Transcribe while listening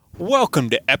Welcome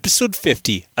to episode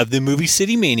 50 of the Movie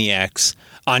City Maniacs.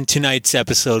 On tonight's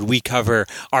episode, we cover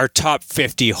our top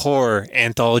 50 horror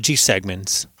anthology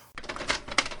segments.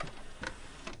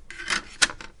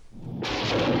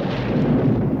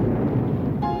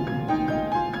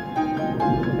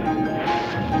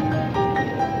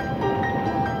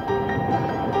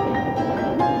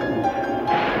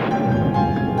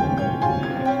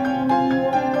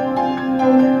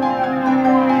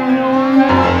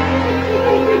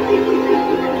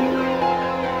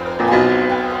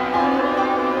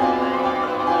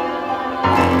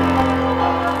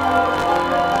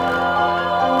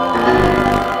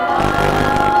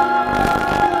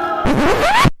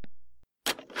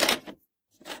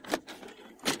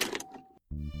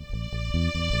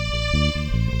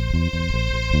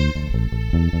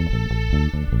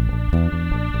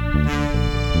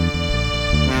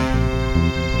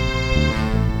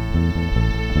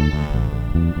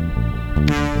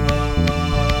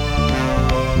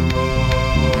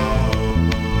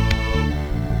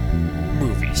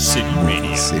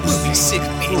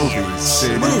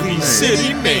 Movie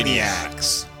City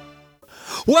Maniacs.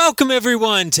 Welcome,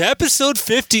 everyone, to episode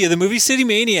 50 of the Movie City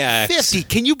Maniacs. 50?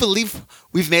 Can you believe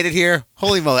we've made it here?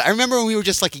 Holy moly. I remember when we were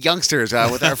just like youngsters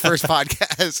with our first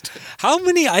podcast. How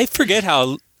many? I forget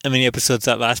how many episodes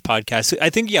that last podcast. I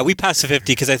think, we passed the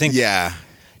 50 because I think... Yeah.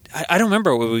 I don't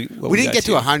remember what we didn't get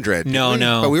to 100. No.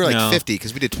 But we were like 50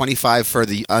 because we did 25 for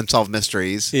the Unsolved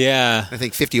Mysteries. Yeah. I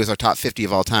think 50 was our top 50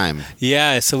 of all time.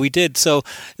 Yeah, so we did. So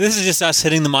this is just us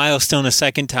hitting the milestone a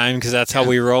second time because that's how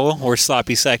we roll. We're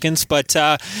sloppy seconds. But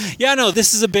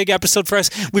this is a big episode for us.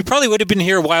 We probably would have been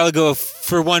here a while ago if,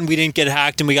 for one, we didn't get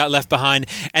hacked and we got left behind.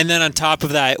 And then on top of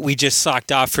that, we just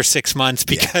socked off for 6 months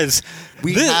because... Yeah.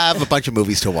 We have a bunch of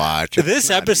movies to watch. This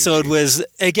episode was,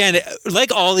 again,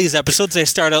 like all these episodes, they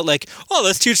start out like, oh,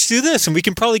 let's just do this, and we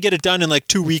can probably get it done in like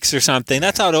 2 weeks or something.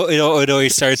 That's how it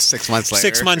always starts. 6 months later.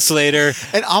 6 months later.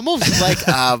 And almost like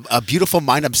a beautiful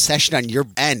mind obsession on your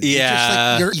end.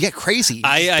 Yeah. You get crazy.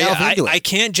 I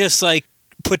can't just like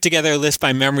put together a list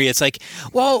by memory. It's like,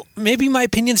 well, maybe my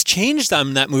opinions changed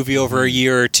on that movie over a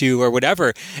year or two or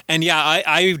whatever. And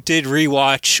I did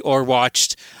rewatch or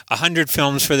watched 100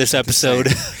 films for this episode.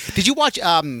 Did you watch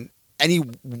any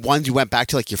ones you went back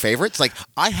to, like your favorites? Like,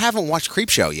 I haven't watched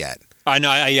Creepshow yet. I know.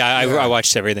 I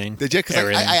watched everything. Did you? Because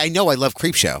I know I love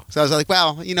Creepshow. So I was like,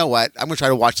 well, you know what? I'm going to try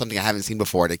to watch something I haven't seen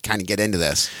before to kind of get into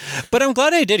this. But I'm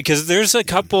glad I did because there's a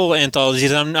couple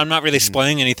anthologies. I'm not really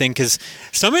spoiling anything because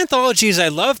some anthologies I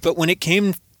love, but when it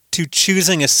came to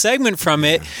choosing a segment from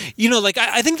it,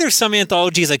 I think there's some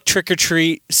anthologies like Trick or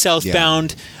Treat,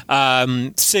 Southbound,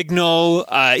 Signal,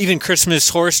 even Christmas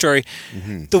Horror Story.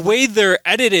 Mm-hmm. The way they're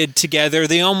edited together,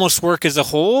 they almost work as a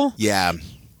whole. Yeah.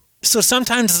 So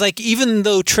sometimes, like, even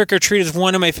though Trick or Treat is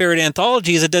one of my favorite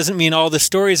anthologies, it doesn't mean all the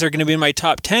stories are going to be in my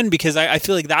top 10 because I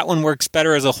feel like that one works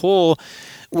better as a whole.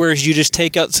 Whereas you just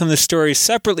take out some of the stories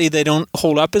separately, they don't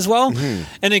hold up as well. Mm-hmm.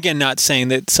 And again, not saying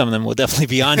that some of them will definitely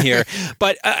be on here,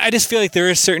 but I just feel like there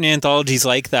are certain anthologies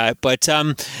like that. But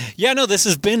this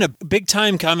has been a big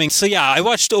time coming. So I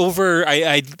watched over,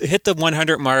 I hit the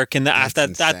 100 mark, and at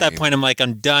that point, I'm like,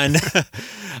 I'm done.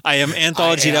 I am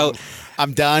anthologied out.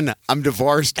 I'm done. I'm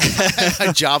divorced.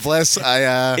 I'm jobless.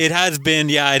 It has been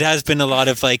a lot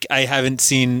of like, I haven't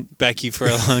seen Becky for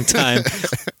a long time.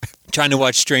 Trying to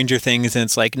watch Stranger Things, and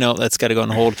it's like, no, that's got to go on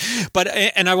hold. But,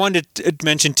 and I wanted to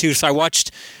mention too, so I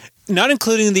watched, not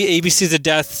including the ABCs of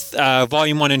Death,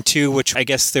 Volume 1 and 2, which I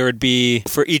guess there would be,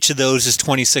 for each of those is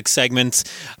 26 segments,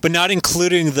 but not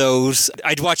including those,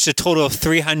 I'd watched a total of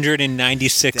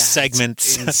 396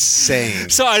 segments. Insane.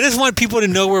 So I just want people to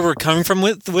know where we're coming from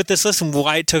with this list and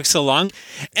why it took so long.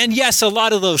 And yes, a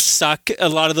lot of those suck. A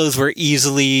lot of those were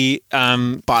easily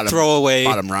throwaway.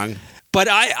 Bottom rung. But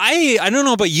I don't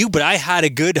know about you, but I had a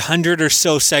good 100 or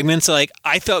so segments. Like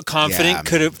I felt confident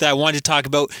that I wanted to talk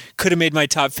about, could have made my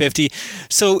top 50.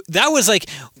 So that was like,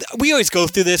 we always go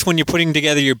through this when you're putting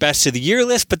together your best of the year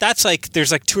list, but that's like,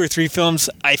 there's like 2 or 3 films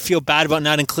I feel bad about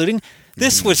not including.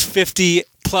 This was 50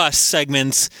 plus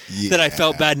segments that I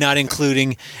felt bad not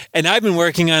including. And I've been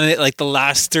working on it like the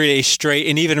last 3 days straight.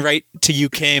 And even right to you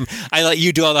came, I let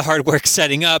you do all the hard work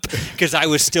setting up because I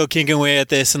was still kinking away at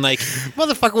this. And like,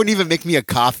 motherfucker wouldn't even make me a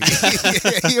coffee.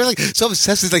 You're like so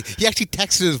obsessed. It's like he actually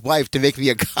texted his wife to make me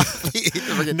a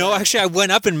coffee. No, actually, I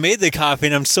went up and made the coffee,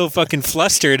 and I'm so fucking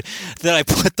flustered that I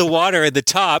put the water at the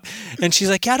top. And she's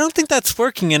like, yeah, I don't think that's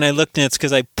working. And I looked, and it's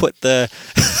because I put the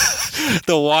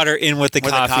the water in with the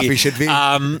Where coffee. the coffee should be.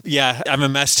 Yeah, I'm a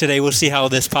mess today. We'll see how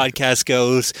this podcast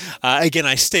goes. Again,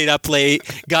 I stayed up late,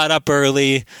 got up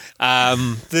early.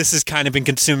 This has kind of been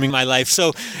consuming my life.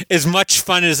 So as much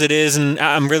fun as it is, and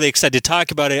I'm really excited to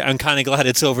talk about it, I'm kind of glad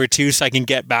it's over too, so I can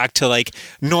get back to like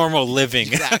normal living.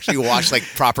 You can actually watch like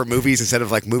proper movies instead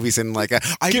of like movies in like a.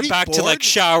 Get back to like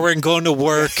showering, going to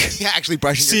work. Yeah, actually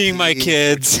brushing. Seeing my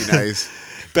kids. Would be nice.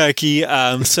 Becky.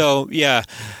 So yeah.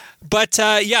 But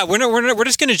yeah, we're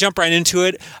just going to jump right into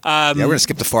it. Yeah, we're going to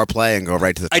skip the foreplay and go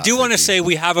right to the top I do want to 50. say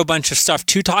we have a bunch of stuff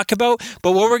to talk about,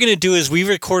 but what we're going to do is we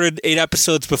recorded 8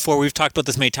 episodes before. We've talked about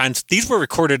this many times. These were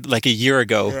recorded like a year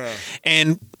ago.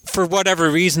 And for whatever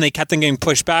reason, they kept them getting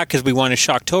pushed back because we wanted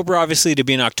Shocktober, obviously, to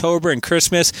be in October and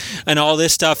Christmas and all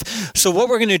this stuff. So what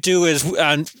we're going to do is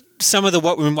some of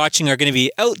what we've been watching are going to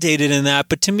be outdated in that,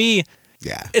 but to me,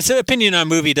 yeah, it's an opinion on a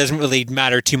movie. It doesn't really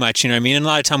matter too much, you know what I mean? And a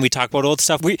lot of time we talk about old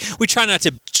stuff. We try not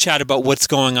to chat about what's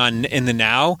going on in the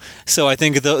now. So I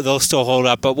think they'll still hold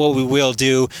up. But what we will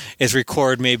do is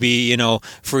record maybe, you know,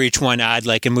 for each one add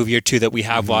like a movie or two that we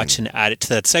have watched and add it to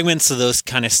that segment. So those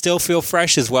kind of still feel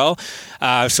fresh as well.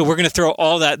 So we're going to throw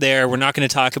all that there. We're not going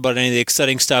to talk about any of the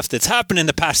exciting stuff that's happened in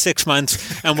the past 6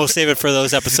 months, and we'll save it for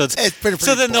those episodes.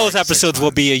 So then those episodes will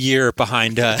be a year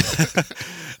behind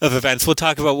of events. We'll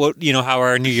talk about what, you know, how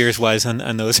our New Year's was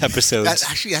on those episodes.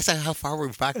 That's how far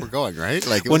back we're going, right?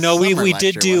 Like, well, no, we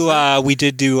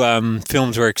did do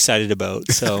films we're excited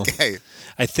about. So okay.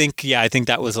 I think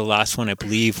that was the last one I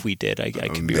believe we did. I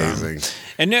could be wrong.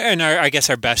 And I guess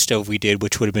our best of we did,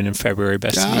 which would have been in February,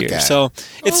 best of the year. So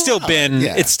it's still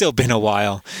been a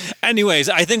while. Anyways,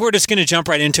 I think we're just going to jump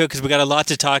right into it because we got a lot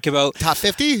to talk about. Top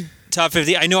 50. Top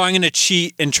 50. I know I'm going to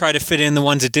cheat and try to fit in the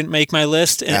ones that didn't make my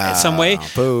list in some way.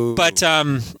 Boo. But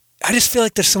I just feel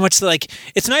like there's so much like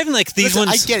it's not even like these ones.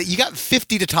 I get it. You got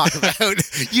 50 to talk about.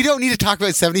 You don't need to talk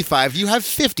about 75. You have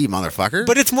 50, motherfucker.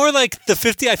 But it's more like the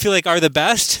 50 I feel like are the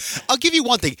best. I'll give you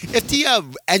one thing. If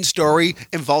the end story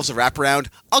involves a wraparound,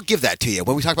 I'll give that to you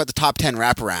when we talk about the top 10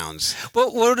 wraparounds.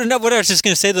 Well, what I was just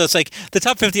going to say though, it's like the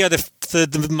top 50 are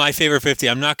my favorite 50.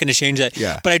 I'm not going to change that.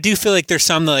 Yeah. But I do feel like there's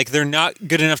some that like they're not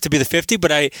good enough to be the 50,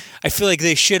 but I feel like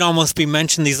they should almost be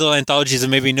mentioned, these little anthologies that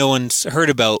maybe no one's heard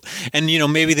about. And you know,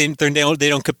 maybe they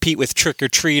don't compete with Trick or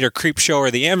Treat or Creep Show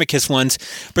or the Amicus ones,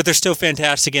 but they're still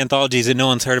fantastic anthologies that no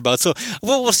one's heard about. So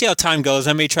we'll see how time goes.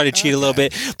 I may try to cheat a little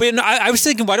bit. But you know, I was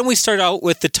thinking, why don't we start out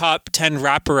with the top 10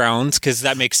 wraparounds, because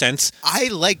that makes sense. I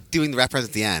like doing the wraparounds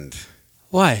at the end.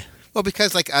 Why? Well,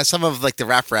 because like some of like the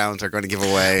wraparounds are going to give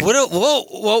away.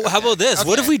 Whoa! How about this? Okay.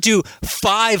 What if we do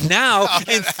 5 now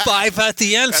and 5 at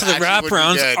the end? So the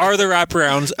wraparounds are the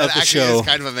wraparounds of the show. It's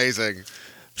kind of amazing.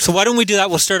 So why don't we do that?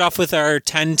 We'll start off with our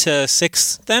 10 to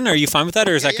 6 then. Are you fine with that,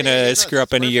 or is that going to screw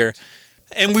up any year?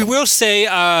 And we will say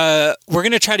we're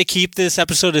going to try to keep this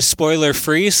episode as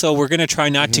spoiler-free, so we're going to try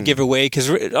not to give away, because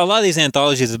a lot of these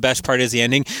anthologies, the best part is the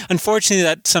ending. Unfortunately,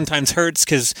 that sometimes hurts,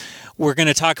 because we're going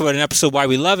to talk about an episode why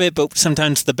we love it, but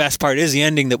sometimes the best part is the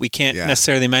ending that we can't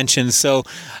necessarily mention. So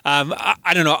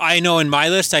I don't know. I know in my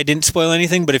list I didn't spoil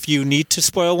anything, but if you need to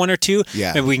spoil one or two,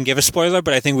 maybe we can give a spoiler,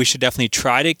 but I think we should definitely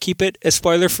try to keep it as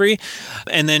spoiler-free.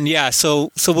 And then, so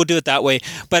we'll do it that way.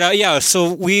 But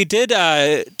so we did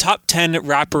top 10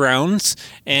 wraparounds,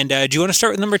 and do you want to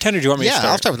start with number 10, or do you want me to start?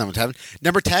 Yeah, I'll start with number 10.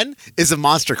 Number 10 is the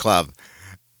Monster Club.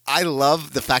 I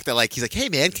love the fact that like he's like, hey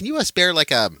man, can you spare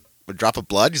like a drop of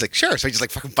blood? He's like, sure. So he just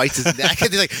like fucking bites his neck. And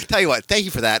he's like, tell you what, thank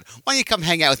you for that. Why don't you come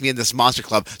hang out with me in this Monster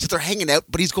Club? So they're hanging out,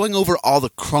 but he's going over all the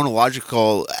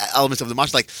chronological elements of the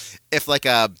monster. Like if like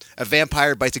a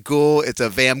vampire bites a ghoul, it's a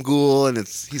vam ghoul, and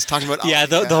he's talking about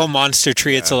the whole monster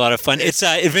tree. It's a lot of fun. It's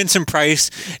Vincent Price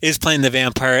is playing the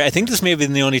vampire. I think this may have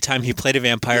been the only time he played a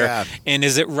vampire. Yeah. And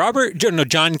is it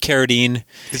John Carradine?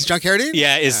 Is it John Carradine?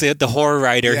 Yeah, is the horror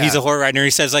writer. Yeah. He's a horror writer. He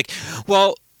says like,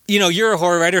 well, you know, you're a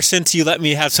horror writer. Since you let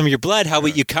me have some of your blood, how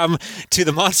about you come to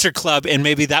the Monster Club, and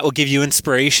maybe that will give you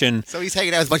inspiration. So he's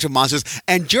hanging out with a bunch of monsters,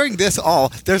 and during this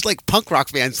there's like punk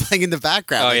rock bands playing in the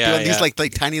background, doing these like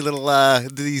tiny little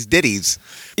these ditties.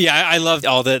 Yeah, I loved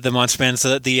all the monster bands.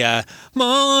 So the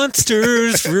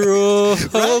monsters rule.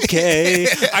 Okay,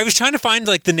 I was trying to find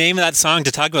like the name of that song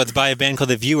to talk about. It's by a band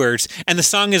called The Viewers, and the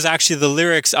song is actually, the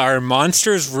lyrics are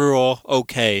monsters rule.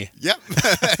 Okay. Yep,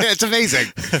 it's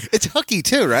amazing. It's hooky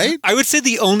too, right? I would say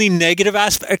the only negative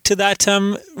aspect to that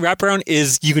wraparound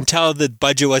is you can tell the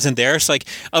budget wasn't there. So like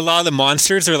a lot of the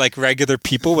monsters are like regular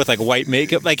people with like white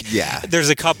makeup. Like there's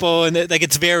a couple, and like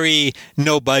it's very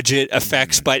no budget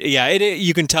effects, but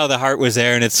you can tell the heart was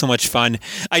there, and it's so much fun.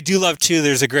 I do love too.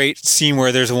 There's a great scene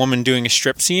where there's a woman doing a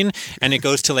strip scene, and it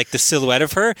goes to like the silhouette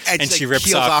of her, and she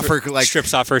rips off her,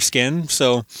 strips off her skin.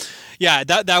 So. Yeah,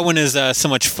 that one is so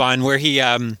much fun. Where he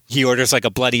orders like a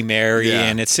Bloody Mary, Yeah.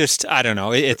 and it's just I don't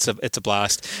know. It's a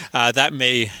blast. That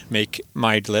may make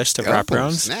my list of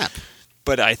wraparounds. Snap.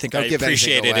 But I think Don't I give anything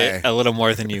appreciated away. it a little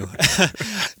more than you.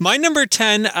 My number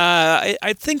 10,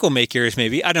 I think will make yours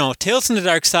maybe. I don't know. Tales from the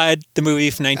Dark Side, the movie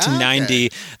from 1990.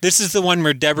 Okay. This is the one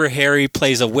where Deborah Harry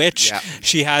plays a witch. Yeah.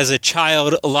 She has a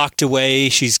child locked away.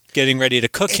 She's getting ready to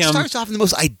cook It him. starts off in the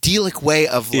most idyllic way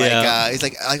of like, Yeah. it's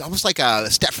like almost like a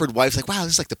Stepford Wife. It's like, wow,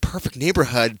 this is like the perfect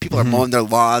neighborhood. People are mowing their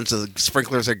lawns, the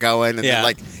sprinklers are going, and Yeah. then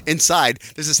like inside,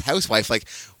 there's this housewife like,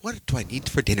 what do I need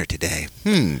for dinner today?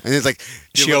 And it's like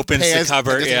She opens the pans,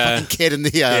 cupboard, there's yeah. a fucking kid in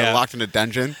the locked in a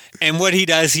dungeon. And what he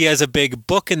does, he has a big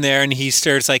book in there, and he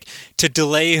starts like to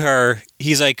delay her.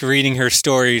 He's like reading her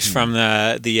stories from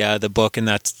the book, and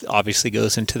that's obviously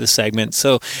goes into the segment.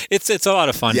 So it's a lot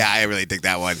of fun. Yeah, I really dig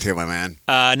that one too, my man.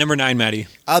 Number 9, Maddie.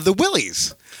 The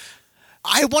Willies.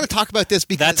 I want to talk about this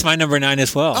because That's my number 9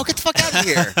 as well. oh, get the fuck out of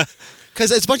here. Because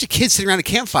it's a bunch of kids sitting around a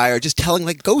campfire just telling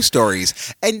like ghost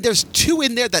stories. And there's 2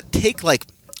 in there that take like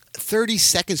 30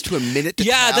 seconds to a minute to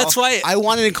Yeah, tell. that's why- I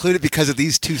wanted to include it because of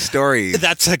these 2 stories.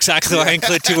 That's exactly why I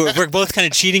include too. We're both kind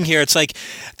of cheating here. It's like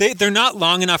they're not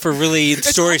long enough or really It's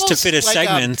stories to almost fit as like,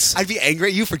 segments. I'd be angry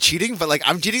at you for cheating, but like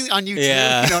I'm cheating on you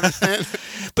Yeah. too. You know what I'm saying?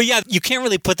 But yeah, you can't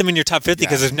really put them in your top 50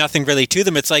 because there's nothing really to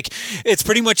them. It's like, it's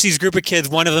pretty much these group of kids.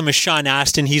 One of them is Sean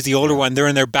Astin. He's the older one. They're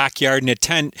in their backyard in a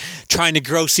tent trying to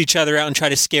gross each other out and try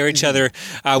to scare each other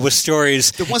with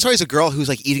stories. The one story is a girl who's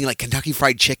like eating like Kentucky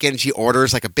Fried Chicken. She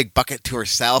orders like a big bucket to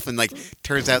herself, and like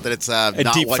turns out that it's not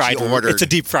Deep what fried, she ordered. it's a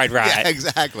deep fried rat. Yeah,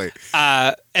 exactly.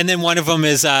 And then one of them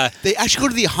is, They actually go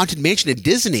to the haunted mansion in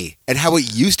Disney and how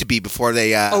it used to be before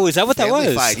they. Oh, is that what that was?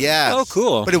 Family-fied, yeah. Oh,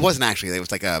 cool. But it wasn't actually. It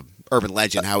was like a urban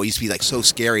legend how it used to be like so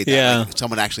scary that Yeah. like,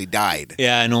 someone actually died.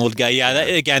 yeah, an old guy. Yeah,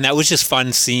 that was just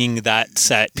fun seeing that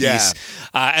set piece.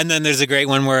 Yeah. And then there's a great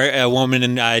one where a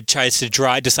woman decides to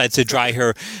dry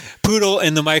her poodle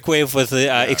in the microwave with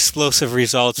explosive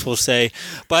results, we'll say.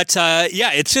 But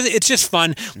yeah, it's just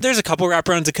fun. There's a couple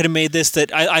wraparounds that could have made this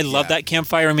that I love that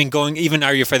campfire. I mean, going even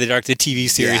Are You Afraid of the Dark, the TV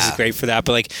series is great for that.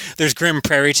 But like, there's Grim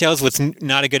Prairie Tales, which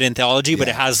not a good anthology, but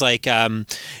it has like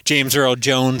James Earl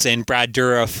Jones and Brad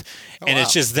Dourif. And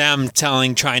it's just them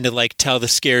trying to like tell the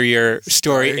scarier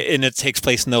story, and it takes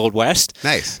place in the Old West.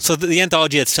 Nice. So the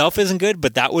anthology itself isn't good,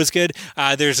 but that was good.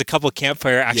 There's a couple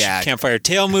campfire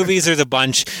tale movies. There's a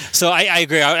bunch. So I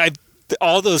agree.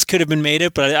 All those could have been made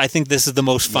it, but I think this is the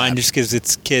most fun just because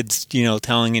it's kids,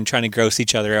 telling and trying to gross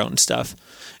each other out and stuff.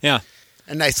 Yeah.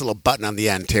 A nice little button on the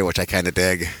end too, which I kind of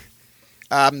dig.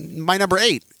 My number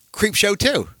 8, Creep Show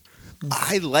 2.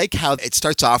 I like how it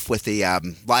starts off with the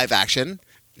live action.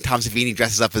 Tom Savini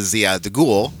dresses up as the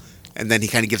ghoul, and then he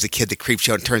kind of gives the kid the creep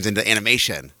show and turns into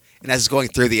animation. And as it's going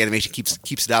through, the animation keeps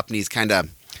it up, and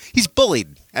he's bullied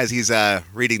as he's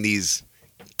reading these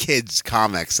kids'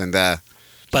 comics, and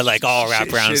But like all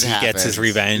wraparounds, shit he gets his happens.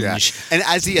 revenge. Yeah. And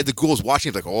as the ghoul's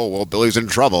watching, he's like, "Oh well, Billy's in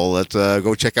trouble. Let's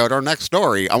go check out our next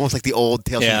story." Almost like the old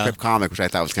Tales from the Crypt comic, which I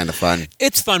thought was kind of fun.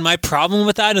 It's fun. My problem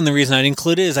with that, and the reason I'd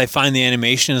include it, is I find the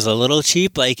animation is a little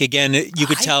cheap. Like, again, you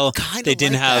could tell kinda they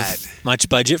didn't like have that. much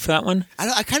budget for that one.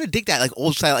 I kind of dig that, like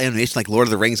old style animation, like Lord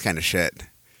of the Rings kind of shit.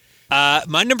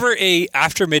 My number 8,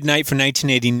 After Midnight from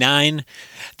 1989.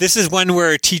 This is one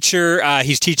where a teacher,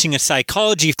 he's teaching a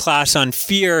psychology class on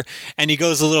fear, and he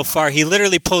goes a little far. He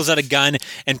literally pulls out a gun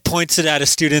and points it at a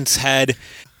student's head.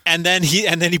 And then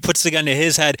he puts the gun to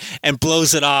his head and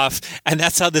blows it off. And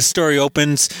that's how the story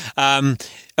opens.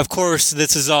 Of course,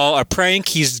 this is all a prank.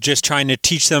 He's just trying to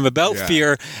teach them about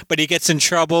fear, but he gets in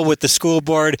trouble with the school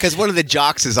board. Because one of the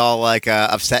jocks is all like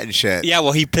upset and shit. Yeah,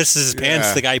 well, he pisses his pants.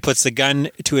 Yeah. The guy puts the gun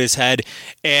to his head.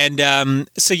 And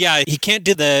so, yeah, he can't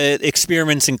do the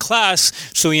experiments in class,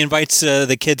 so he invites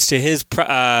the kids to his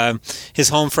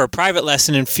home for a private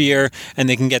lesson in fear, and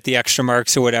they can get the extra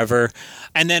marks or whatever.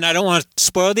 And then I don't want to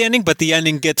spoil the ending, but the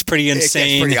ending gets pretty insane. It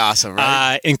gets pretty awesome,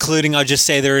 right? Including, I'll just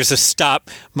say, there is a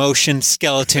stop-motion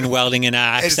skeleton welding an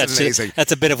axe. It's amazing.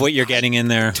 That's a bit of what you're getting in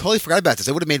there. Totally forgot about this.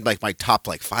 I would have made like my top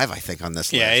 5, I think, on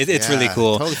this Yeah, list. it's really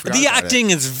cool. Totally forgot The about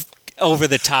acting is over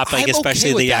the top, like I'm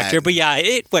especially okay with the that. actor. But yeah,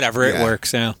 it Yeah.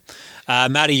 works. Yeah.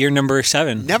 Maddie, you're number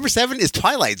 7. Number 7 is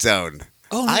Twilight Zone.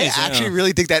 Oh, nice, I actually yeah.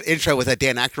 really dig that intro with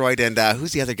Dan Aykroyd and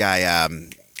who's the other guy?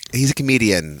 He's a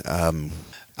comedian.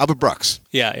 Albert Brooks.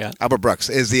 Yeah. Albert Brooks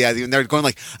is and they're going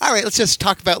like, all right, let's just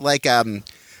talk about like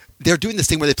they're doing this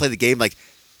thing where they play the game like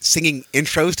singing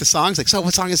intros to songs. Like, so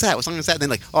what song is that? What song is that? And then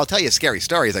like, oh, I'll tell you a scary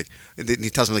story. He's like, and then he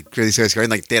tells them like really scary.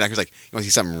 And like Dan Aykroyd's like, you want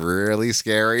to see something really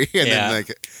scary? And then like,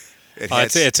 it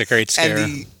hits. It's a great scare.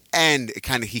 And it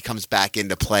kind of he comes back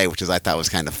into play, which is I thought was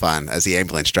kind of fun as the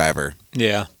ambulance driver.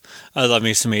 Yeah. I love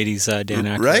me some 80s Dan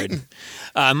Aykroyd.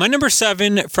 Right? My number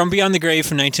 7, From Beyond the Grave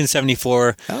from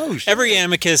 1974. Oh, shit. Every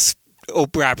Amicus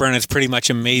wraparound is pretty much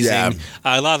amazing. Yeah.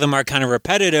 A lot of them are kind of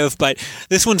repetitive, but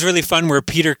this one's really fun where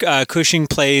Peter Cushing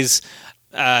plays...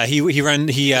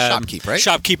 shopkeep, right?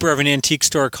 Shopkeeper of an antique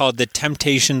store called the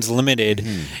Temptations Limited.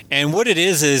 And what it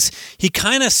is he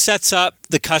kind of sets up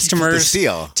the customers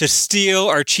to steal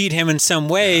or cheat him in some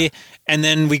way. And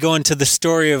then we go into the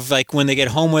story of like when they get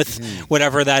home with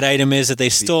whatever that item is that they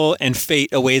stole, and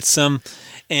fate awaits them.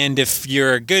 And if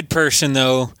you're a good person,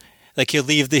 though, like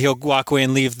he'll walk away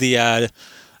and leave the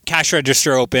cash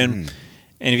register open.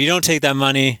 And if you don't take that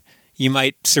money, you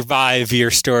might survive your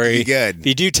story. Good. If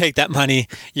you do take that money,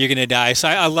 you're going to die. So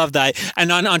I love that.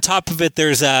 And on top of it,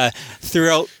 there's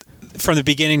throughout from the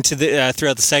beginning to the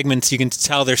throughout the segments, you can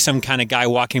tell there's some kind of guy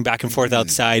walking back and forth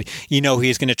outside. You know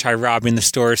he's going to try robbing the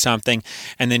store or something,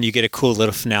 and then you get a cool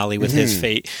little finale with his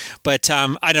fate. But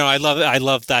I don't know. I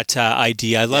love that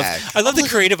idea. I love the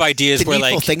creative ideas where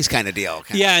like things kind of deal.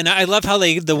 Yeah, and I love how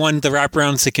the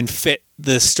wraparounds that can fit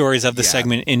the stories of the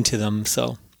segment into them.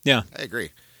 So yeah, I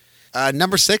agree.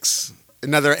 Number 6,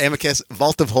 another Amicus,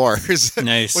 Vault of Horrors.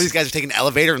 Nice. Where these guys are taking an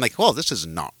elevator and like, well, this is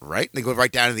not right. And they go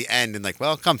right down to the end and like,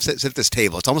 well, come sit at this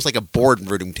table. It's almost like a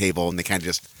boardroom table, and they kind of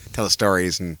just tell the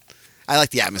stories. And I like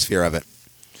the atmosphere of it.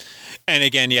 And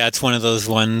again, yeah, it's one of those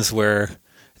ones where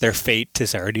their fate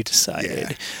is already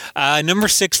decided. Number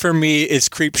 6 for me is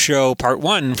Creepshow Part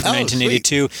 1 from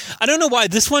 1982. Sweet. I don't know why.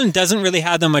 This one doesn't really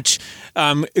have that much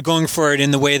going for it in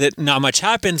the way that not much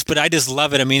happens, but I just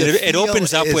love it. I mean, it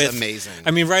opens up with... amazing. I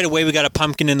mean, right away we got a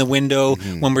pumpkin in the window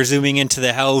when we're zooming into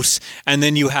the house, and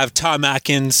then you have Tom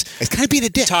Atkins. It's kind of being a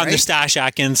dick, Tom right? the Stash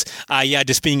Atkins.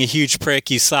 Just being a huge prick.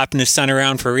 He's slapping his son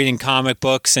around for reading comic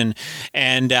books, and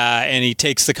he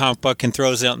takes the comic book and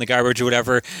throws it out in the garbage or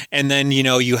whatever. And then,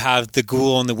 you have the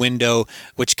ghoul in the window,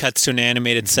 which cuts to an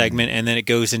animated segment, and then it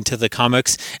goes into the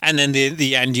comics. And then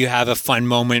the end, you have a fun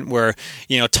moment where,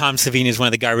 Tom Savini is one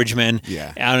of the garbage men.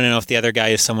 Yeah. I don't know if the other guy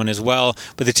is someone as well,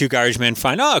 but the two garbage men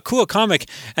find, cool comic.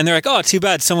 And they're like, too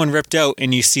bad someone ripped out.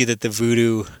 And you see that the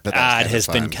voodoo ad has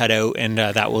been cut out, and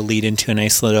that will lead into a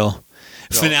nice little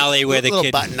finale where the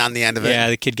kid button on the end of it. Yeah,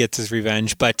 the kid gets his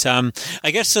revenge. But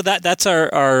I guess so that's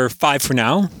our 5 for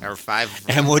now. Our 5,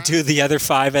 and we'll do the other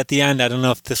 5 at the end. I don't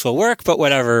know if this will work, but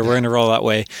whatever. We're going to roll that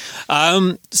way.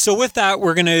 So with that,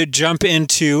 we're going to jump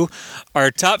into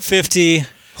our top 50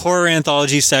 horror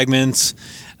anthology segments.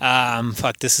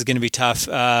 This is going to be tough.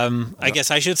 I guess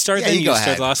I should start then. You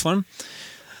start the last one.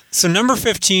 So number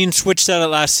 15, switched out at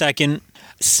last second.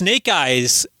 Snake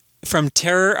Eyes from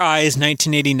Terror Eyes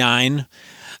 1989.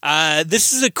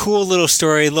 This is a cool little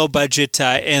story, low budget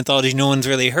anthology no one's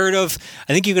really heard of.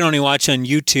 I think you can only watch on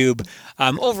YouTube.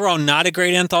 Overall, not a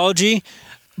great anthology,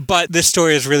 but this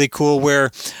story is really cool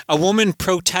where a woman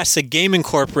protests a gaming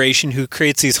corporation who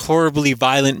creates these horribly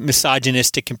violent,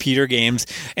 misogynistic computer games.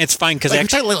 And it's fine because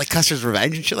like Custer's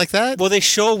Revenge and shit like that? Well, they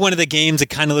show one of the games. It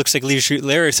kind of looks like Leisure Suit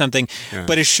Larry or something,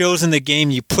 but it shows in the game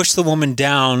you push the woman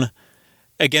down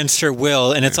against her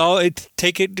will, and it's all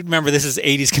remember this is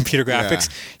 80s computer graphics.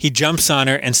 He jumps on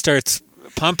her and starts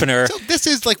pumping her. So this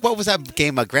is like, what was that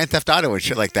game, Grand Theft Auto and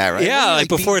shit like that, right? Yeah, like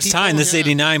before its time. This is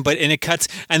 89, but and it cuts,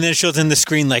 and then it shows in the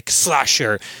screen like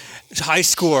slasher, high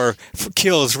score,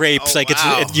 kills, rapes.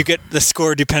 It's you get the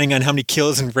score depending on how many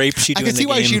kills and rapes you do in the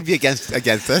game. I can see why she'd be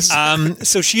against this.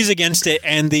 So she's against it,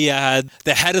 and the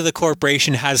head of the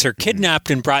corporation has her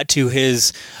kidnapped and brought to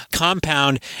his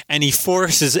compound, and he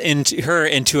forces her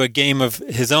into a game of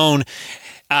his own.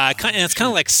 And it's kind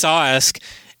of like Saw-esque.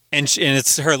 And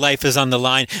it's her life is on the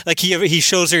line. Like he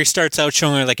shows her. He starts out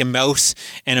showing her like a mouse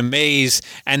and a maze,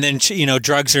 and then she,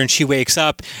 drugs her, and she wakes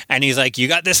up. And he's like, "You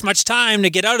got this much time to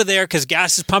get out of there because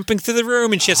gas is pumping through the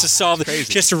room." And she has to solve.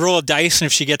 She has to roll a dice, and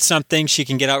if she gets something, she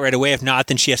can get out right away. If not,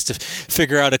 then she has to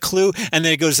figure out a clue. And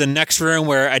then it goes to the next room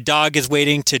where a dog is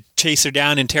waiting to chase her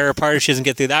down and tear her apart. She doesn't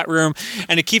get through that room,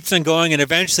 and it keeps on going, and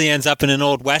eventually ends up in an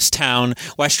old western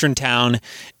town.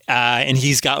 And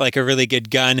he's got like a really good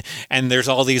gun, and there's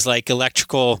all these like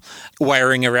electrical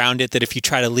wiring around it that if you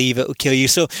try to leave, it will kill you.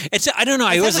 So I don't know.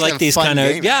 I always like these kind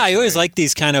of I always like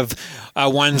these kind of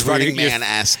ones where Running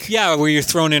Man-esque. where you're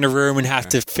thrown in a room and have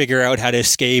to figure out how to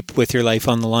escape with your life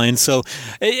on the line. So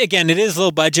again, it is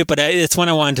low budget, but it's one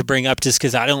I wanted to bring up just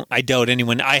because I doubt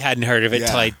anyone. I hadn't heard of it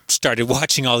till I started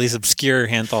watching all these obscure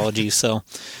anthologies. So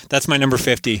that's my number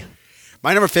 50.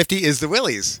 My number 50 is The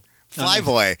Willies.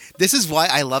 Flyboy. This is why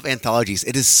I love anthologies.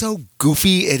 It is so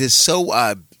goofy. It is so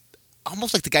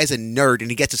almost like the guy's a nerd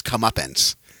and he gets his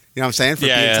comeuppance. You know what I'm saying? For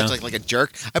being such like a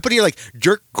jerk. I put here like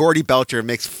jerk Gordy Belcher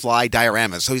makes fly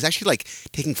dioramas. So he's actually like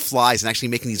taking flies and actually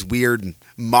making these weird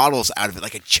models out of it,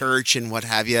 like a church and what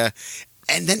have you.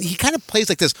 And then he kind of plays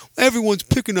like this, everyone's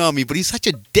picking on me, but he's such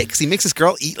a dick 'cause he makes this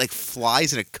girl eat like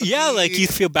flies in a cookie. Yeah, like you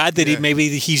feel bad that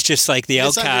he's just like the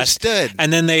outcast.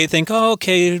 And then they think, oh,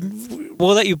 okay,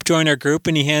 we'll let you join our group.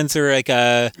 And he hands her like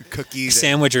a cookie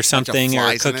sandwich or something, or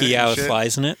a cookie with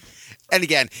flies in it. And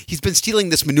again, he's been stealing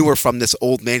this manure from this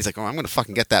old man. He's like, oh, I'm going to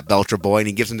fucking get that Belcher boy. And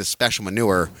he gives him this special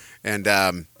manure. And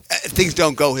things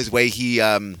don't go his way.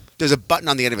 There's a button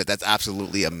on the end of it that's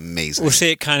absolutely amazing. We'll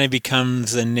say it kind of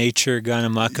becomes a nature gone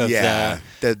amok of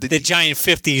the giant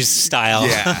 50s style.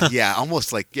 Yeah,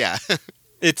 almost like, yeah.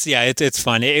 It's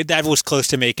fun. That was close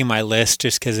to making my list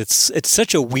just because it's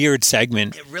such a weird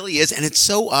segment. It really is, and it's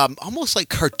so almost like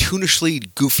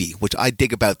cartoonishly goofy, which I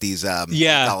dig about these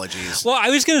anthologies. Well, I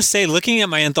was going to say, looking at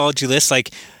my anthology list, like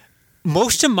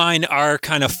most of mine are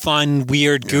kind of fun,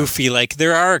 weird, goofy. Like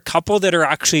there are a couple that are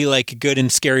actually like good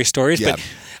and scary stories, but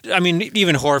I mean,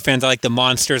 even horror fans, I like the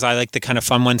monsters. I like the kind of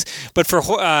fun ones. But for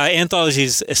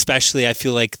anthologies especially, I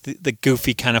feel like the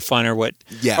goofy kind of fun are what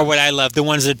I love. The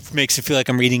ones that makes it feel like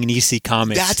I'm reading an EC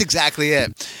comics. That's exactly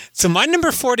it. So my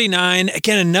number 49,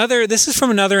 again, this is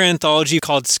from another anthology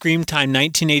called Scream Time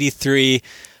 1983.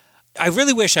 I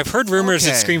really wish, I've heard rumors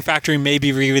that Scream Factory may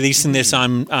be re-releasing this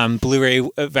on Blu-ray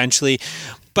eventually.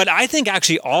 But I think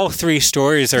actually all three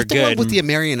stories are good. One with the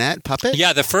marionette puppet?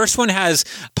 Yeah, the first one has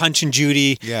Punch and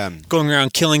Judy going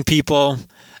around killing people.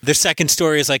 The second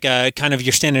story is like a kind of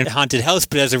your standard haunted house,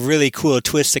 but it has a really cool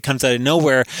twist that comes out of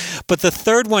nowhere. But the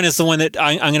third one is the one that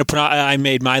I'm going to put on. I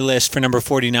made my list for number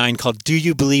 49 called Do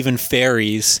You Believe in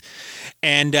Fairies?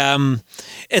 And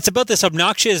it's about this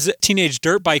obnoxious teenage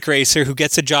dirt bike racer who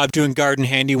gets a job doing garden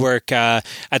handiwork at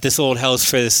this old house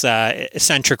for this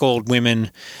eccentric old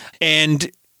women. And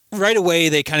right away,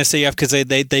 they kind of say off because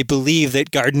they believe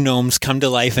that garden gnomes come to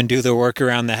life and do their work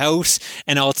around the house,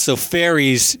 and also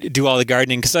fairies do all the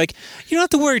gardening. Because like you don't have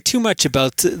to worry too much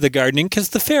about the gardening because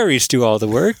the fairies do all the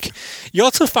work. You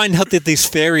also find out that these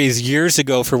fairies years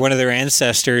ago, for one of their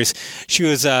ancestors, she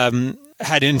was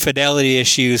had infidelity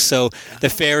issues, so the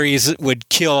fairies would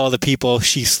kill all the people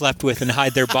she slept with and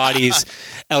hide their bodies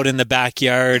out in the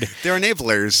backyard. They're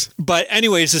enablers. But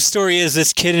anyways, the story is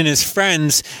this kid and his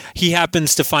friends, he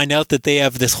happens to find out that they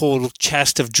have this whole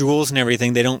chest of jewels and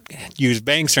everything. They don't use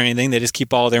banks or anything. They just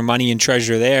keep all their money and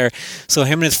treasure there. So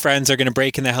him and his friends are going to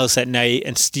break in the house at night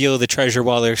and steal the treasure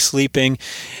while they're sleeping.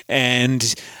 And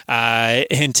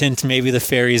hint, maybe the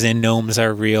fairies and gnomes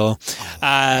are real.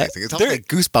 It's all like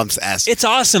Goosebumps-esque. It's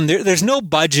awesome. There's no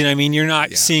budget. I mean, you're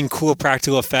not seeing cool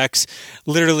practical effects.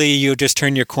 Literally, you just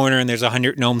turn your corner and there's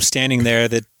 100 gnomes standing there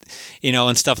that,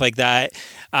 and stuff like that.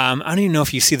 I don't even know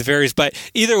if you see the fairies, but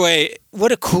either way,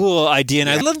 what a cool idea. And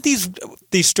I love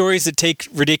these stories that take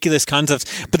ridiculous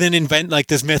concepts, but then invent like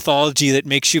this mythology that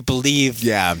makes you believe,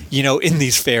 in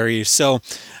these fairies. So,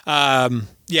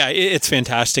 it's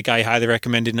fantastic. I highly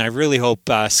recommend it, and I really hope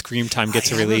Scream Time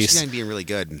gets a release. It's going to be really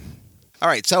good. All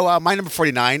right, so my number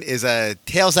 49 is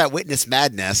Tales That Witness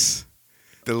Madness,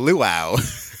 The Luau.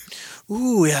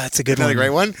 Ooh, yeah, that's a good one. Another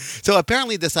great one. So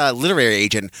apparently this literary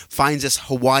agent finds this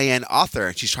Hawaiian author,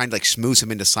 and she's trying to like schmooze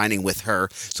him into signing with her.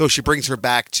 So she brings her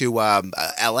back to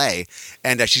L.A.,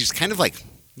 and she's kind of like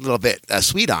a little bit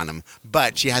sweet on him.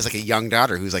 But she has like a young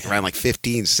daughter who's like around like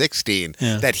 15, 16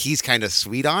 that he's kind of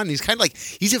sweet on. He's kind of like,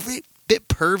 he's a bit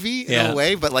pervy in a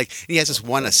way, but like he has this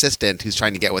one assistant who's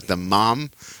trying to get with the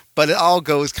mom. But it all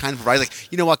goes kind of right.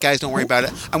 Like, you know what, guys, don't worry about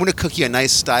it. I'm going to cook you a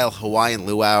nice style Hawaiian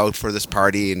luau for this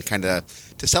party and kind of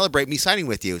to celebrate me signing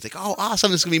with you. It's like, oh,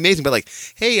 awesome, this is going to be amazing. But like,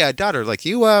 hey, daughter, like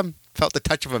you felt the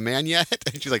touch of a man yet?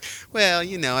 And she's like, well,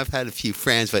 I've had a few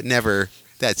friends, but never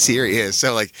that serious.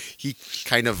 So like he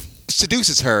kind of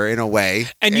seduces her in a way,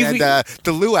 and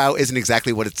the luau isn't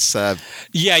exactly what it's.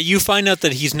 You find out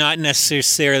that he's not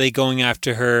necessarily going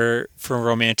after her for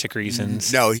romantic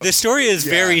reasons. No, the story is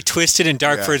very twisted and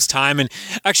dark for its time, and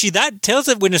actually, that Tales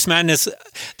of Witness Madness,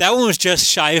 that one was just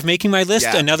shy of making my list.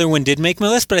 Another one did make my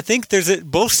list, but I think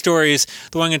both stories,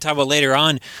 the one I'm going to talk about later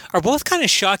on, are both kind of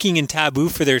shocking and taboo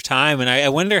for their time, and I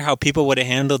wonder how people would have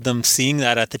handled them seeing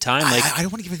that at the time. Like, I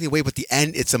don't want to give anything away, but the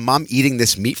end, it's a mom eating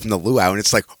this meat from the luau, and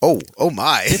it's like, oh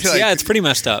my. It's pretty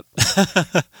messed up.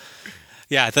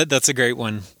 That's a great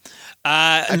one.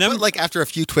 After a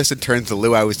few twists and turns, the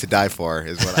luau is to die for,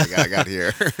 is what I got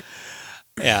here.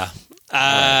 Yeah.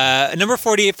 Number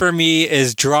 48 for me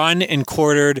is Drawn and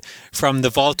Quartered from the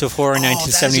Vault of Horror,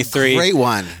 1973. That's a great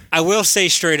one. I will say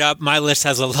straight up, my list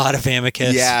has a lot of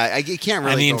Amicus. Yeah, you can't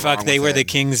really. I mean, go fuck, wrong they with were it. the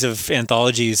kings of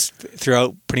anthologies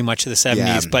throughout pretty much the 70s.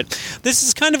 Yeah. But this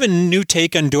is kind of a new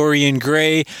take on Dorian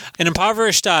Gray. An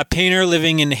impoverished painter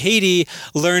living in Haiti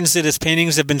learns that his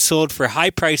paintings have been sold for high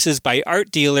prices by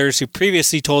art dealers who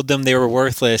previously told them they were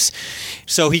worthless.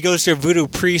 So he goes to a voodoo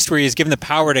priest where he is given the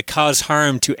power to cause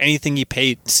harm to anything he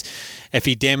paints if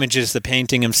he damages the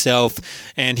painting himself,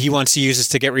 and he wants to use this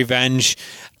to get revenge.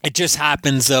 It just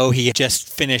happens, though, he just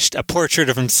finished a portrait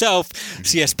of himself,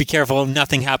 so he has to be careful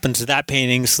nothing happens to that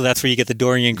painting, so that's where you get the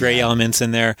Dorian Gray elements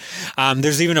in there.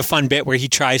 There's even a fun bit where he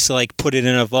tries to put it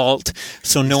in a vault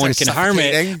so no one can harm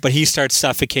it, but he starts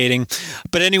suffocating.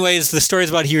 But anyways, the story is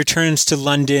about he returns to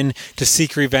London to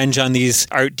seek revenge on these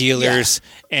art dealers,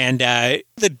 and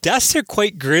the deaths are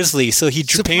quite grisly, so he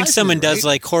paints them and does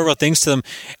horrible things to them,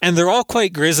 and they're all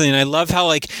quite grisly, and I love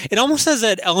how it almost has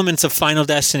that elements of Final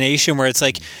Destination where it's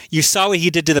you saw what he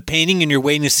did to the painting and you're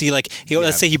waiting to see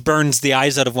let's say he burns the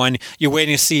eyes out of one, you're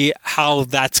waiting to see how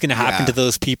that's going to happen to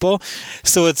those people.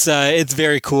 So it's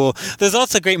very cool. There's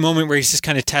also a great moment where he's just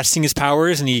kind of testing his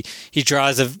powers, and he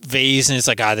draws a vase and it's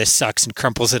this sucks, and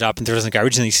crumples it up and throws it in the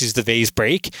garbage, and he sees the vase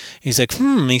break and he's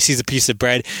and he sees a piece of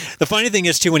bread. The funny thing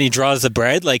is too, when he draws the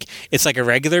bread, it's like a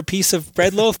regular piece of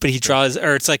bread loaf, but he draws,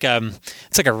 or it's like a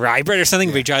rye bread or something,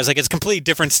 but he draws it's a completely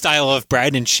different style of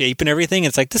bread and shape and everything.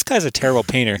 It's this guy's a terrible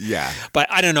painter. Yeah. But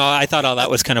I don't know. I thought all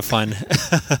that was kind of fun.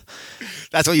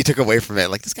 That's what you took away from it.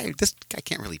 This guy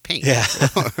can't really paint. Yeah.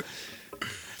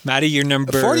 Maddie, your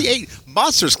number 48,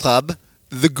 Monsters Club,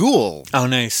 The Ghoul. Oh,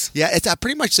 nice. Yeah, it's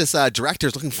pretty much this director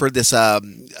is looking for this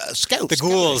scout. The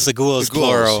ghouls,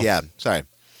 plural. Yeah, sorry.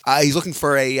 He's looking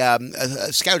for a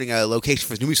scouting a location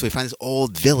for his new movie, so he finds this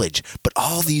old village. But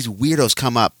all these weirdos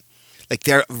come up.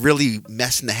 They're really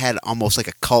messing the head, almost like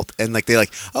a cult, and they're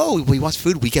oh, he wants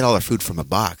food. We get all our food from a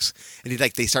box, and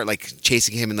they start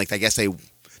chasing him, and I guess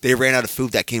they ran out of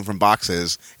food that came from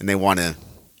boxes, and they want to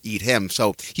eat him.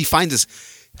 So he finds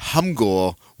this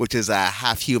Humghoul, which is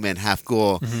half human, half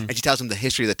ghoul, and she tells him the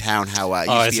history of the town, how it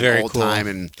used to be an old time,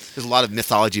 and there's a lot of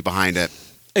mythology behind it.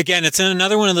 Again, it's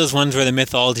another one of those ones where the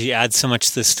mythology adds so much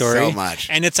to the story. So much.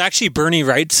 And it's actually Bernie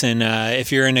Wrightson. If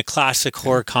you're into classic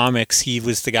horror comics, he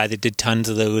was the guy that did tons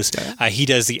of those. Yeah. He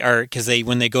does the art because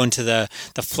when they go into the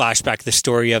flashback, the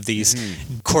story of these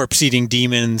corpse-eating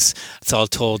demons, it's all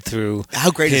told through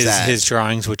How great is that? His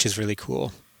drawings, which is really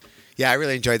cool. Yeah, I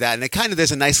really enjoyed that. And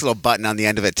there's a nice little button on the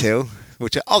end of it, too,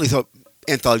 which all these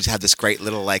anthologies have this great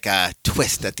little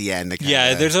twist at the end.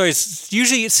 There's always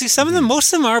usually some of them.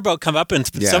 Most of them are about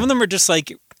comeuppance, but some of them are just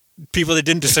people that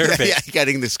didn't deserve it. Yeah,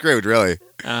 getting screwed really.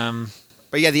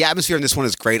 But yeah, the atmosphere in this one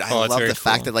is great. I love the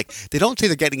fact that they don't say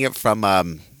they're getting it from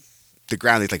the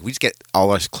ground. It's we just get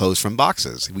all our clothes from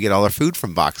boxes. We get all our food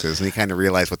from boxes, and you kind of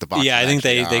realize what the boxes. Yeah, I think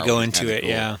they go into it. Cool.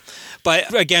 Yeah.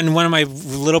 But again, one of my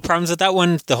little problems with that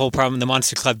one, the whole problem, the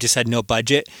Monster Club just had no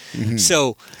budget.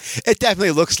 So it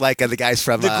definitely looks like the guys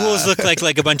from the ghouls look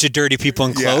like a bunch of dirty people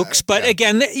in cloaks. But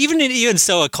again, even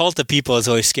so, a cult of people is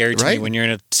always scary to me when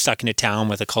you're stuck in a town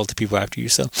with a cult of people after you.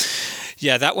 So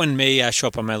yeah, that one may show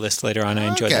up on my list later on. I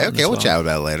enjoyed that one as well. We'll chat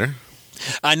about it later.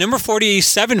 Number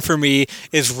 47 for me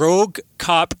is Rogue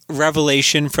Cop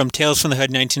Revelation from Tales from the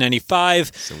Hood,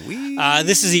 1995. Sweet.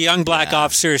 This is a young black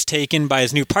officer is taken by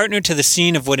his new partner to the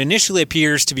scene of what initially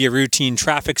appears to be a routine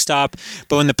traffic stop.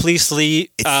 But when the police learn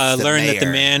that the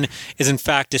man is in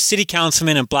fact a city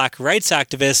councilman and black rights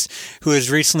activist who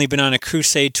has recently been on a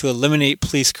crusade to eliminate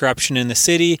police corruption in the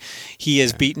city, he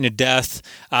is beaten to death.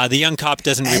 The young cop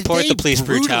doesn't report the police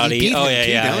brutality.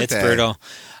 It's brutal.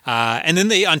 And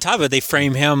then on top of it, they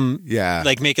frame him,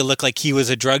 make it look like he was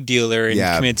a drug dealer and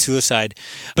committed suicide.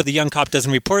 But the young cop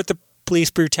doesn't report the police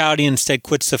brutality, instead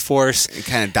quits the force. It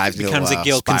kind of dives into becomes a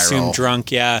guilt-consumed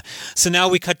drunk. Yeah. So now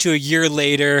we cut to a year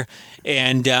later,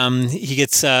 and he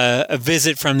gets a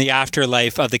visit from the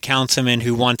afterlife of the councilman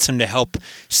who wants him to help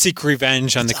seek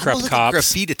revenge on the corrupt cops. A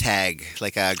graffiti tag,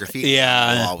 like a graffiti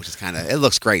on the wall, which is it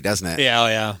looks great, doesn't it? Yeah,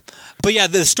 yeah. But yeah,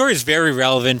 the story is very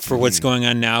relevant for what's going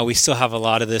on now. We still have a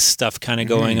lot of this stuff kind of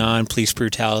going on, police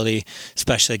brutality,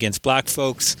 especially against black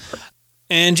folks.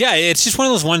 And yeah, it's just one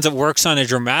of those ones that works on a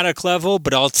dramatic level,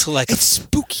 but also like it's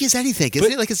spooky as anything, isn't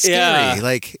it? Like it's scary. Yeah.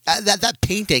 Like that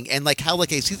painting, and like how like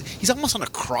he's almost on a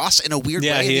cross in a weird way.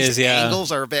 Yeah, he is. Yeah,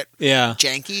 angles are a bit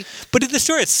janky. But the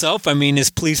story itself, I mean, is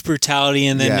police brutality,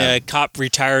 and then a cop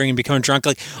retiring and becoming drunk.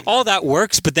 Like all that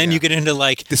works, but then you get into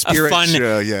like the spirit, a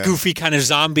fun, goofy kind of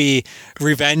zombie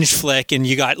revenge flick, and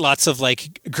you got lots of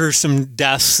like gruesome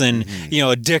deaths, and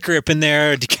a dick rip in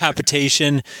there,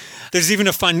 decapitation. There's even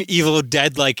a fun Evil Dead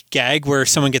like gag where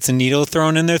someone gets a needle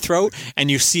thrown in their throat,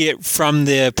 and you see it from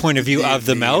the point of view of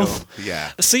the mouth.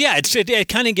 Yeah. So yeah, it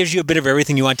kind of gives you a bit of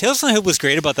everything you want. Tales from the Hood was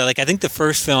great about that. Like I think the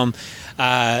first film,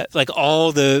 like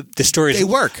all the stories, they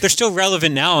work. They're still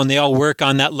relevant now, and they all work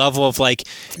on that level of like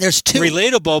there's two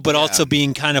relatable, but also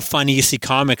being kind of fun, easy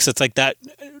comics. It's like that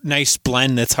nice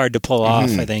blend that's hard to pull off.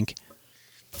 I think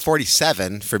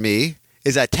 47 for me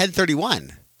is at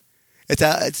 1031. It's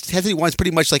 1031 is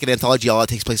pretty much like an anthology. All that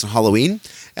takes place on Halloween,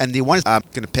 and the one I'm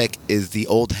going to pick is The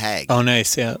Old Hag. Oh,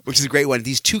 nice, yeah. Which is a great one.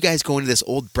 These two guys go into this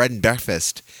old bread and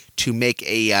breakfast to make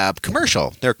a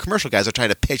commercial. They're commercial guys. They're trying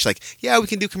to pitch like, yeah, we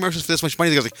can do commercials for this much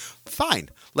money. The guy's like, fine,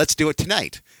 let's do it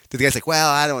tonight. The guy's like, well,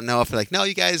 I don't know. If they're like, no,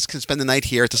 you guys can spend the night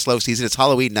here. It's a slow season. It's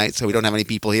Halloween night, so we don't have any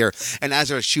people here. And as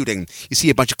they're shooting, you see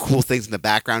a bunch of cool things in the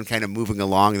background kind of moving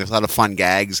along. And there's a lot of fun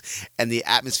gags. And the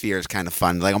atmosphere is kind of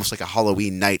fun, like almost like a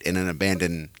Halloween night in an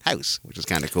abandoned house, which is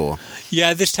kind of cool.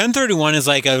 Yeah, this 1031 is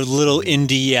like a little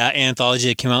indie anthology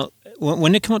that came out.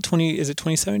 When did it come out? Is it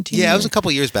 2017? Yeah, it was a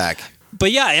couple years back.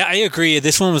 But yeah, I agree.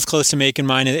 This one was close to making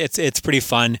mine. It's pretty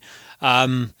fun.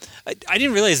 I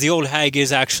didn't realize The Old Hag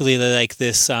is actually like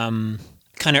this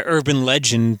kind of urban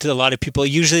legend. A lot of people,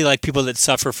 usually like people that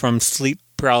suffer from sleep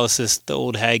paralysis, the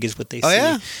Old Hag is what they see.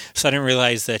 Yeah? So I didn't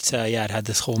realize that, it had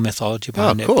this whole mythology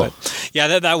behind it. Cool. But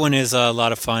yeah, that one is a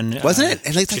lot of fun. Wasn't it?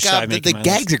 And like the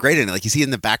gags are great in it. Like you see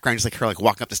in the background, just like her like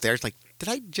walking up the stairs, like, did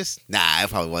I just... Nah, I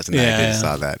probably wasn't. Yeah. I just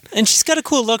saw that. And she's got a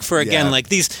cool look for, again, like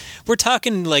these... We're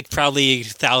talking like probably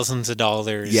thousands of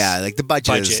dollars. Yeah, like the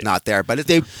budget is not there, but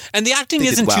and the acting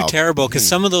isn't too terrible, because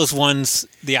some of those ones,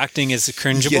 the acting is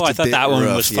cringeable. I thought that one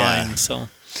was fine, so...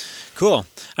 Cool.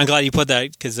 I'm glad you put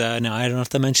that, because now I don't have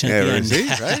to mention it at the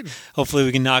end. Right? Hopefully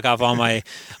we can knock off all my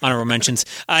honorable mentions.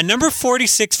 Number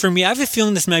 46 for me, I have a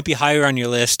feeling this might be higher on your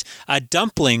list.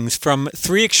 Dumplings from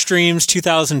Three Extremes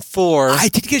 2004. I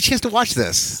did get a chance to watch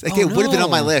this. Like, it would have been on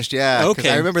my list, yeah.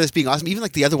 Okay. I remember this being awesome. Even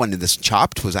like the other one, this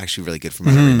Chopped, was actually really good from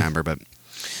what I remember. But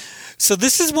so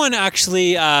this is one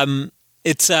actually,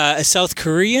 it's a South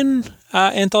Korean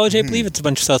anthology, I believe. It's a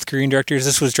bunch of South Korean directors.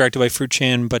 This was directed by Fruit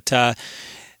Chan, but...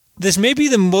 this may be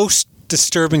the most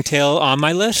disturbing tale on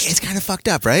my list. It's kind of fucked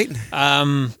up, right?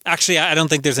 Actually, I don't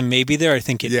think there's a maybe there. I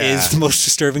think it is the most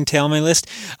disturbing tale on my list.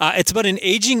 It's about an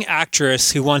aging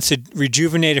actress who wants to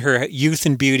rejuvenate her youth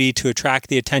and beauty to attract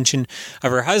the attention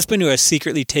of her husband, who has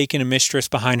secretly taken a mistress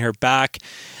behind her back.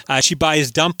 She buys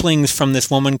dumplings from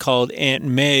this woman called Aunt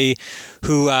May,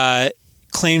 who...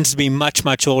 claims to be much,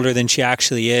 much older than she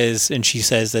actually is, and she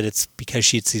says that it's because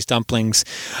she eats these dumplings.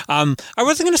 I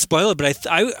wasn't going to spoil it, but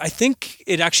I think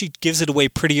it actually gives it away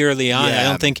pretty early on.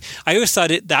 Yeah. I always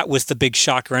thought that was the big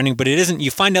shocker ending, but it isn't. You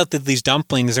find out that these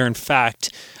dumplings are in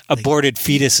fact aborted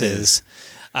fetuses.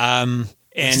 And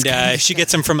she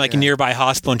gets them from like a nearby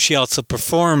hospital, and she also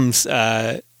performs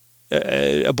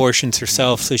abortions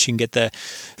herself so she can get the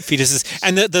fetuses.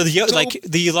 And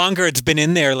the longer it's been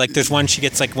in there, like there's one, she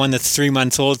gets like one that's 3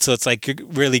 months old, so it's like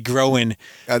really growing.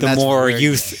 The more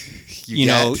youth,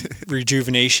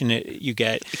 rejuvenation you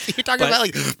get. You're talking about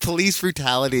like police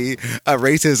brutality,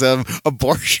 racism,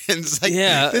 abortions. Like,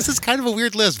 this is kind of a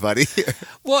weird list, buddy.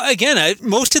 Well, again,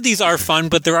 most of these are fun,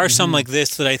 but there are some like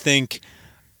this that I think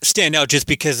stand out just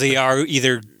because they are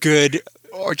either good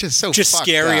or just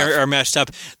scary or messed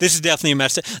up. This is definitely a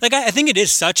messed up. Like I think it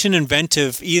is such an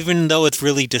inventive, even though it's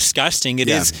really disgusting. It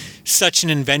is such an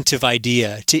inventive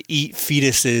idea to eat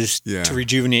fetuses to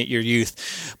rejuvenate your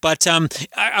youth. But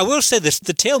I will say this: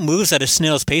 the tale moves at a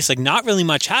snail's pace. Like not really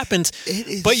much happens,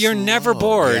 but you're never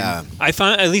bored. Yeah. I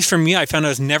found, at least for me, I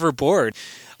was never bored.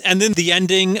 And then the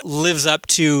ending lives up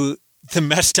to the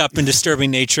messed up and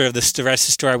disturbing nature of the rest of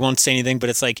the story. I won't say anything, but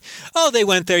it's like, oh, they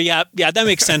went there. Yeah, that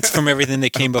makes sense from everything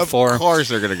that came before. Of course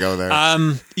they're going to go there.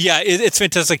 It's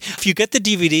fantastic. If you get the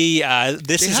DVD,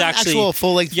 this is actually actual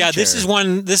full-length feature.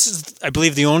 This is, I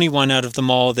believe, the only one out of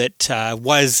them all that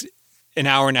was an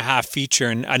hour and a half feature.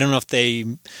 And I don't know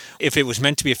if it was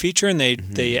meant to be a feature and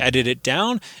they edit it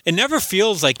down. It never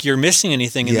feels like you're missing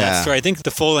anything in that story. I think the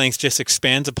full length just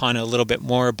expands upon it a little bit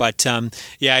more. But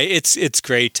it's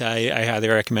great. I highly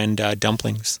recommend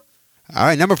Dumplings. All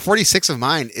right, number 46 of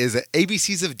mine is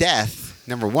ABCs of Death.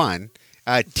 Number 1,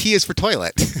 T is for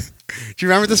Toilet. Do you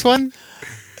remember this one?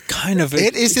 Kind of.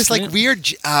 It is this like weird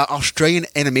Australian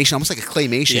animation, almost like a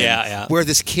claymation. Yeah. Where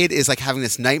this kid is like having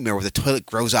this nightmare where the toilet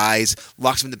grows eyes,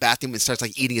 locks him in the bathroom, and starts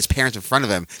like eating his parents in front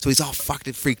of him. So he's all fucked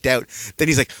and freaked out. Then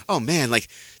he's like, oh man, like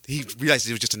he realizes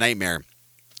it was just a nightmare.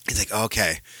 He's like, oh,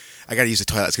 okay, I gotta use the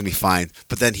toilet. It's gonna be fine.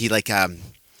 But then he like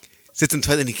sits in the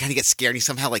toilet and he kind of gets scared and he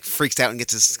somehow like freaks out and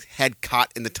gets his head caught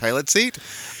in the toilet seat.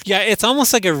 Yeah, it's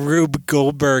almost like a Rube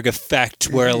Goldberg effect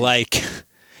where like.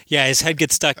 Yeah, his head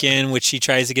gets stuck in, which he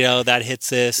tries to get out. That hits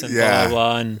this, and blah, blah,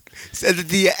 blah. And so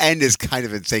the end is kind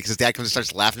of insane because his dad comes and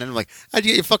starts laughing at him like, how'd you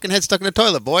get your fucking head stuck in the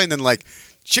toilet, boy? And then, like,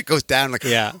 shit goes down. Like,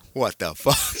 what the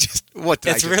fuck?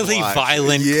 It's really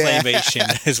violent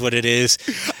claymation is what it is.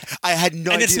 I had no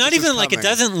idea. And it's not even like it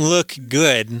doesn't look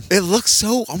good. It looks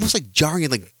so almost like jarring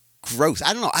and like gross.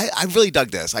 I don't know. I really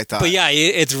dug this, I thought. But yeah,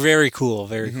 it's very cool.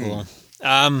 Very cool.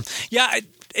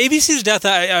 ABC's Death,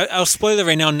 I'll spoil it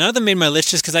right now. None of them made my list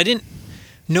just because I didn't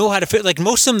know how to fit. Like,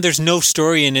 most of them, there's no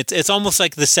story in it. It's almost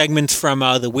like the segments from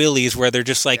the Wheelies where they're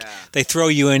just like, they throw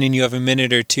you in and you have a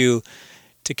minute or two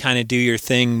to kind of do your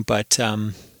thing. But,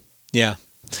 yeah.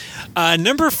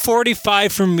 Number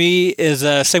 45 for me is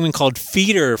a segment called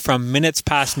Feeder from Minutes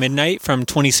Past Midnight from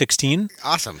 2016.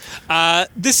 Awesome.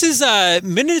 This is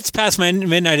Minutes Past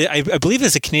Midnight. I believe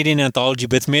it's a Canadian anthology,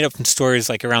 but it's made up from stories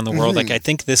like around the world. Like I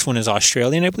think this one is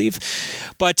Australian, I believe.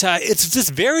 But it's this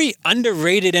very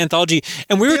underrated anthology.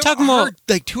 And we were talking about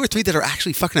like 2 or 3 that are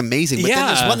actually fucking amazing. But then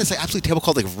there's one that's like absolutely terrible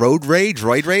called like Roid Rage.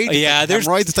 Yeah, there's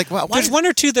it's like why there's 1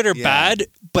 or 2 that are bad.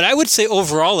 But I would say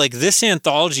overall, like this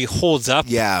anthology holds up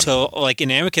to like in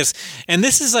Amicus. And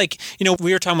this is like,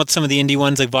 we were talking about some of the indie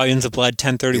ones like Volumes of Blood,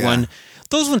 1031.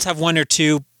 Those ones have 1 or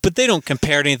 2, but they don't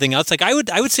compare to anything else. Like I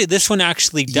would say this one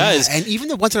actually does. And even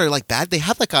the ones that are like bad, they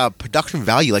have like a production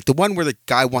value. Like the one where the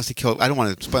guy wants to kill, I don't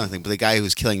want to spoil anything, but the guy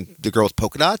who's killing the girl with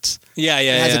polka dots.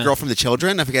 Has a girl from The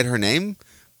Children. I forget her name.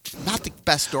 Not the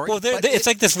best story. Well, it's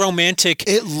like this romantic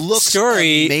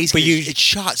story, amazing. But it's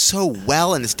shot so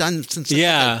well and it's done in such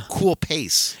a cool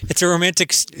pace. It's a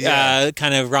romantic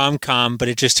kind of rom-com, but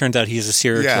it just turns out he's a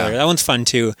serial killer. That one's fun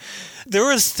too. There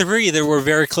was 3 that were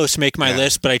very close to make my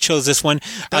list, but I chose this one.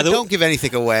 Don't give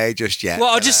anything away just yet. Well,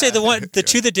 I'll just say the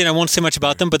 2 that did. I won't say much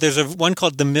about them, but there's one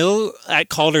called The Mill at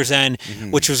Calder's End,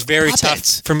 which was very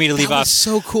tough for me to leave off.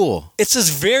 So cool. It's this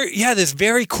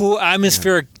very cool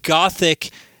atmospheric gothic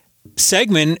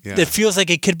segment that feels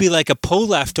like it could be like a Poe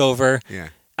leftover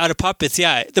out of puppets.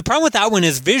 Yeah. The problem with that one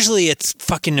is visually it's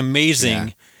fucking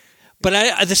amazing.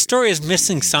 But the story is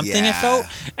missing something, I felt.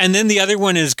 And then the other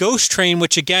one is Ghost Train,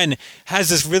 which again has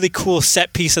this really cool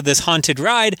set piece of this haunted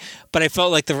ride, but I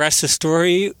felt like the rest of the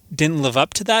story didn't live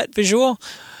up to that visual.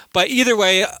 But either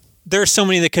way, there are so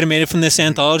many that could have made it from this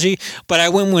anthology, but I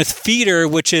went with Feeder,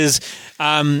 which is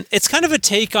it's kind of a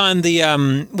take on the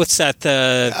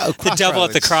the Devil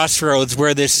at the Crossroads,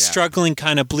 where this struggling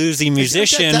kind of bluesy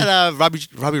musician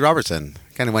Robbie Robertson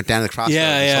kind of went down the crossroads.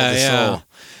 And sold his soul.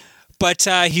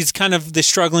 But he's kind of the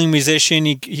struggling musician.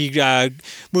 He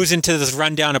moves into this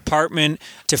rundown apartment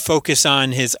to focus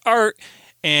on his art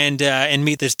and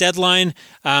meet this deadline,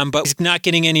 but he's not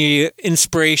getting any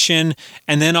inspiration.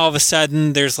 And then all of a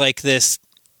sudden, there's like this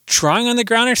drawing on the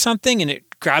ground or something, and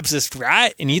it grabs this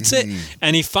rat and eats it.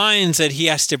 And he finds that he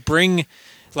has to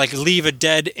leave a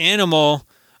dead animal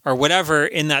or whatever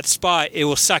in that spot. It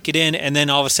will suck it in, and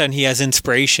then all of a sudden he has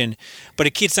inspiration. But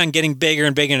it keeps on getting bigger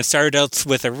and bigger, and it started out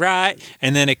with a rat,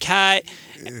 and then a cat,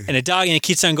 and a dog, and it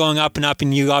keeps on going up and up,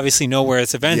 and you obviously know where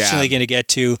it's eventually going to get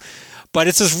to. But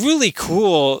it's this really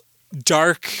cool,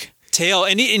 dark tale,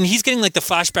 and he's getting like the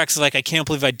flashbacks of like, I can't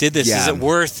believe I did this. Is it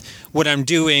worth what I'm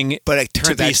doing? But it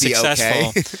turns to be successful.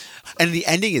 Okay. And the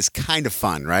ending is kind of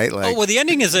fun, right? Like, the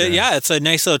ending is it's a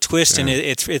nice little twist, and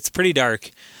it's pretty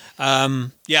dark.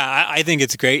 I think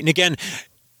it's great. And again,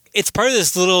 it's part of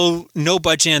this little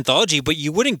no-budget anthology, but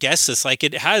you wouldn't guess this. Like,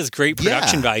 it has great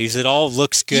production values. It all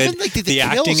looks good. Even, like, the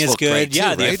acting is good.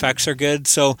 Too, the effects are good.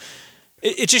 So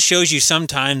it just shows you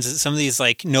sometimes that some of these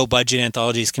like no-budget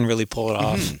anthologies can really pull it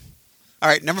off. All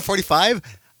right, number 45.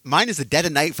 Mine is The Dead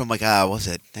of Night from what was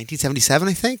it, 1977,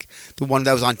 I think? The one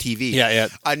that was on TV. Yeah.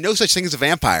 No Such Thing as a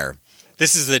Vampire.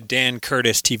 This is the Dan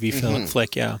Curtis TV film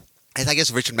flick, I guess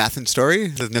Richard Matheson's story.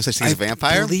 There's No Such Thing as a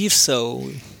Vampire. I believe so.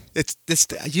 It's this.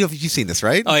 You've seen this,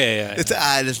 right? Oh yeah. It's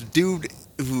this dude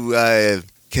who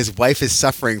his wife is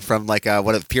suffering from like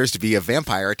what appears to be a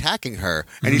vampire attacking her,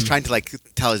 and he's trying to like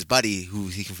tell his buddy who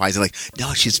he confides in, like,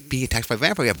 no, she's being attacked by a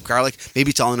vampire. We have garlic.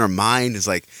 Maybe it's all in her mind. It's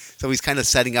like, so he's kind of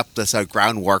setting up this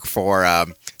groundwork for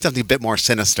something a bit more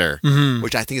sinister,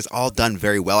 which I think is all done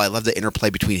very well. I love the interplay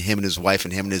between him and his wife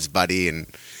and him and his buddy, and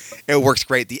it works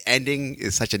great. The ending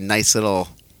is such a nice little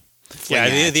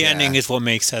Yeah, the ending is what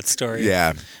makes that story.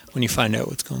 Yeah. When you find out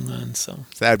what's going on. So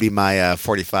that would be my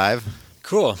 45.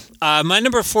 Cool. My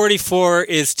number 44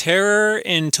 is Terror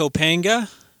in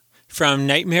Topanga from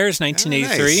Nightmares,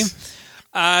 1983.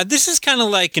 Nice. This is kind of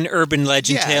like an urban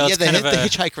legend tale. Yeah, it's kind of the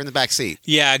hitchhiker in the back seat.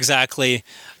 Yeah, exactly.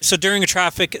 So during a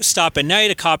traffic stop at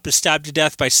night, a cop is stabbed to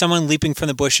death by someone leaping from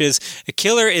the bushes. A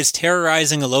killer is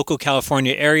terrorizing a local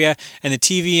California area, and the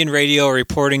TV and radio are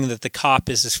reporting that the cop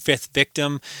is his fifth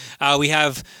victim. We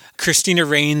have Christina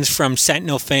Rains from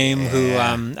Sentinel fame, who,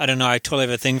 I don't know, I totally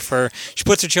have a thing for her. She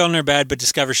puts her children in her bed, but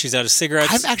discovers she's out of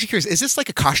cigarettes. I'm actually curious, is this like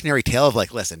a cautionary tale of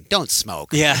like, listen, don't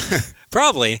smoke? Yeah,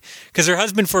 probably. Because her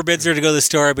husband forbids her to go to the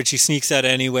store, but she sneaks out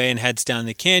anyway and heads down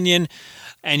the canyon.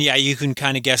 And yeah, you can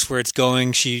kind of guess where it's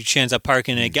going. She ends up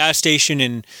parking in a gas station,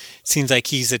 and it seems like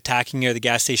he's attacking her, the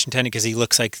gas station attendant, because he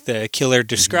looks like the killer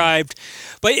described.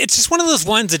 But it's just one of those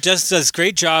ones that just does a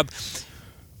great job.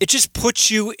 It just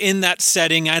puts you in that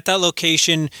setting at that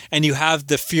location, and you have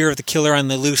the fear of the killer on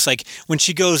the loose. Like when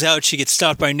she goes out, she gets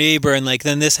stopped by a neighbor, and like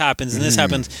then this happens and this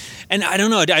happens. And I don't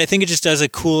know. I think it just does a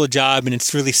cool job, and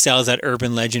it really sells that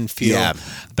urban legend feel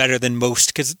better than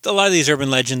most. Because a lot of these urban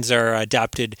legends are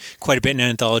adapted quite a bit in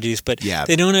anthologies, but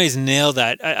they don't always nail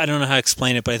that. I don't know how to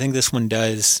explain it, but I think this one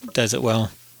does it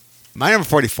well. My number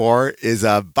 44 is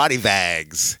Body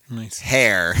Bags. Nice.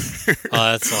 Hair.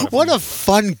 Oh, that's a lot of What fun. a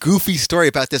fun, goofy story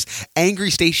about this angry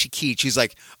Stacy Keach. She's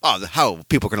like, oh, how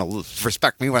people are going to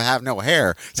respect me when I have no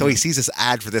hair. So he sees this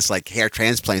ad for this like hair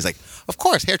transplant. He's like, of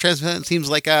course, hair transplant seems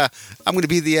like I'm going to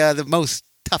be the most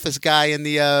toughest guy in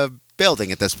the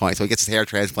building at this point. So he gets his hair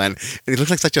transplant, and he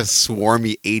looks like such a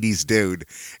swarmy 80s dude.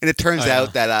 And it turns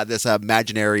out that this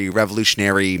imaginary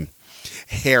revolutionary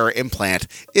hair implant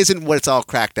isn't what it's all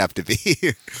cracked up to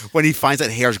be. When he finds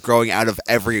that hair's growing out of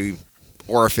every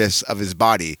orifice of his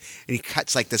body, and he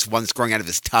cuts like this one that's growing out of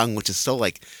his tongue, which is so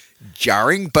like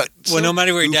jarring, but so no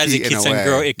matter what he does,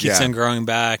 it keeps on growing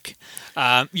back.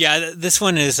 This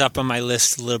one is up on my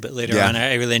list a little bit later on.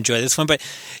 I really enjoy this one, but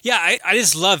I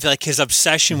just love like his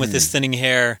obsession with his thinning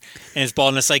hair and his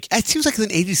baldness. Like it seems like an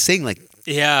 80s thing. Like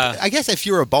I guess if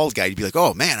you were a bald guy, you'd be like,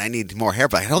 oh man, I need more hair,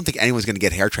 but I don't think anyone's going to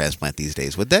get hair transplant these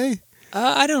days, would they?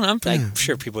 I don't know. I'm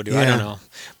sure people do. I don't know.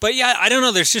 But I don't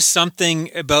know. There's just something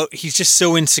about he's just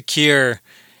so insecure.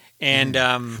 And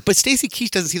but Stacy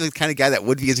Keach doesn't seem like the kind of guy that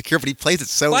would be insecure, but he plays it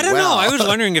so well. I don't know. I was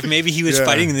wondering if maybe he was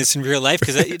fighting this in real life,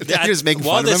 because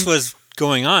while this was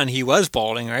going on, he was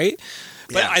balding, right?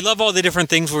 But I love all the different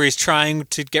things where he's trying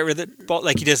to get rid of the bald.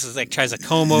 Like he does, like tries a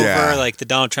comb over, like the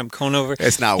Donald Trump comb over.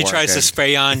 It's not working. He tries to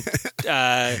spray on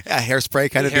hairspray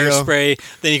kind of deal. Hairspray.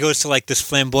 Then he goes to like this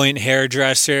flamboyant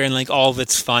hairdresser, and like all of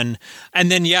it's fun.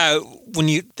 And then when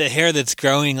the hair that's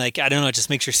growing, like I don't know, it just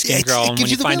makes your skin grow. And when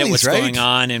you find out what's going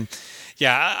on, and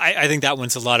I think that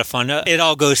one's a lot of fun. It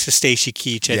all goes to Stacy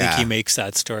Keach. I think he makes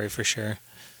that story for sure.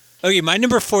 Okay, my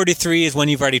number 43 is one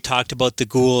you've already talked about, the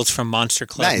Ghouls from Monster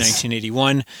Club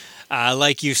 1981.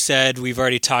 Like you said, we've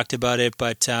already talked about it,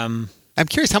 but I'm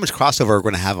curious how much crossover we're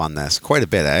going to have on this. Quite a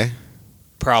bit, eh?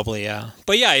 Probably, yeah.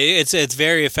 But it's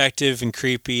very effective and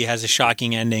creepy. Has a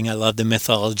shocking ending. I love the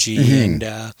mythology, and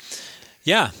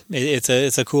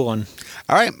it's a cool one.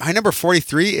 All right, my number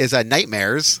 43 is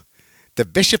Nightmares, the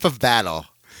Bishop of Battle.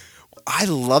 I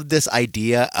love this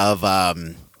idea of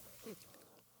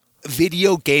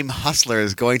video game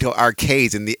hustlers going to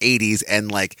arcades in the 80s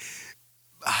and like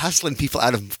hustling people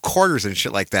out of quarters and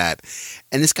shit like that.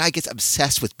 And this guy gets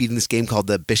obsessed with beating this game called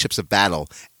the Bishops of Battle.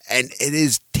 And it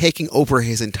is taking over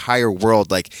his entire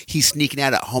world. Like he's sneaking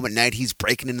out at home at night. He's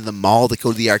breaking into the mall to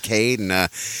go to the arcade. And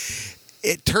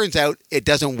it turns out it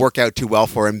doesn't work out too well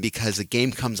for him because the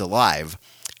game comes alive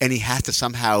and he has to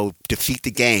somehow defeat the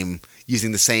game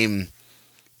using the same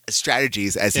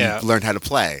strategies as he learned how to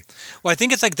play. Well, I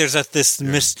think it's like there's this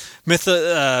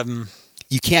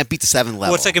you can't beat the 7th level.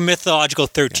 Well, it's like a mythological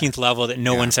 13th level that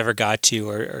no one's ever got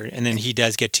to, and then he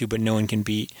does get to, but no one can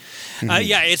beat.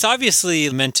 It's obviously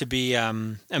meant to be a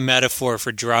metaphor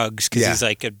for drugs, because he's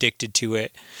like addicted to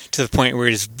it to the point where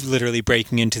he's literally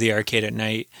breaking into the arcade at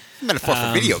night. Metaphor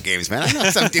for video games, man. I know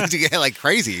some dudes get like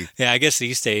crazy. Yeah, I guess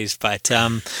these days. But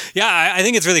I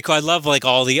think it's really cool. I love like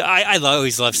all the. I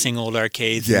always love seeing old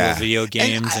arcades and old video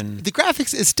games, and the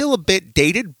graphics is still a bit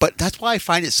dated, but that's why I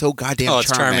find it so goddamn charming. Oh,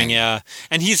 it's charming, yeah.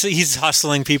 And he's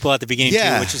hustling people at the beginning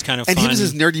too, which is kind of fun. And he was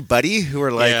his nerdy buddy who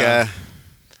were like.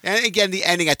 And again, the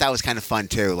ending I thought was kind of fun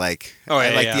too. Like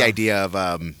I like the idea of.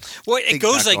 Well, it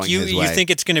goes like you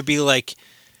think it's going to be like.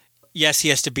 Yes, he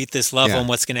has to beat this level and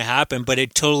what's going to happen, but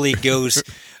it totally goes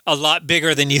a lot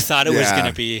bigger than you thought it was going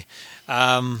to be.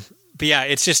 But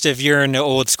it's just if you're in an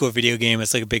old school video game,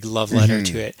 it's like a big love letter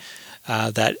to it.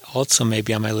 that also may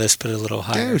be on my list, but a little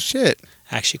higher. Oh, shit.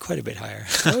 Actually, quite a bit higher.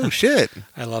 Oh, shit.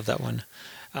 I love that one.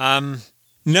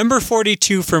 Number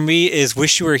 42 for me is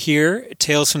Wish You Were Here,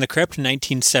 Tales from the Crypt,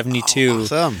 1972. Oh,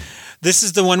 awesome. This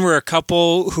is the one where a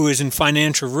couple who is in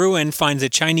financial ruin finds a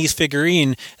Chinese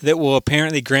figurine that will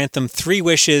apparently grant them 3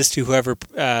 wishes to whoever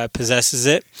possesses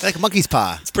it. Like a monkey's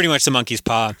paw. It's pretty much the monkey's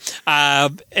paw.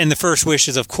 And the first wish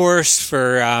is, of course,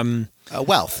 for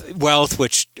wealth,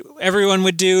 which everyone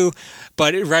would do.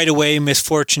 But right away,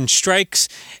 misfortune strikes,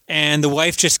 and the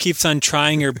wife just keeps on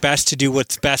trying her best to do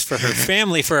what's best for her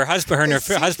family, for her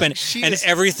husband, and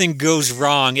everything goes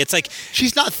wrong. It's like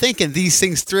she's not thinking these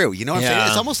things through. You know what I'm saying?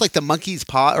 It's almost like the monkey's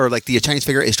paw or like the Chinese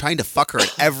figure is trying to fuck her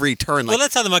at every turn. Well,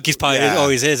 that's how the monkey's paw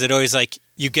always is. It always like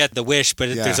you get the wish,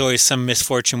 but there's always some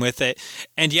misfortune with it.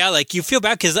 And like you feel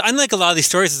bad because unlike a lot of these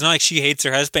stories, it's not like she hates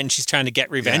her husband and she's trying to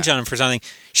get revenge on him for something.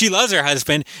 She loves her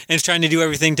husband and is trying to do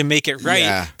everything to make it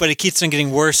right, but it keeps on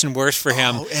getting worse and worse for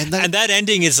him. And that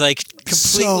ending is like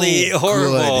completely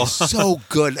horrible. So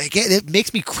good. Again, it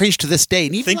makes me cringe to this day.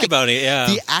 And even think about it,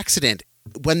 the accident,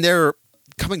 when they're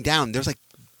coming down, there's like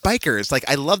bikers. Like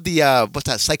I love the what's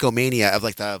that psychomania of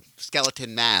like the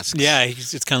skeleton masks. Yeah,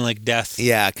 it's kind of like death.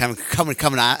 Yeah, kind of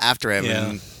coming after him. Yeah.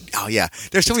 And, oh yeah,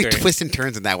 there's so many twists and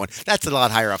turns in that one. That's a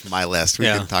lot higher up my list. We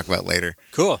can talk about later.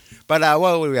 Cool. But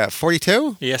what do we got?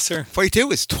 42? Yes, sir.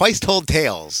 42 is Twice Told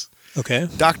Tales. Okay.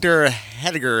 Dr.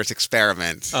 Heidegger's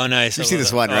Experiment. Oh, nice. You see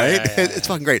this one, right? Yeah. It's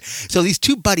fucking great. So these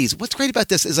two buddies, what's great about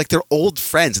this is like they're old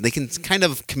friends and they can kind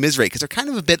of commiserate because they're kind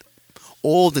of a bit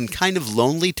old and kind of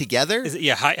lonely together. Is it,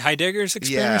 Heidegger's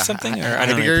Experiment or something? Or I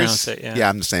don't know how you pronounce it. Yeah,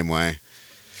 I'm the same way.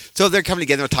 So they're coming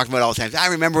together and talking about all the time. I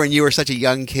remember when you were such a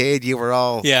young kid, you were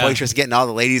all boisterous, getting all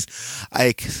the ladies.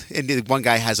 And one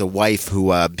guy has a wife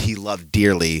who he loved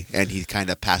dearly, and he kind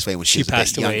of passed away when she was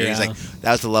passed a bit younger. He's like,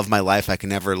 that was the love of my life. I can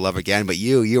never love again. But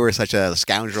you were such a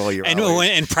scoundrel.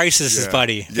 And Price is his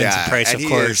buddy. Vincent Price, and of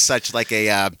course. He is such like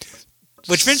a...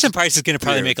 Which Vincent Price is going to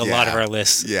probably make a lot of our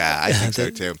lists. Yeah, I think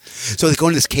so too. So they go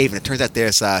into this cave, and it turns out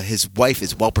there's his wife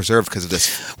is well preserved because of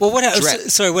this. Well, what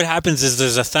happens is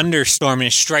there's a thunderstorm and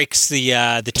it strikes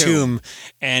the tomb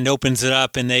and opens it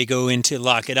up, and they go in to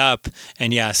lock it up.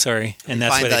 And and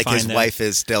that's where they find his wife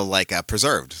is still like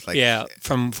preserved. Like,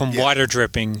 from water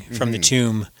dripping from the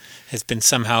tomb has been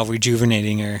somehow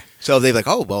rejuvenating her. So they're like,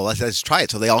 oh well, let's try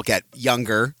it. So they all get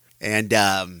younger, and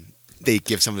they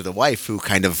give some to the wife, who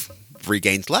kind of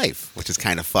regains life, which is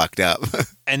kind of fucked up.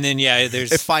 And then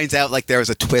it finds out like there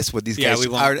was a twist with these guys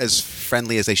aren't as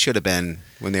friendly as they should have been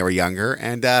when they were younger,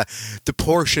 and the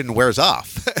portion wears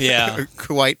off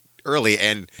quite early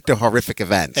and to horrific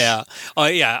events.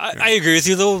 I agree with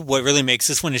you though. What really makes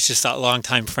this one is just that long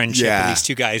time friendship with these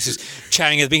two guys just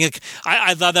chatting as being like,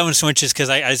 I love that one so much just because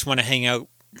I just want to hang out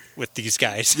with these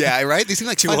guys. Yeah, right? These seem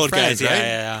like two fun old friends, guys.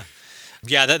 right?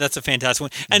 Yeah, that's a fantastic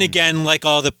one. And again, like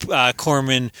all the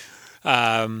Corman,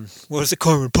 what was it?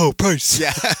 Corman Poe Price.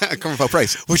 Yeah, Corman Poe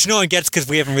Price. Which no one gets because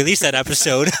we haven't released that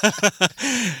episode.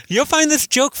 You'll find this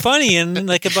joke funny in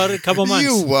like about a couple months.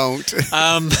 You won't.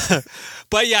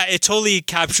 But yeah, it totally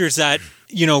captures that,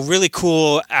 really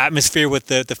cool atmosphere with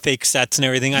the fake sets and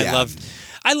everything.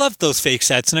 I love those fake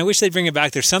sets, and I wish they'd bring it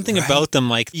back. There's something about them,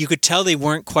 like you could tell they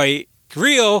weren't quite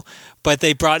real, but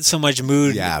they brought so much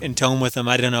mood and tone with them.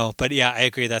 I don't know. But yeah, I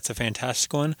agree. That's a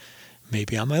fantastic one.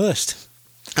 Maybe on my list.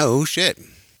 Oh, shit.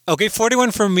 Okay,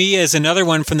 41 for me is another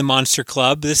one from the Monster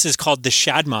Club. This is called The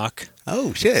Shadmock.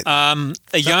 Oh, shit.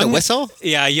 The whistle?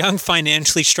 Yeah, a young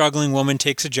financially struggling woman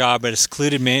takes a job at a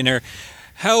secluded manor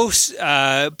house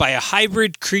by a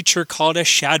hybrid creature called a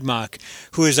Shadmock,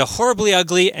 who is a horribly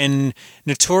ugly and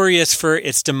notorious for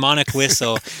its demonic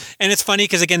whistle. And it's funny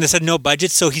because, again, this had no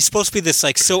budget, so he's supposed to be this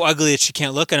like so ugly that she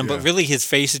can't look at him, but really his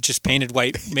face is just painted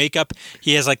white makeup.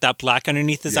 He has like that black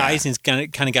underneath his eyes, and he's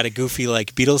kind of got a goofy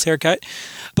like Beatles haircut.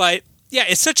 But yeah,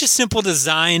 it's such a simple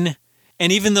design,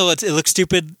 and even though it looks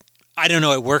stupid, I don't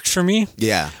know, it works for me.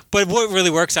 Yeah. But what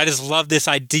really works, I just love this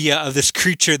idea of this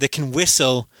creature that can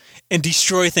whistle and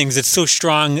destroy things. It's so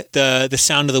strong, the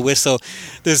sound of the whistle.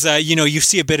 There's, you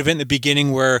see a bit of it in the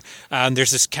beginning where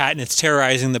there's this cat and it's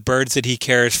terrorizing the birds that he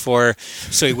cares for.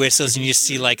 So he whistles and you just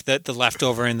see like the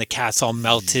leftover and the cat's all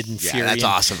melted and fury. Yeah, that's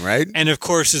awesome, right? And of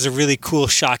course, there's a really cool,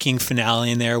 shocking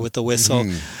finale in there with the whistle.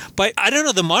 But I don't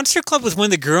know, the Monster Club was one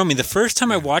that grew on me. The first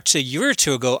time I watched it a year or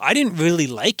two ago, I didn't really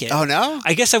like it. Oh, no?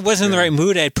 I guess I wasn't in the right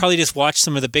mood. I'd probably just watched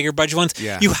some of the bigger budget ones.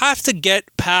 Yeah. You have to get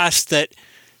past that.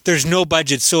 There's no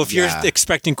budget, so if you're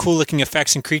expecting cool-looking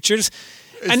effects and creatures,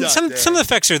 and some of the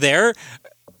effects are there,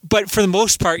 but for the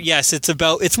most part, yes,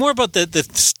 it's more about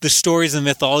the stories and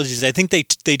mythologies. I think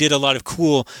they did a lot of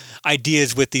cool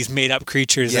ideas with these made up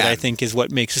creatures that I think is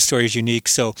what makes the stories unique.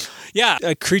 So yeah,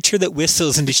 a creature that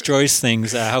whistles and destroys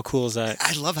things. How cool is that?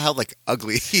 I love how like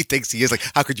ugly he thinks he is. Like,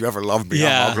 how could you ever love me?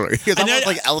 Yeah. I'm ugly. He's almost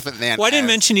like Elephant Man. Well, I didn't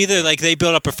mention either. Like they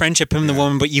build up a friendship, him and the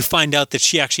woman, but you find out that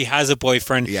she actually has a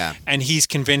boyfriend. Yeah. And he's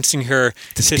convincing her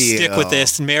to stick with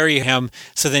this and marry him,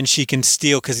 so then she can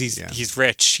steal because he's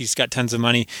rich. He's got tons of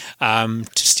money to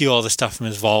steal all the stuff from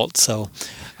his vault. So,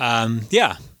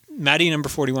 Maddie, number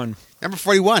 41. Number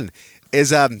 41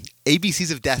 is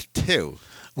ABCs of Death 2.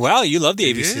 Wow, you love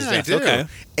the ABCs of Death. I do. Okay.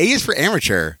 A is for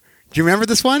amateur. Do you remember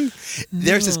this one?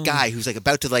 There's this guy who's like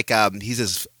about to he's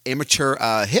this amateur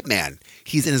hitman.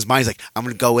 He's in his mind. He's like, I'm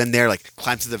going to go in there, like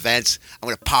climb to the vents. I'm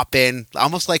going to pop in,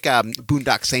 almost like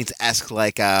Boondock Saints-esque,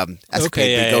 like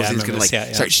escapade. He goes in, he's going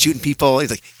to start shooting people.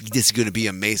 He's like, this is going to be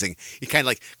amazing. He kind of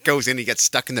like goes in, he gets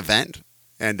stuck in the vent,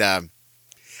 and as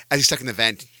he's stuck in the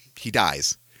vent, he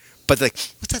dies. But like,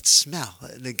 what's that smell?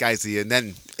 And the guy's and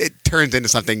then it turns into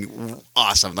something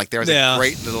awesome. Like there was a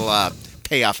great little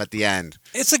payoff at the end.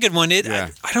 It's a good one. I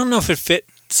don't know if it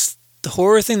fits the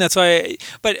horror thing. That's why.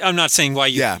 But I'm not saying why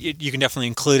you can definitely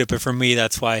include it. But for me,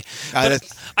 that's why. I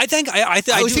think I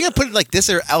was thinking I put it like this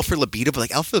or Alfred Libido, but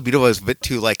like Alfred Libido was a bit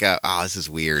too like this is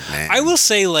weird, man. I will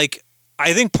say like.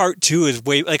 I think part 2 is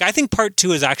I think part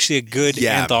 2 is actually a good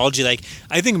anthology. Like,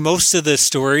 I think most of the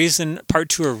stories in part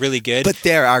 2 are really good. But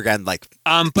there are, again, like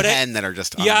 10 that are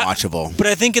just unwatchable. But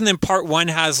I think and then part 1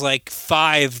 has like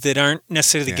 5 that aren't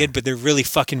necessarily good, but they're really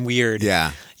fucking weird.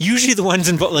 Yeah. Usually the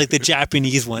ones like the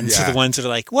Japanese ones are the ones that are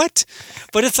like, what?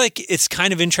 But it's like, it's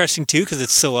kind of interesting too because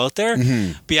it's so out there.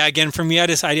 Mm-hmm. But yeah, again, for me, I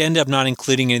ended up not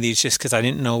including any of these just because I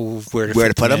didn't know where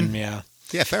to put them. Yeah.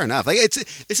 Yeah, fair enough. Like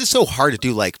this is so hard to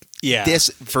do. Like this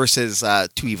versus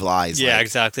Two Evil Eyes. Yeah,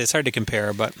 exactly. It's hard to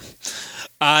compare, but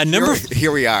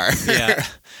here we are. Yeah.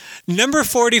 Number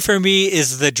 40 for me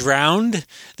is The Drowned.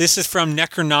 This is from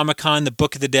Necronomicon, the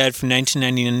Book of the Dead from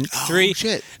 1993. Oh,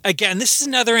 shit. Again, this is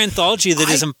another anthology that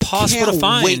is impossible to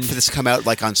find. Wait for this to come out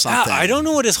like on something. I don't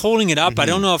know what is holding it up. Mm-hmm. I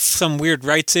don't know if some weird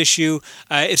rights issue.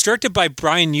 It's directed by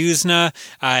Brian Yuzna.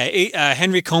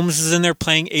 Henry Combs is in there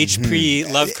playing H.P.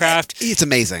 Lovecraft. It's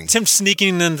amazing. It's him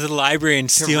sneaking into the library and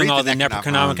stealing all the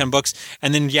Necronomicon books.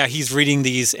 And then, he's reading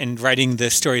these and writing the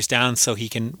stories down so he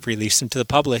can release them to the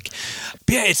public.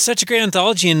 But yeah, it's such a great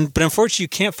anthology, but unfortunately you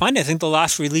can't find it. I think the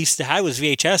last release they had was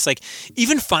VHS. Like,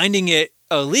 even finding it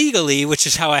illegally, which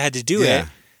is how I had to do it,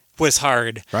 was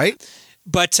hard. Right?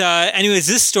 But anyways,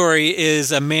 this story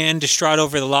is a man distraught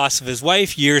over the loss of his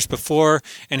wife years before,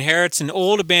 inherits an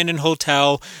old abandoned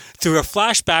hotel. Through a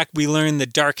flashback, we learn the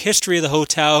dark history of the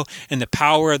hotel and the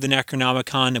power of the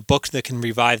Necronomicon, a book that can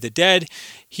revive the dead.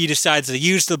 He decides to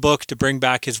use the book to bring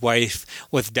back his wife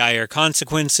with dire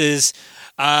consequences.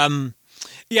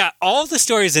 Yeah, all the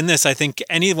stories in this, I think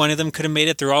any one of them could have made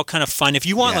it. They're all kind of fun. If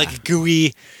you want like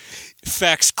gooey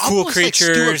effects, cool almost creatures.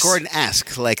 Like Stuart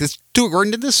Gordon-esque. Like, is Stuart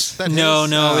Gordon did this? No,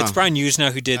 it's Brian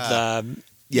Yuzna who did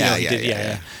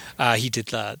he did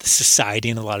the Society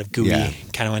and a lot of gooey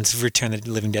kind of ones, Return of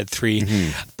the Living Dead 3.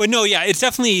 Mm-hmm. But no, it's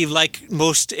definitely like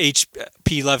most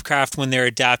H.P. Lovecraft, when they're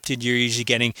adapted, you're usually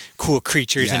getting cool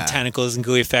creatures and tentacles and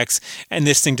gooey effects. And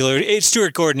this thing delivered.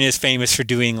 Stuart Gordon is famous for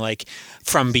doing like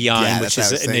From Beyond, which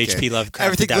is an H.P.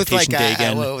 Lovecraft adaptation. Day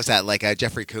again. What was that? Like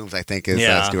Jeffrey Combs, I think, is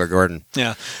Stuart Gordon.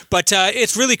 Yeah. But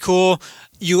it's really cool.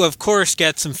 You, of course,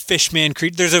 get some fishman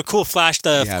creatures. There's a cool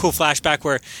flashback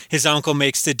where his uncle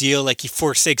makes the deal, like he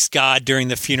forsakes God during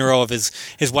the funeral of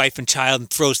his wife and child and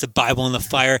throws the Bible in the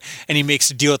fire, and he makes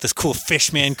a deal with this cool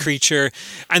fishman creature.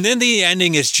 And then the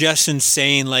ending is just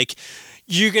insane. Like,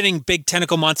 you're getting big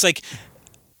tentacle monsters. Like,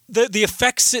 the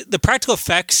effects, the practical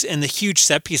effects and the huge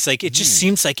set piece, like, it just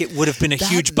seems like it would have been a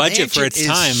huge budget for its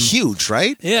time. Huge,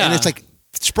 right? Yeah. And it's like,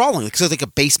 sprawling, because it's like a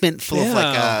basement full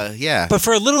of But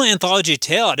for a little anthology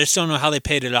tale, I just don't know how they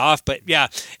paid it off. But yeah,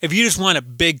 if you just want a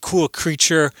big, cool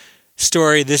creature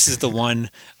story, this is the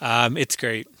one. It's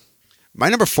great. My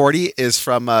number 40 is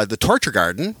from The Torture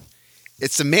Garden.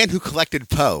 It's The Man Who Collected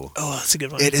Poe. Oh, that's a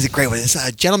good one. It is a great one. This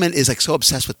gentleman is like so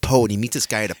obsessed with Poe, and he meets this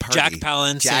guy at a party. Jack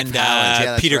Palance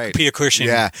and Peter Cushing.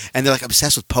 Yeah, and they're like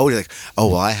obsessed with Poe. They're like, oh,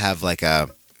 well, I have like a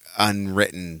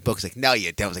unwritten books. Like, no,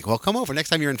 you don't. I was like, well, come over next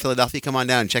time you're in Philadelphia, come on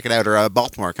down and check it out, or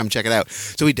Baltimore, come check it out.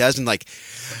 So he does, and like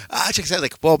checks it out.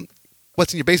 Like, well,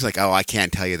 what's in your basement? Like, oh, I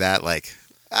can't tell you that. Like,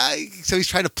 so he's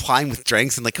trying to ply him with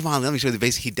drinks, and like, come on, let me show you the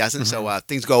basement. He doesn't. Mm-hmm. So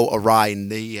things go awry,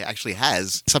 and he actually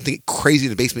has something crazy in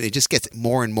the basement. It just gets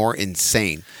more and more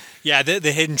insane. Yeah, the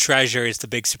hidden treasure is the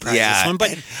big surprise. Yeah, this one,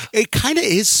 but it kind of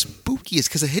is spooky. It's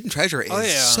because the hidden treasure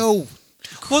is so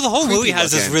Well, the whole creepy movie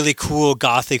has this looking. really cool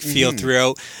gothic feel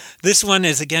throughout. This one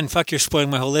is, again, fuck, you're spoiling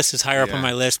my whole list. Is higher up on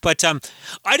my list. But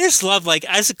I just love, like,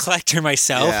 as a collector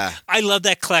myself, I love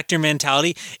that collector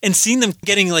mentality. And seeing them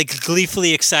getting, like,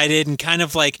 gleefully excited and kind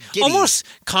of, like, almost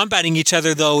combating each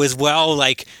other, though, as well,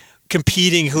 like,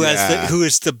 competing who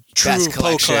is the true Best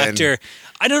Poe collector.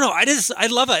 I don't know. I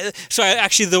love it. So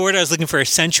actually, the word I was looking for is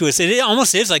sensuous. It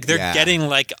almost is like they're getting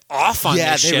like off on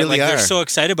this shit. Really like are. they're so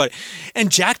excited about it.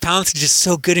 And Jack Palance is just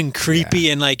so good and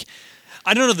creepy and like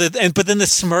I don't know. But then the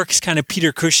smirks kind of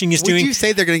Peter Cushing is doing. Would you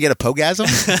say they're going to get a pogasm?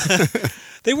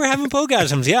 They were having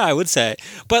pogasms. Yeah, I would say.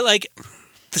 But like.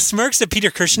 The smirks that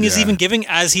Peter Cushing is even giving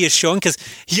as he is showing, because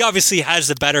he obviously has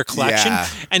the better collection. Yeah.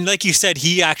 And like you said,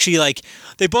 he actually, like,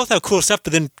 they both have cool stuff,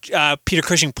 but then Peter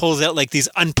Cushing pulls out, like, these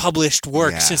unpublished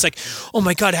works. And it's like, oh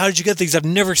my God, how did you get these? I've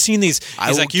never seen these.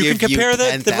 He's like, you can compare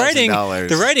the writing.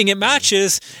 The writing, it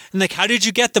matches. And like, how did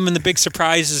you get them? And the big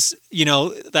surprise is, you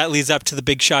know, that leads up to the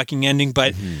big shocking ending.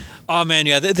 But, oh man,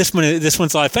 yeah, this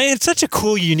one's a lot of fun. It's such a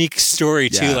cool, unique story,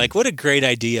 too. Yeah. Like, what a great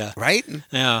idea. Right?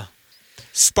 Yeah.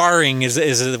 Sparring is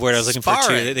the word I was looking for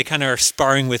too. They kind of are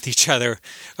sparring with each other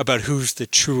about who's the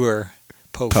truer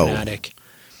Poe fanatic.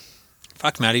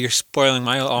 Fuck, Matty, you're spoiling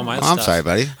all my stuff. I'm sorry,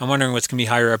 buddy. I'm wondering what's going to be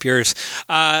higher up yours.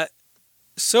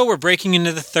 So we're breaking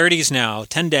into the 30s now.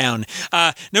 10 down.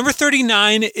 Number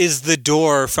 39 is The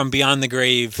Door from Beyond the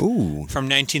Grave from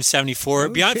 1974.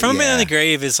 Beyond the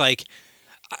Grave is like...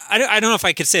 I don't know if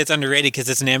I could say it's underrated because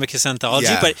it's an Amicus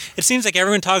anthology, but it seems like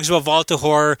everyone talks about Vault of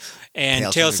Horror and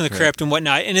Tales from the Crypt and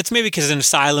whatnot, and it's maybe because it's an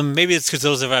Asylum, maybe it's because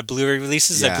those have had Blu-ray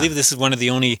releases. I believe this is one of the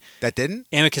only that didn't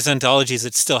Amicus anthologies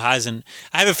that still hasn't.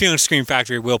 I have a feeling Scream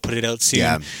Factory will put it out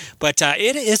soon, but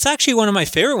it's actually one of my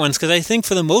favorite ones because I think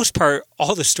for the most part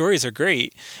all the stories are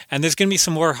great, and there's going to be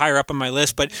some more higher up on my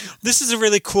list, but this is a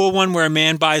really cool one where a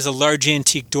man buys a large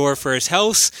antique door for his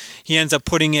house. He ends up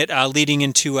putting it leading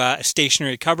into a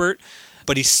stationary cupboard,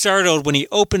 but he's startled when he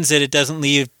opens it. It doesn't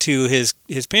lead to his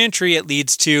pantry. It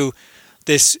leads to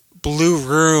this blue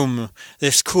room,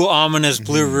 this cool ominous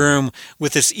blue room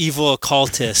with this evil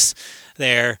occultist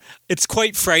there. It's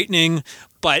quite frightening,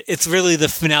 but it's really the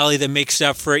finale that makes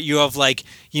up for it. You have like,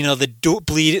 you know,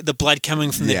 the blood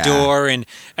coming from the door and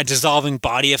a dissolving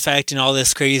body effect and all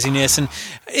this craziness. And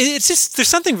it's just, there's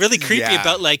something really creepy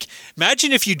about like,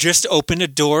 imagine if you just opened a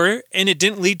door and it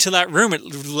didn't lead to that room.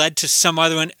 It led to some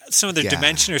other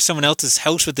dimension or someone else's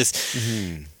house with this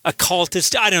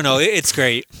occultist. I don't know. It's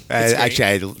great.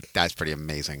 Actually, that's pretty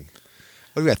amazing.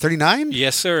 What do we got, 39?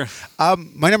 Yes, sir.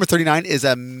 My number 39 is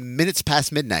Minutes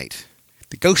Past Midnight.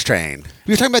 The Ghost Train.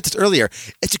 We were talking about this earlier.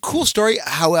 It's a cool story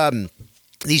how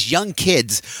these young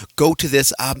kids go to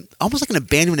this almost like an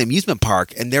abandoned amusement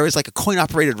park, and there is like a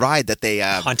coin-operated ride that they...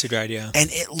 haunted ride, yeah. And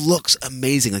it looks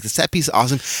amazing. Like the set piece is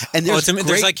awesome. And there's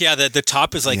like, the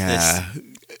top is like this...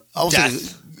 Almost like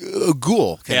a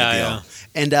ghoul kind of deal.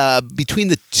 Yeah. And between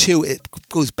the two, it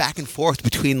goes back and forth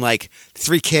between like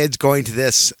three kids going to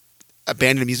this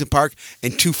abandoned amusement park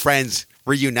and two friends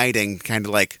reuniting, kind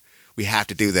of like, we have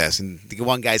to do this. And the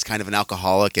one guy's kind of an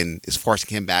alcoholic and is forcing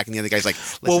him back. And the other guy's like,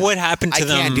 well, what happened to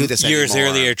them years anymore.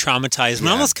 Earlier traumatized? It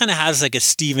almost kind of has like a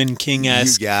Stephen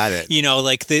King-esque. You got it. You know,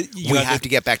 like we have to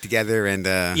get back together. And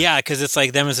yeah, because it's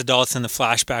like them as adults and the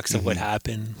flashbacks of what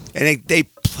happened. And they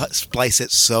splice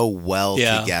it so well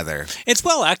together. It's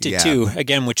well acted too,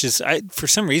 again, which is, for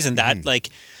some reason, that like...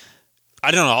 I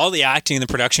don't know. All the acting and the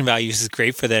production values is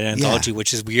great for that anthology,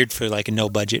 which is weird for like a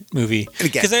no-budget movie.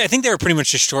 Because I think they were pretty much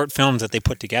just short films that they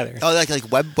put together. Oh,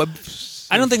 like web.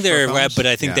 I don't think they were web, but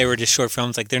I think they were just short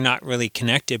films. Like they're not really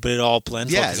connected, but it all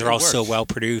blends well because they're all so well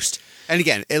produced. And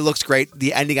again, it looks great.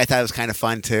 The ending I thought was kind of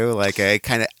fun too. Like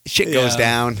kind of shit goes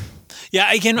down.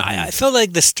 Yeah, again, I felt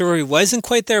like the story wasn't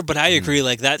quite there, but I agree.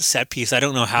 Like that set piece, I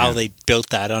don't know how they built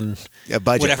that on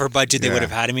whatever budget they would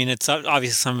have had. I mean, it's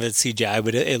obviously some of it's CGI,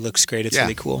 but it looks great. It's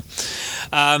really cool.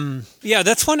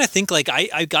 That's one I think. Like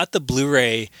I got the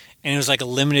Blu-ray, and it was like a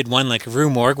limited one. Like Rue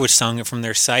Morgue was selling it from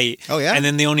their site. Oh yeah. And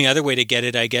then the only other way to get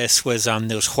it, I guess, was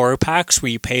those horror packs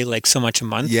where you pay like so much a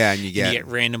month. Yeah, and you get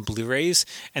random Blu-rays,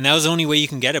 and that was the only way you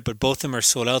can get it. But both of them are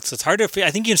sold out, so it's hard to.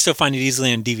 I think you can still find it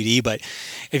easily on DVD, but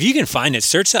if you can find it,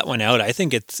 search that one out. I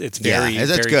think it's very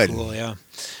very good. Cool. Yeah.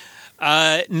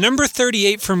 Number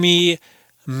 38 for me.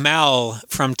 Mal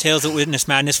from Tales of Witness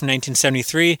Madness from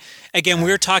 1973. Again,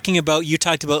 we were talking about. You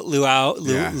talked about Luau.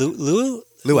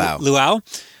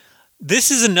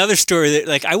 This is another story that,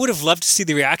 like, I would have loved to see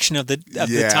the reaction of the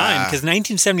time, because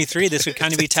 1973, this would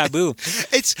kind of be taboo.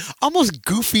 It's almost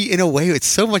goofy in a way. It's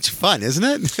so much fun, isn't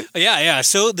it? Yeah.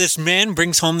 So this man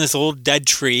brings home this old dead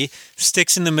tree,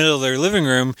 sticks in the middle of their living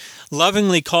room,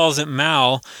 lovingly calls it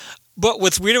Mal. But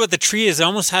what's weird about the tree is it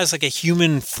almost has like a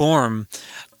human form.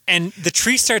 And the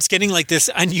tree starts getting like this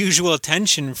unusual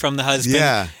attention from the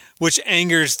husband, which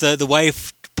angers the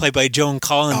wife, played by Joan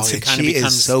Collins, who kind of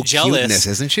becomes so jealous. Cuteness,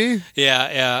 isn't she?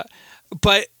 Yeah.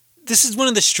 But this is one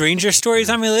of the stranger stories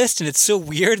on my list, and it's so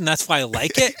weird, and that's why I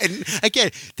like it. And again,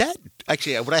 that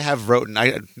actually, what I have wrote,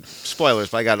 and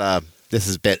spoilers, but I got this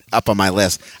is a bit up on my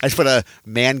list. I just put a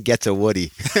man gets a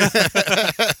Woody.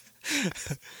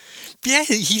 Yeah,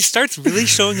 he starts really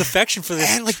showing affection for this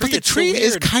tree. But the tree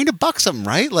is kind of buxom,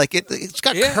 right? Like it's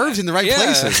got curves in the right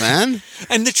places, man.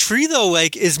 And the tree, though,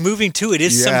 like is moving too. It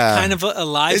is some kind of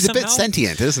alive. It's somehow. a bit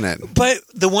sentient, isn't it? But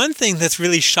the one thing that's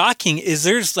really shocking is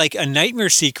there's like a nightmare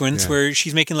sequence where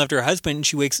she's making love to her husband, and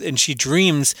she wakes and she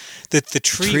dreams that the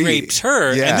tree rapes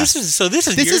her. Yeah. And this is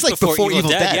years like before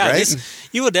Evil Dead, yeah, right?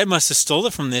 Evil Dead must have stole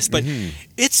it from this, but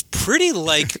it's pretty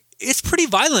like. It's pretty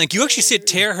violent. Like you actually see it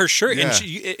tear her shirt and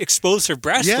she expose her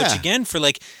breast, which again for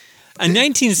like a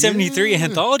 1973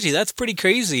 anthology, that's pretty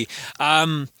crazy.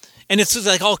 And it's just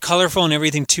like all colorful and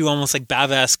everything too, almost like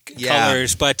Bav-esque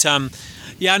colors. But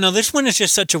this one is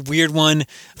just such a weird one.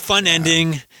 Fun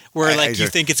ending where you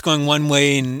think it's going one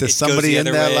way and does it somebody goes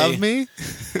the other in there way.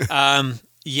 love me?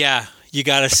 You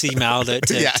got to see Mal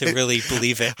to really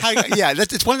believe it.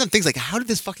 It's one of them things like, how did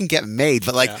this fucking get made?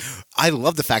 But I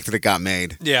love the fact that it got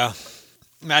made. Yeah.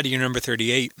 Maddie, you're number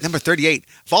 38. Number 38,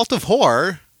 Vault of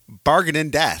Horror, Bargain in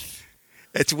Death.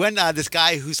 It's when this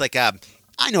guy who's like, I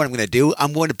know what I'm going to do.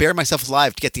 I'm going to bury myself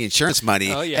alive to get the insurance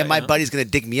money, and my buddy's going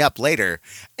to dig me up later.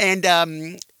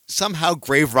 And somehow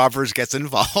Grave Robbers gets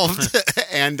involved,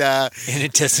 and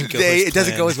it doesn't go. It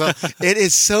doesn't go as well. It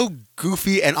is so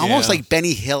goofy and almost like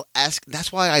Benny Hill-esque.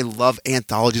 That's why I love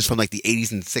anthologies from like the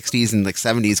 80s and 60s and like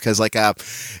 70s, because like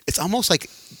it's almost like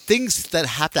things that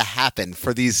have to happen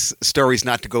for these stories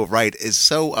not to go right is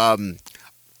so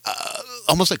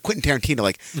almost like Quentin Tarantino,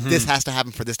 like this has to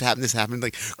happen for this to happen, this happened.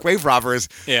 Like Grave Robbers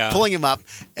pulling him up,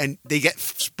 and they get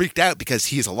freaked out because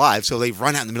he's alive, so they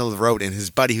run out in the middle of the road, and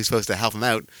his buddy who's supposed to help him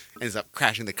out ends up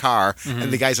crashing the car,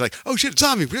 and the guys are like, "Oh shit, it's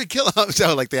on me, we're gonna kill him!"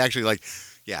 So like they actually like,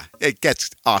 it gets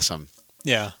awesome.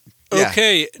 Yeah.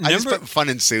 Okay. I just put fun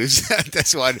ensues.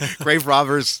 This one, Grave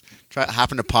Robbers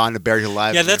happen upon to bury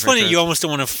alive. Yeah, that's funny. You almost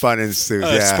don't want to fun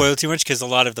ensues. Spoil too much, because a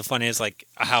lot of the fun is like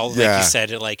how, like you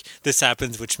said, it like this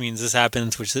happens, which means this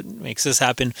happens, which makes this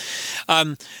happen.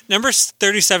 Number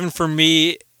 37 for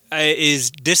me is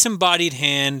Disembodied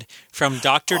Hand from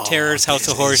Dr. Terror's House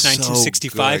of Horrors,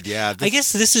 1965. So I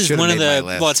guess this is one of the.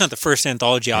 Well, it's not the first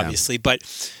anthology, obviously, but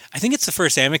I think it's the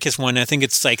first Amicus one. I think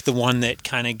it's like the one that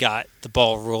kind of got the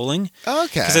ball rolling.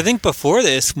 Okay. Because I think before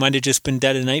this might have just been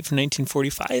Dead of Night from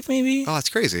 1945, maybe. Oh, that's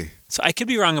crazy. So I could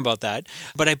be wrong about that,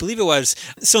 but I believe it was.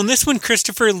 So in this one,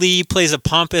 Christopher Lee plays a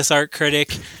pompous art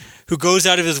critic who goes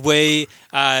out of his way.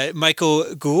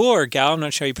 Michael Gould, or Gal, I'm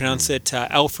not sure how you pronounce it,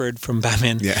 Alfred from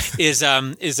Batman, is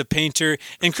a painter.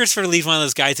 And Christopher Lee's one of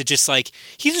those guys that just like,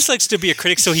 he just likes to be a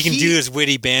critic so he can do his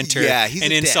witty banter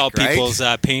and insult people's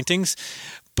paintings.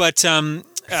 But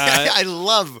I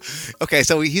love. Okay,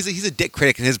 so he's a dick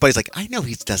critic, and his buddy's like, I know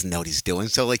he doesn't know what he's doing.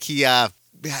 So like he has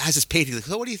this painting. He's like,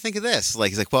 so what do you think of this? Like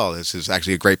he's like, well, this is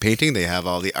actually a great painting. They have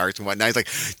all the art and whatnot. He's like,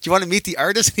 do you want to meet the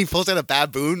artist? And he pulls out a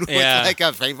baboon with like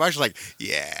a paintbrush. Like,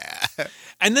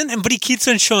 And then, but he keeps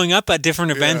on showing up at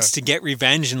different events to get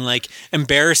revenge and like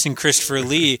embarrassing Christopher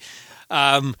Lee.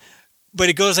 But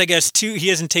it goes, I guess, he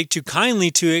doesn't take too kindly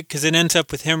to it, because it ends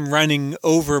up with him running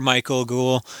over Michael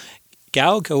Gould.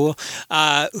 Who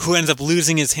ends up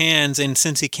losing his hands, and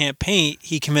since he can't paint,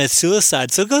 he commits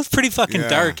suicide. So it goes pretty fucking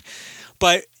dark.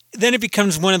 But then it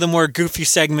becomes one of the more goofy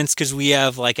segments, because we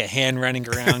have like a hand running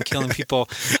around killing people.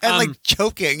 And like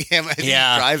choking him as he's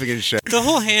driving and shit. The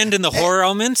whole hand and the horror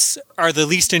elements are the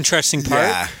least interesting part.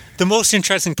 Yeah. The most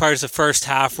interesting part is the first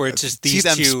half, where it's just these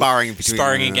two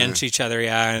sparring against each other,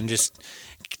 and just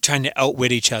trying to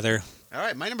outwit each other. All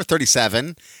right, my number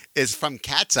 37 is from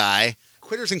Cat's Eye,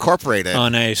 Quitters Incorporated. Oh,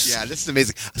 nice. Yeah, this is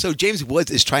amazing. So James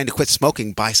Woods is trying to quit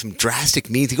smoking by some drastic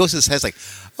means. He goes to his head like,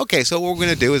 okay, so what we're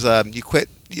going to do is you quit,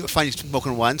 you find you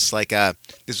smoking once, like this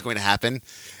is going to happen.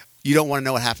 You don't want to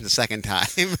know what happened the second time.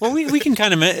 Well, we can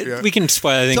kind of, we can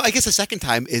spoil, I think. So I guess the second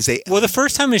time is well, the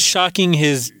first time is shocking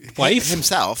his wife.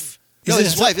 Himself. No,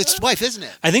 it's his wife. It's his wife, isn't it?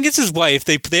 I think it's his wife.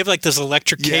 They have like this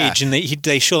electric cage, and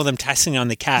they show them testing on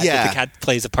the cat. Yeah. The cat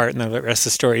plays a part in the rest of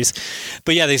the stories.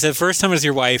 But yeah, they said first time is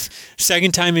your wife,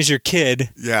 second time is your kid.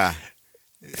 Yeah.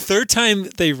 Third time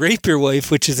they rape your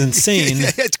wife, which is insane.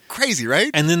 It's crazy,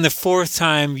 right? And then the fourth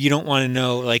time you don't want to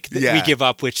know. Like we give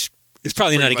up, which is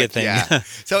probably not a good thing. Yeah.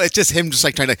 So it's just him, just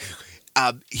like trying to.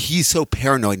 he's so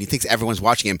paranoid and he thinks everyone's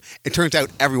watching him. It turns out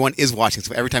everyone is watching.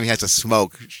 So every time he has to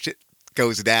smoke, shit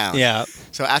goes down. Yeah.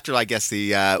 So after, I guess,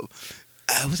 the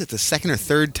was it the second or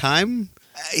third time,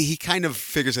 he kind of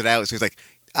figures it out. So he's like,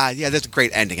 yeah, that's a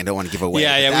great ending. I don't want to give away.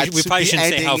 Yeah. We probably shouldn't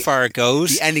say how far it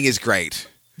goes. The ending is great.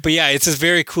 But yeah, it's this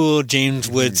very cool James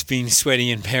Woods being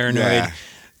sweaty and paranoid. Yeah.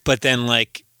 But then,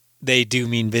 like, they do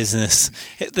mean business.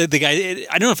 The guy,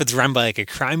 I don't know if it's run by like a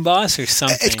crime boss or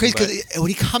something. It's crazy because when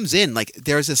he comes in, like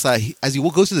there's this, as he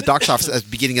goes to the doctor's office at the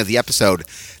beginning of the episode,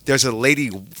 there's a lady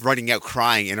running out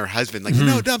crying and her husband like,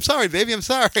 no, I'm sorry, baby, I'm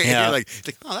sorry. Yeah. And you're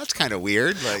like, oh, that's kind of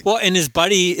weird. Like, well, and his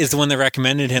buddy is the one that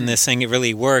recommended him this, saying it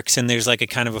really works, and there's like a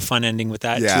kind of a fun ending with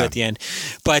that too at the end.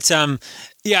 But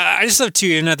yeah, I just love too.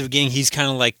 Even at the beginning, he's kind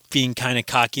of like being kind of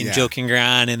cocky and joking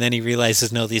around, and then he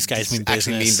realizes, no, these guys mean business.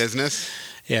 Actually mean business.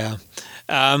 Yeah.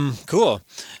 Cool.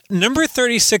 Number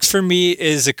 36 for me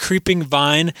is A Creeping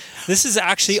Vine. This is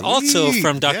actually also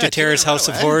from Dr. Terror's House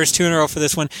of Horrors. 2 in a row for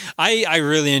this one. I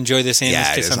really enjoy this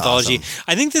Amethyst anthology. Awesome.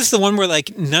 I think this is the one where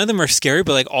like none of them are scary,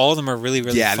 but like all of them are really,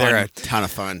 really fun. Yeah, they're a ton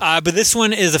of fun. But this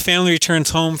one is a family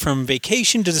returns home from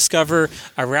vacation to discover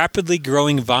a rapidly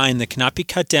growing vine that cannot be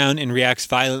cut down and reacts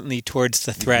violently towards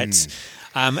the threats.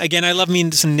 Again, I love me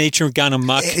some nature gone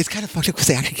amok. It's kind of fucked up because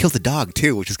they actually killed the dog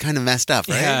too, which is kind of messed up,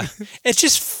 right? Yeah, it's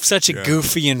just such a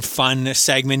goofy and fun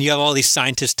segment. You have all these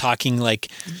scientists talking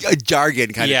like a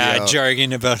jargon kind of deal. Yeah,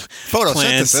 jargon about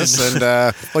photosynthesis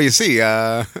and well, you see,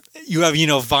 you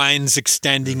have vines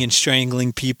extending and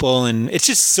strangling people, and it's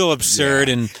just so absurd.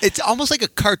 And it's almost like a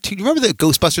cartoon. You remember the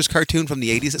Ghostbusters cartoon from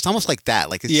the 80s? It's almost like that.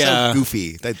 Like it's so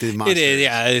goofy. The monster. It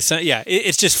is.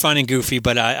 It's just fun and goofy,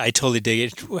 but I totally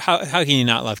dig it. How can you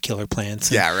not love killer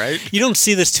plants? Yeah, right. You don't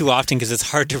see this too often because it's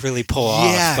hard to really pull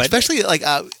off. Yeah, but especially like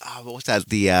what's that?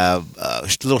 The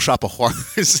Little Shop of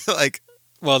Horrors. Like,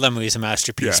 well, that movie's a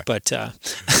masterpiece, but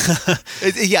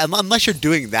unless you're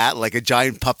doing that, like a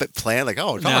giant puppet plant, like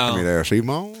talk to me there,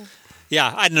 Simo.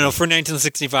 Yeah, I don't know. For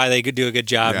 1965, they could do a good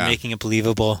job making it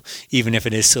believable, even if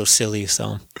it is so silly.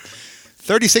 So.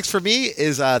 36 for me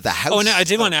is the house. Oh no, I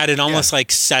did want to add. It almost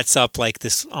like sets up like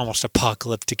this almost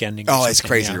apocalyptic ending. Oh, it's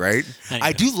crazy, right? Anyway.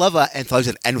 I do love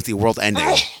anthologies that end with the world ending.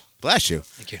 Bless you.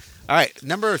 Thank you. All right,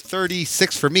 number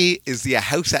 36 for me is the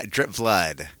house at Drip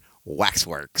Blood,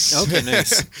 Waxworks. Okay,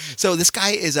 nice. So this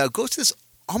guy goes to this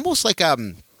almost like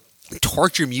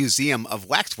torture museum of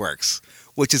waxworks,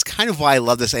 which is kind of why I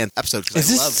love this episode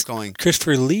because I love going.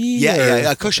 Christopher Lee?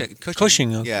 Yeah, Cushing.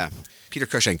 Cushing. Okay. Yeah. Peter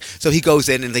Cushing. So he goes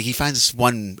in and he finds this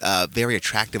one very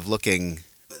attractive looking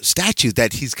statue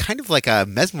that he's kind of like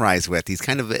mesmerized with. He's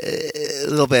kind of a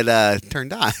little bit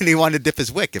turned on, and he wanted to dip his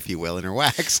wick, if you will, in her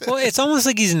wax. Well, it's almost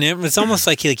like it's almost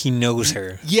like he knows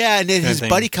her. Yeah, and then his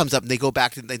buddy comes up, and they go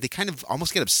back and they kind of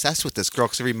almost get obsessed with this girl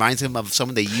because it reminds him of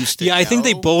someone they used to. Yeah, know. I think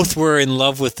they both were in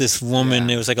love with this woman.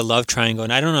 Yeah. It was like a love triangle,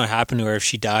 and I don't know what happened to her, if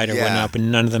she died or whatnot, but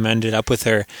none of them ended up with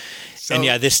her. So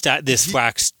and this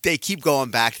wax. They keep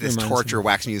going back to this torture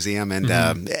wax museum, and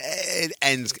it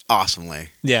ends awesomely.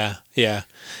 Yeah.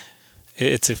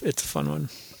 It's a fun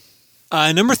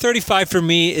one. Number 35 for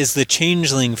me is The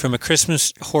Changeling from A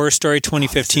Christmas Horror Story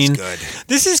 2015. This is good.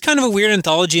 This is kind of a weird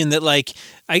anthology in that, like,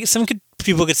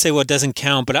 people could say, well, it doesn't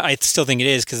count, but I still think it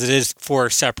is because it is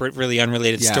 4 separate, really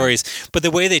unrelated stories. But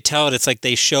the way they tell it, it's like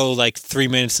they show like 3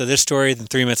 minutes of this story, then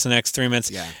 3 minutes of the next, 3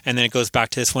 minutes, and then it goes back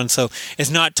to this one. So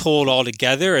it's not told all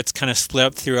together. It's kind of split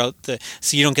up throughout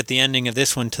so you don't get the ending of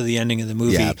this one to the ending of the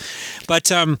movie. Yeah.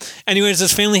 But anyways,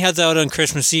 this family heads out on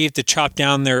Christmas Eve to chop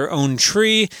down their own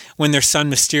tree when their son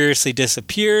mysteriously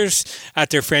disappears. At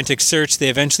their frantic search, they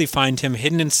eventually find him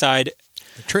hidden inside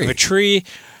of a tree.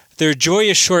 Their joy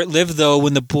is short-lived, though,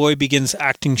 when the boy begins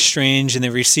acting strange and they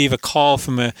receive a call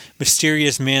from a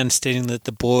mysterious man stating that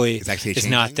the boy is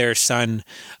not their son.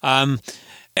 I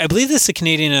believe this is a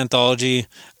Canadian anthology.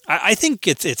 I think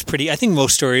it's pretty. I think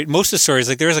most of the stories,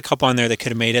 like there's a couple on there that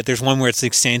could have made it. There's one where it's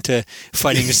like Santa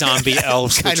fighting zombie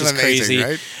elves, which is amazing, crazy.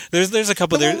 Right? There's a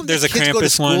couple. There's a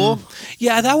Krampus one.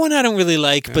 Yeah, that one I don't really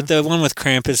like, but the one with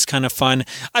Krampus is kind of fun.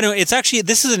 I don't know. It's actually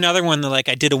this is another one that like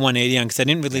I did a 180 on because I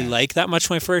didn't really like that much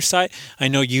when I first saw it. I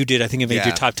know you did. I think it made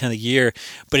your top 10 of the year,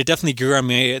 but it definitely grew on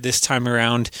me this time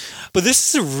around. But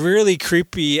this is a really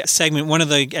creepy segment. One of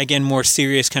the again more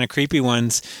serious kind of creepy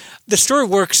ones. The story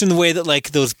works in the way that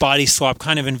like those body swap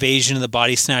kind of invasion of the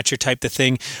body snatcher type of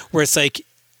thing, where it's like,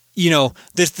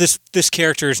 this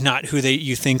character is not who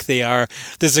you think they are.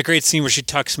 There's a great scene where she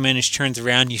tucks him in and she turns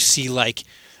around. You see like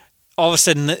all of a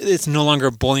sudden it's no longer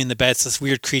a boy in the bed. It's this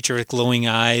weird creature with glowing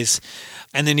eyes.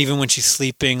 And then even when she's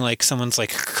sleeping, like someone's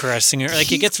like caressing her.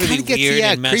 Like it gets really weird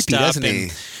and messed creepy, up, doesn't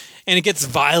he? And it gets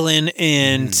violent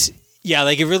and. Yeah,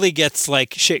 like it really gets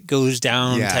like shit goes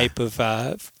down type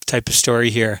of story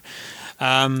here.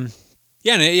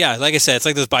 Yeah, like I said, it's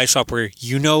like this Bioshock where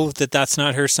you know that that's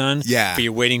not her son, but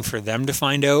you're waiting for them to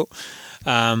find out.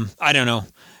 I don't know.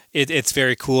 It's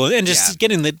very cool, and just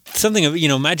getting something of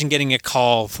imagine getting a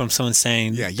call from someone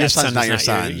saying, your son's not your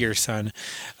son. Your son.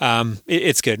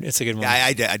 It's good. It's a good one. Yeah,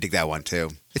 I dig that one too.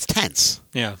 It's tense.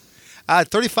 Yeah.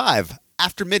 35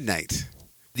 After Midnight,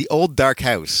 The Old Dark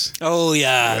House. Oh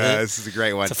yeah, this is a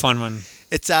great one. It's a fun one.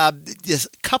 It's this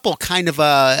couple kind of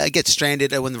gets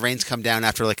stranded when the rains come down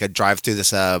after like a drive through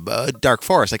this dark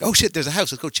forest. Like, oh shit, there's a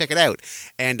house. Let's go check it out.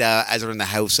 And as they're in the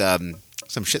house,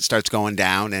 some shit starts going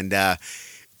down. And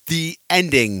the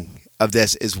ending of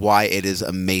this is why it is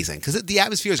amazing, because the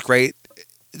atmosphere is great.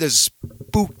 There's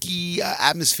spooky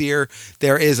atmosphere.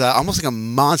 There is almost like a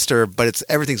monster, but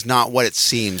everything's not what it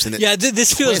seems. And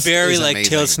this feels very like amazing.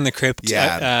 Tales from the Crypt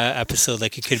episode.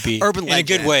 Like it could be urban legend.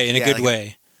 In a good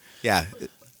way. Yeah,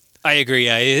 I agree.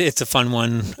 Yeah, it's a fun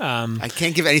one. I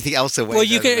can't give anything else away. Well,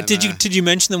 did you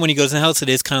mention that when he goes in the house, it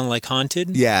is kind of like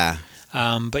haunted? Yeah.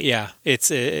 But yeah,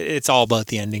 it's all about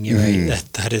the ending. You're right.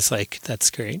 That's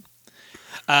great.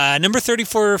 Number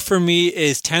 34 for me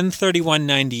is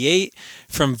 10/31/98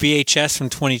 from VHS from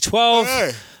 2012.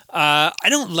 Hey. I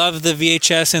don't love the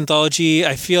VHS anthology.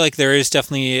 I feel like there is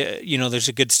definitely, there's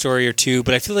a good story or two,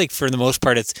 but I feel like for the most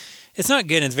part, it's not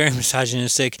good. It's very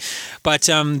misogynistic. But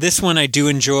this one I do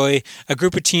enjoy. A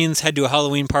group of teens head to a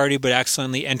Halloween party but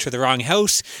accidentally enter the wrong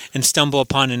house and stumble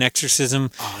upon an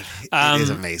exorcism. Oh, it is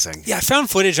amazing. Yeah, found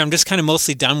footage I'm just kind of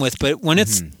mostly done with. But when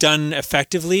it's done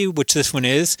effectively, which this one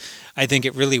is, I think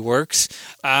it really works.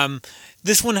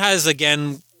 This one has,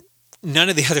 again, none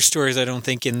of the other stories I don't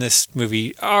think in this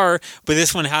movie are, but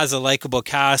this one has a likable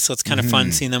cast, so it's kind of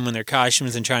fun seeing them in their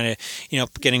costumes and trying to,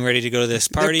 getting ready to go to this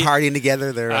party. They're partying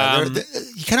together. They're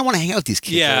you kind of want to hang out with these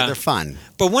kids. Yeah. They're fun.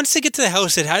 But once they get to the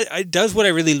house, it does what I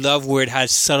really love, where it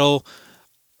has subtle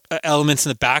elements in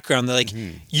the background that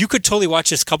you could totally watch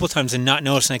this a couple times and not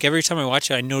notice. Like every time I watch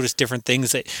it, I notice different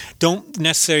things that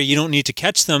you don't need to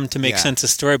catch them to make sense of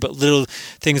the story, but little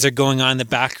things are going on in the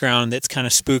background that's kind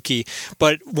of spooky.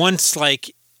 But once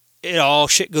it all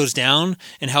shit goes down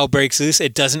and hell breaks loose,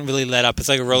 it doesn't really let up. It's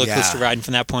like a roller coaster ride, and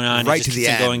from that point on, right it just to the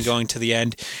end, going to the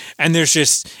end. And there's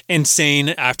just insane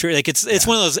after. Like it's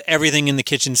one of those everything in the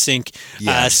kitchen sink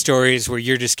stories where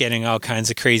you're just getting all kinds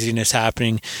of craziness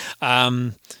happening.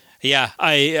 Yeah,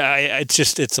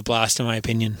 it's a blast in my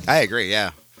opinion. I agree.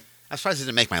 Yeah, I'm surprised it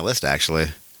didn't make my list actually.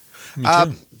 Me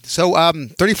too. So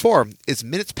 34 is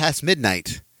Minutes Past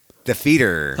Midnight, The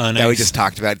Feeder that we just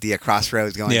talked about. The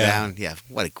crossroads going down. Yeah,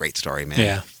 what a great story, man.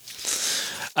 Yeah.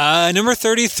 Number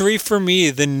 33 for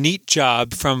me, The Neat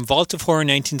Job from Vault of Horror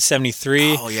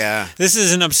 1973. Oh, yeah. This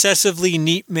is an obsessively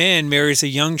neat man marries a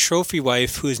young trophy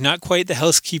wife who is not quite the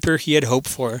housekeeper he had hoped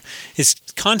for. His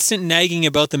constant nagging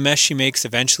about the mess she makes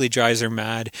eventually drives her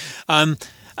mad. I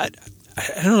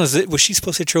don't know, was she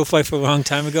supposed to trophy wife a long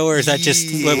time ago, or is that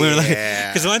just what we were like?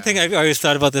 Because one thing I always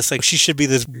thought about this, like she should be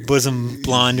this bosom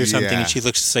blonde or something, and she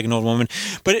looks just like an old woman.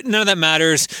 But none of that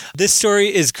matters. This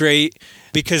story is great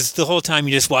because the whole time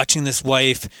you're just watching this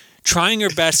wife trying her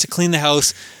best to clean the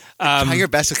house. Trying her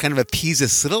best to kind of appease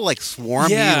this little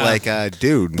swarmy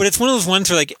dude. But it's one of those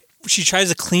ones where she tries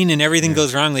to clean and everything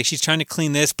goes wrong. Like she's trying to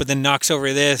clean this, but then knocks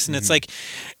over this. And it's like,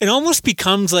 it almost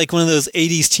becomes like one of those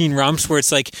 80s teen romps where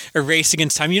it's like a race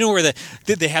against time. You know, where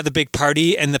they have the big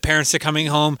party and the parents are coming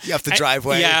home. Up the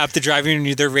driveway. Yeah, up the driveway, and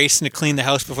they're racing to clean the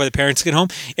house before the parents get home.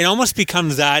 It almost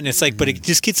becomes that. And it's like, but it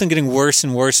just keeps on getting worse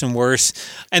and worse and worse.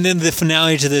 And then the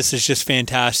finale to this is just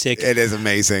fantastic. It is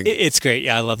amazing. It's great.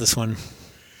 Yeah, I love this one.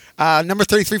 Number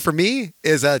 33 for me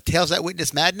is Tales That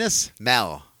Witness Madness,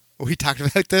 Mel. We talked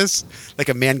about this. Like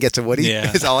a man gets a Woody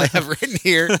is all I have written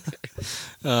here.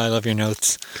 I love your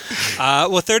notes.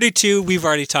 32 we've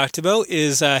already talked about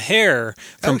is Hair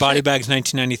from Body Bags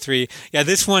 1993. Yeah,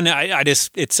 this one,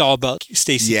 it's all about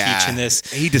Stacy Keach in this.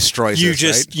 He destroys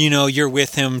right? You're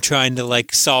with him trying to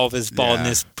solve his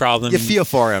baldness problem. You feel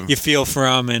for him. You feel for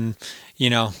him and,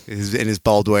 in his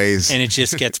bald ways. And it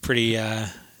just gets pretty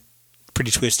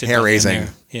twisted. Hair-raising.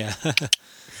 Yeah.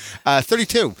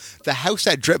 32, The House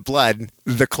That Dripped Blood,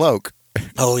 The Cloak.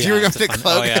 Oh, yeah. Do you remember The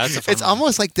Cloak? Oh, yeah, that's a fun It's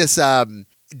almost like this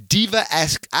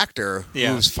diva-esque actor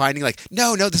who's finding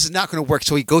no, this is not going to work.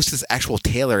 So he goes to this actual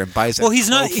tailor and buys a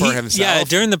cloak for himself. Yeah,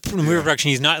 during the movie production,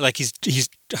 he's not he's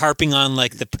harping on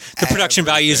like the production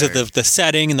values of the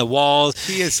setting and the walls.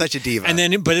 He is such a diva. And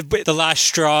then, but the last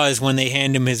straw is when they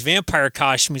hand him his vampire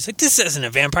costume. He's like, "This isn't a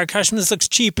vampire costume. This looks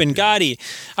cheap and gaudy.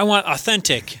 I want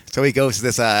authentic." So he goes to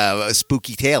this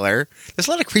spooky tailor. There's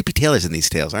a lot of creepy tailors in these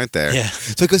tales, aren't there? Yeah.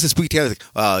 So he goes to the spooky tailor. Like,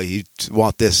 "Oh, you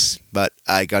want this, but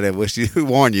I gotta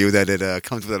warn you that it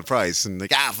comes with a price." And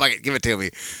like, fuck it, give it to me.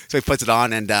 So he puts it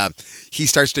on, and he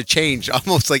starts to change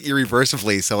almost like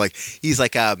irreversibly. So like he's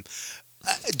like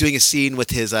doing a scene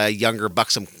with his younger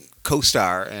buxom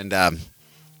co-star, and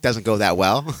doesn't go that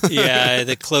well. Yeah,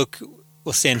 the cloak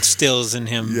will stand stills in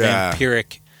him. Yeah.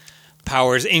 Vampiric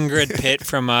powers. Ingrid Pitt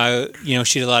from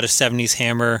she did a lot of 70s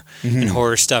Hammer and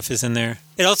horror stuff is in there.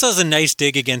 It also has a nice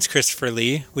dig against Christopher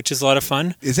Lee, which is a lot of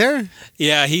fun. Is there?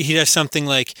 Yeah, he does something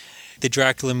like the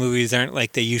Dracula movies aren't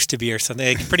like they used to be or something.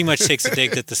 It pretty much takes a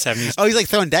dig at the 70s. Oh, he's like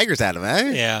throwing daggers at him,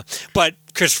 eh? Yeah, but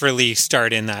Christopher Lee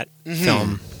starred in that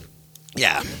film.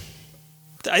 Yeah.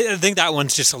 I think that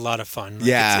one's just a lot of fun. Like,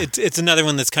 Yeah. it's another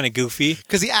one that's kind of goofy.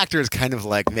 Because the actor is kind of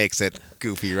like makes it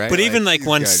goofy, right? But even like he's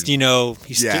once, good.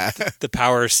 the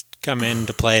powers come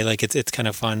into play, like it's kind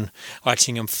of fun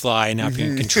watching him fly and not being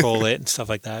able to control it and stuff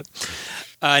like that.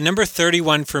 Number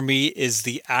 31 for me is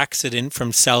The Accident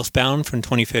from Southbound from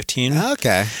 2015.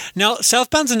 Okay. Now,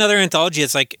 Southbound's another anthology.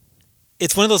 It's like,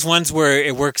 it's one of those ones where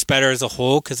it works better as a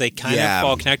whole because they kind of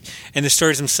all connect. And the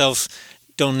stories themselves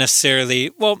don't necessarily,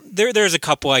 well, there's a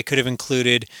couple I could have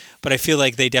included, but I feel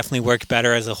like they definitely work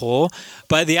better as a whole.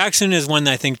 But The Accident is one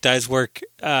that I think does work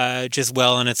just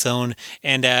well on its own.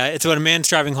 And it's about a man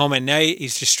driving home at night.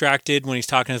 He's distracted when he's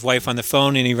talking to his wife on the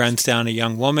phone, and he runs down a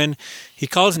young woman. He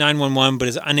calls 911, but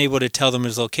is unable to tell them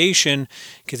his location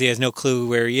because he has no clue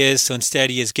where he is. So instead,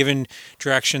 he is given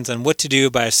directions on what to do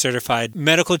by a certified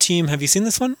medical team. Have you seen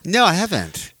this one? No, I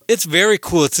haven't. It's very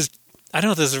cool. It's just, I don't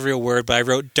know if this is a real word, but I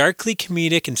wrote darkly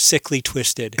comedic and sickly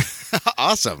twisted.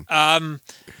 Awesome.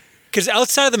 Because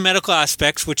outside of the medical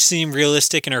aspects, which seem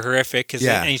realistic and are horrific, because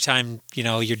anytime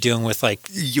you're dealing with like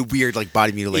you weird like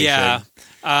body mutilation.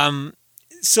 Yeah.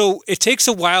 So it takes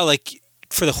a while, like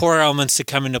for the horror elements to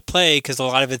come into play, because a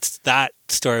lot of it's that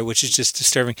story, which is just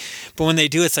disturbing. But when they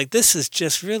do, it's like this is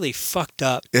just really fucked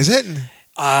up. Is it?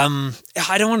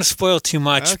 I don't want to spoil too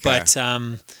much, Okay. but.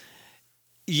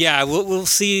 Yeah, we'll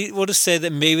see. We'll just say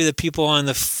that maybe the people on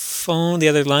the phone, the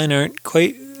other line, aren't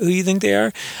quite who you think they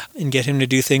are, and get him to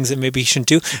do things that maybe he shouldn't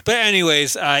do. But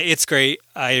anyways, it's great.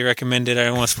 I recommend it. I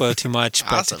don't want to spoil too much.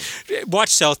 But Awesome. Watch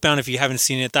Southbound if you haven't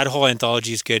seen it. That whole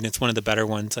anthology is good, and it's one of the better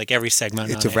ones. Like every segment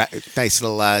It's on it. nice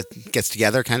little gets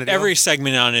together kind of deal. Every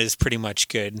segment on it is pretty much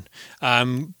good.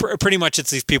 Pretty much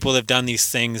it's these people that have done these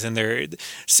things, and they're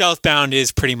Southbound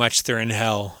is pretty much they're in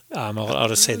hell. I'll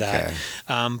just say that.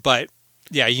 But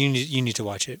yeah, you need to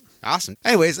watch it. Awesome.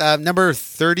 Anyways, number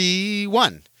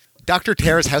 31, Dr.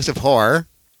 Terra's House of Horror,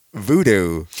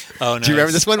 Voodoo. Oh, nice. Do you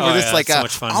remember this one? Where it's like so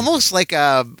much fun. almost like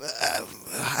I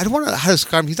don't want to how to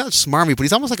describe him. He's not smarmy, but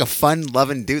he's almost like a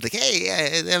fun-loving dude. Like,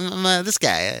 hey, I'm this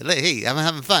guy. Hey, I'm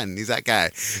having fun. He's that guy.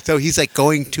 So he's like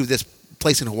going to this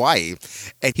place in Hawaii,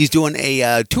 and he's doing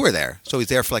a tour there. So he's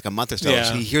there for like a month or so. Yeah.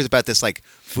 So he hears about this like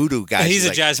voodoo guy. He's a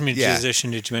like, jazz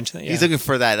musician. Did you mention that? Yeah. He's looking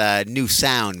for that new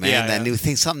sound, man. That new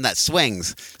thing, something that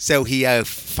swings. So he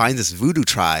finds this voodoo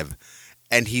tribe,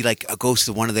 and he like goes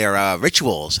to one of their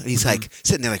rituals, and he's like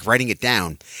sitting there like writing it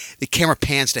down. The camera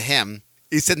pans to him.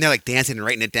 He's sitting there like dancing and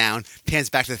writing it down. Pans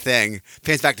back to the thing.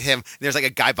 Pans back to him. And there's like a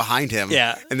guy behind him.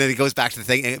 Yeah. And then he goes back to the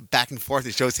thing and back and forth.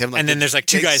 It shows him like. And then there's like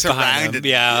two guys behind him.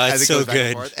 Yeah, that's so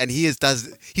good. And he he's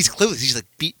clueless. He's like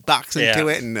beatboxing to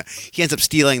it, and he ends up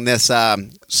stealing this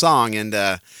song, and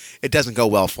it doesn't go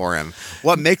well for him.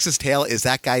 What makes his tale is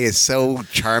that guy is so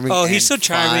charming. Oh, he's so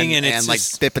charming, and it's like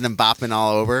just, bipping and bopping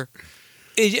all over.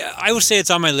 I would say it's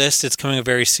on my list. It's coming up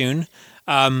very soon.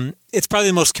 It's probably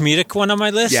the most comedic one on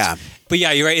my list. Yeah. But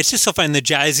yeah, you're right. It's just so fun. The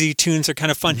jazzy tunes are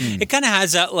kind of fun. It kind of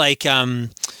has that like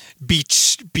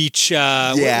beach. What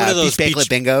are those beach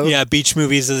bingo? Yeah, beach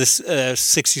movies of the 60s,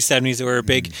 70s that were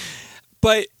big.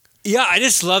 But yeah, I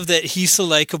just love that he's so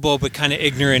likable, but kind of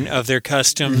ignorant of their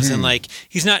customs, and like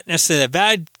he's not necessarily a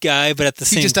bad guy, but at the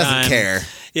same time, he just doesn't care.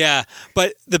 Yeah,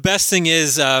 but the best thing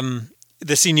is.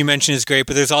 The scene you mentioned is great,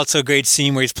 but there's also a great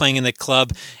scene where he's playing in the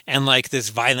club and like this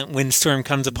violent windstorm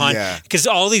comes upon. Because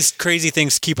all these crazy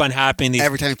things keep on happening. These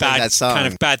every time he plays that song.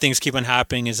 Kind of bad things keep on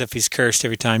happening as if he's cursed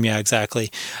every time. Yeah, exactly.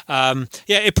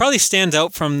 It probably stands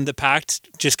out from the pack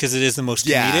just because it is the most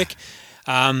comedic.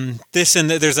 This and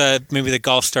there's maybe the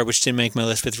Golf Star, which didn't make my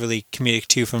list, but it's really comedic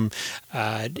too, from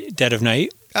Dead of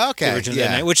Night. Okay, The Original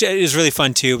Dead Night, which is really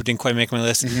fun too, but didn't quite make my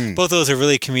list. Both of those are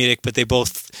really comedic, but they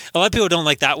both, a lot of people don't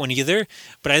like that one either,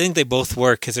 but I think they both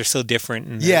work because they're so different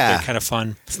and they're kind of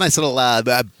fun. It's a nice little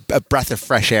a breath of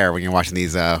fresh air when you're watching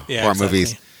these horror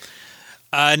movies.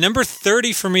 Number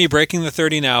 30 for me, breaking the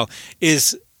 30 now,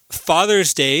 is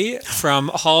Father's Day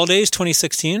from Holidays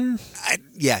 2016.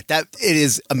 That it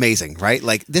is amazing, right?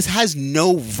 Like, this has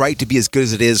no right to be as good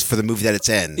as it is for the movie that it's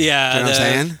in. Yeah. Do you know what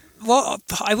I'm saying? Well,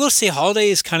 I will say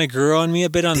Holidays kind of grew on me a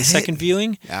bit on the second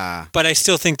viewing. Yeah. But I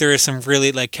still think there is some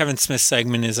really, like, Kevin Smith's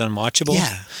segment is unwatchable.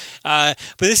 Yeah.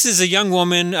 But this is a young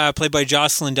woman played by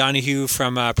Jocelyn Donahue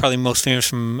from probably most famous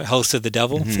from House of the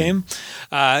Devil fame.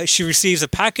 She receives a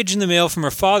package in the mail from her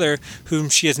father, whom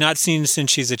she has not seen since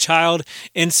she's a child.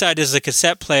 Inside is a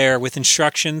cassette player with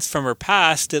instructions from her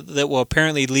past that will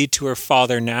apparently lead to her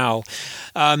father now.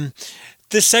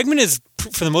 This segment is,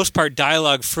 for the most part,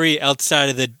 dialogue-free outside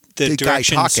of the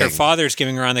directions her father's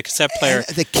giving her on the cassette player.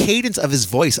 And the cadence of his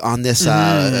voice on this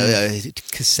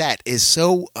cassette is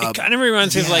so... it kind of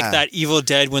reminds me of like that Evil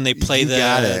Dead when they play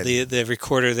the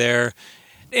recorder there.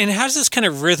 And it has this kind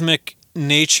of rhythmic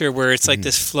nature where it's like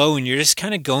this flow and you're just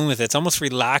kind of going with it. It's almost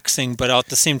relaxing, but at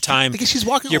the same time, because she's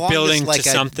walking you're along building this, like, to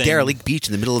something. derelict beach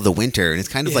in the middle of the winter, and it's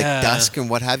kind of like dusk and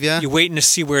what have you. You're waiting to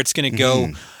see where it's going to go.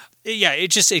 Yeah,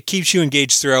 it keeps you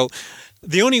engaged throughout.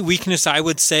 The only weakness I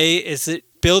would say is it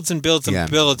builds and builds and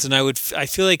builds, and I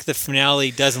feel like the finale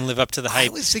doesn't live up to the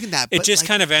hype. I was thinking that, it just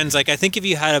kind of ends. Like, I think if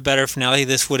you had a better finale,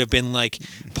 this would have been like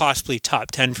possibly top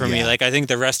 10 for me. Like, I think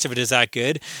the rest of it is that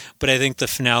good, but I think the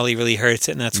finale really hurts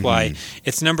it, and that's why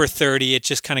it's number 30. It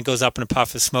just kind of goes up in a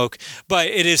puff of smoke, but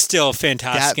it is still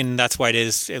fantastic, and that's why it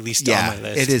is at least on my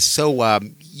list. It is so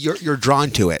you're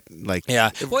drawn to it. Like,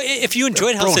 well, if you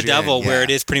enjoyed House of the Devil, where it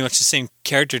is pretty much the same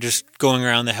character just going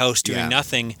around the house doing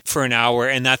nothing for an hour,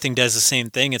 and that thing does the same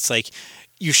thing, it's like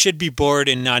you should be bored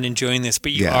and not enjoying this,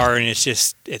 but you are, and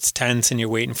it's tense, and you're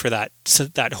waiting for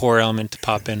that horror element to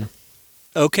pop in.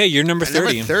 Okay, you're number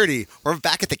 30. Number 30. We're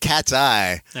back at the cat's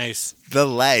eye. Nice. The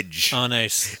Ledge. Oh,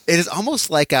 nice. It is almost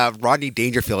like Rodney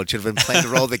Dangerfield should have been playing the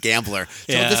role of the gambler.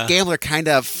 So this gambler kind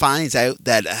of finds out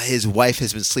that his wife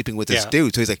has been sleeping with this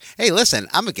dude. So he's like, hey, listen,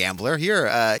 I'm a gambler. You're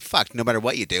fucked no matter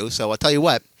what you do. So I'll tell you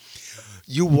what.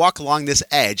 You walk along this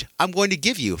edge, I'm going to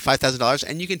give you $5,000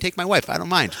 and you can take my wife. I don't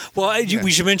mind. Well, we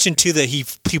should mention, too, that he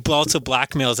also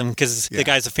blackmails him because the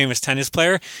guy's a famous tennis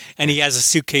player and he has a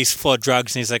suitcase full of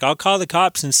drugs. And he's like, I'll call the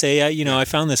cops and say, I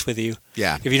found this with you.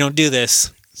 Yeah. If you don't do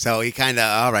this. So he kind of,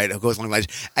 all right, goes along the ledge.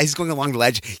 As he's going along the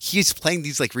ledge, he's playing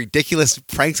these like ridiculous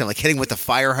pranks. I'm like hitting with the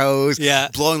fire hose,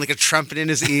 blowing like a trumpet in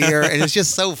his ear. And it's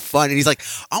just so fun. And he's like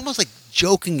almost like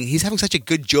joking. He's having such a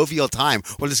good jovial time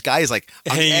while this guy is like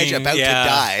on the edge about to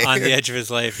die. On the edge of his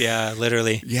life. Yeah,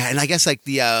 literally. Yeah. And I guess like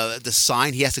the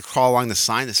sign, he has to crawl along the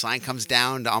sign. The sign comes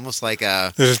down to almost like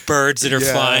there's birds that are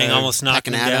flying, almost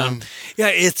knocking him down.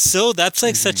 Yeah. That's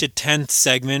like such a tense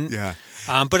segment. Yeah.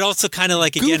 But also kind of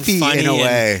like, again, goofy funny in a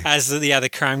way. As the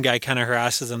crime guy kind of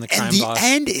harasses him, the crime boss. And the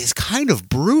end is kind of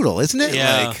brutal, isn't it?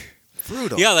 Yeah. Like,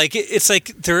 brutal. Yeah, like it's like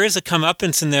there is a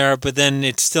comeuppance in there, but then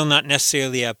it's still not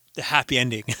necessarily a happy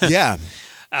ending. Yeah.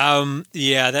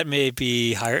 That may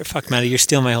be higher. Fuck, Matty, you're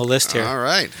stealing my whole list here. All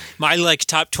right. My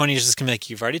top 20 is just going to be like,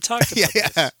 you've already talked about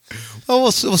this. Yeah. Well,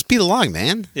 we'll speed along,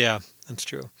 man. Yeah, that's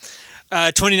true.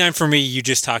 29 for me, you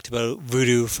just talked about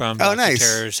Voodoo from Dr.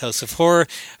 Terror's House of Horror.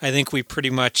 I think we pretty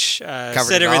much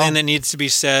said everything that needs to be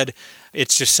said.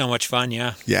 It's just so much fun,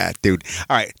 yeah. Yeah, dude.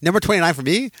 All right, number 29 for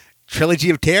me, Trilogy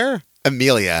of Terror,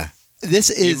 Amelia. This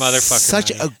is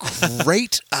such a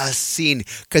great scene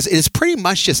because it is pretty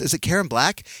much just, is it Karen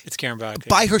Black? It's Karen Black.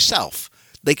 By herself.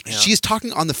 Like, she's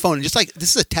talking on the phone, and just like,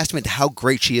 this is a testament to how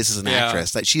great she is as an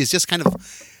actress, that she is just kind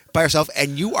of by herself,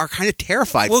 and you are kind of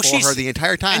terrified for her the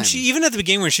entire time. And she, even at the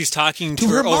beginning when she's talking to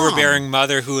her overbearing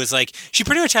mother, who is like, she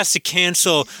pretty much has to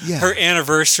cancel her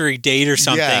anniversary date or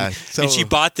something. Yeah, and she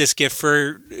bought this gift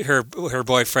for her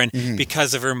boyfriend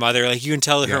because of her mother. Like, you can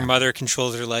tell that her mother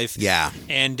controls her life. Yeah.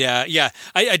 And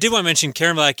I did want to mention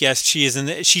Karen Black. Yes, she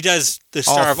is she does the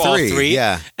star of all three.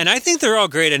 Yeah. And I think they're all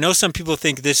great. I know some people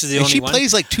think this is the only one. She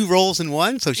plays like 2 roles in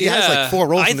one, so she has like 4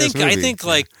 roles in this movie. I think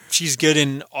like she's good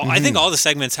in I think all the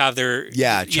segments have their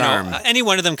charm. Any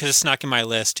one of them could have snuck in my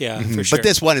list, for sure. But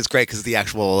this one is great because of the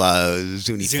actual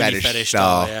Zuni fetish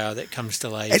doll, that comes to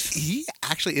life. And he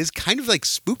actually is kind of like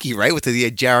spooky, right, with the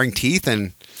jarring teeth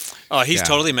and. Oh, he's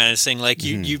totally menacing. Like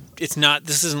you, it's not.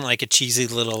 This isn't like a cheesy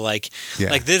little like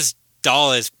this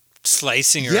doll is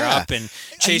slicing her up and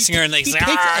chasing her and like he takes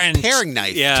a paring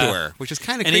knife to her, which is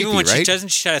kind of creepy, and even when right? she doesn't,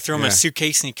 she tries to throw him a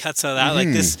suitcase and he cuts out that like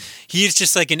this. He's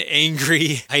just like an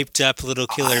angry, hyped up little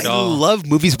killer doll. I love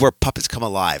movies where puppets come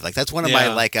alive. Like that's one of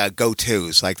my like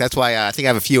go-tos. Like that's why I think I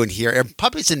have a few in here.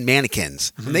 Puppets and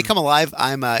mannequins when they come alive,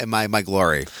 I'm in my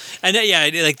glory. And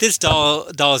like this doll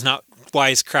is not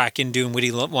wisecracking doing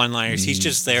witty one-liners. He's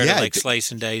just there to like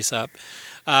slice and dice up.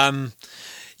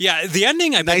 The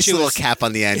ending, I bet nice you little was, cap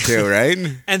on the end too, right?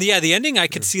 And the ending, I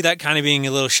could see that kind of being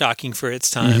a little shocking for its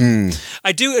time.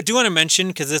 I do want to mention,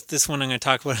 because this one I'm going to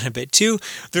talk about in a bit too,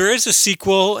 there is a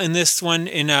sequel in this one,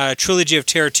 in Trilogy of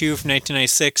Terror 2 from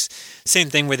 1996. Same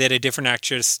thing where they had a different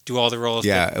actress do all the roles.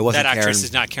 Yeah, it wasn't that actress Karen.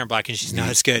 is not Karen Black, and she's not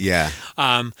as good. Yeah.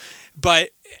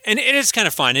 But it is kind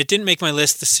of fun. It didn't make my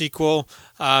list, the sequel,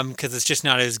 because it's just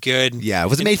not as good. Yeah,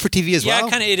 was it made for TV as well? Yeah,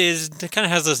 kind of. It is. It kind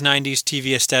of has those '90s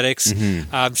TV aesthetics.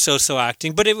 So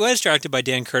acting, but it was directed by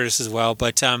Dan Curtis as well.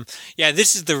 But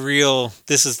this is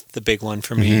the big one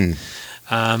for me.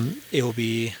 It will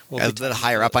be a little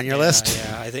higher up on your list.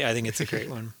 Yeah, I think it's a great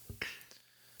one.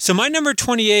 So my number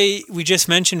 28, we just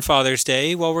mentioned Father's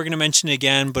Day. Well, we're going to mention it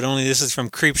again, but only this is from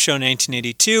Creepshow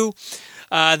 1982.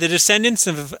 The descendants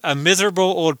of a miserable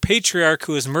old patriarch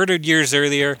who was murdered years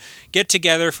earlier get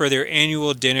together for their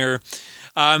annual dinner.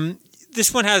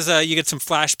 This one has, you get some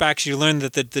flashbacks. You learn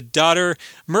that the daughter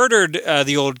murdered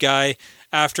the old guy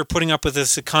after putting up with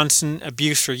this constant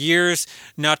abuse for years.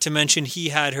 Not to mention he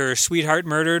had her sweetheart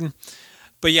murdered.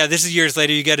 But yeah, this is years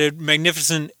later. You get a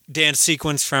magnificent dance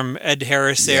sequence from Ed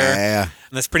Harris there. Yeah.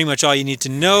 And that's pretty much all you need to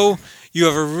know. You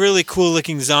have a really cool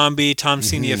looking zombie, Tom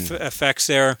Savini effects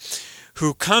there,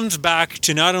 who comes back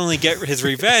to not only get his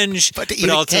revenge, but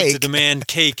also to demand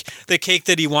cake. The cake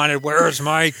that he wanted. Where's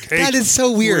my cake? That is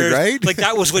so weird, right? Like,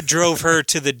 that was what drove her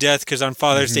to the death, because on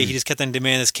Father's Day, he just kept on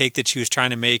demanding this cake that she was trying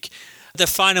to make. The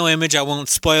final image, I won't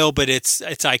spoil, but it's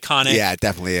iconic. Yeah, it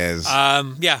definitely is.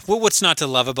 What's not to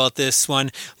love about this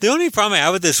one? The only problem I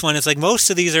have with this one is, like, most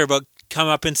of these are about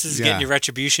comeuppance, getting your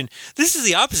retribution. This is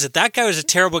the opposite. That guy was a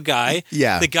terrible guy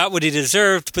that got what he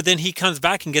deserved, but then he comes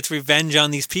back and gets revenge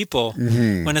on these people.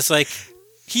 When it's like,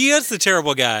 he is the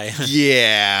terrible guy.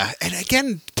 Yeah. And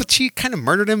again, but she kind of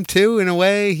murdered him too, in a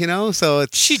way, so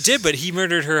she did, but he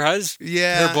murdered her husband,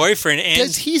 her boyfriend, and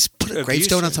does he put a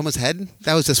gravestone on someone's head?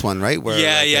 That was this one, right?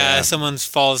 Where someone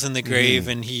falls in the grave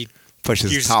and he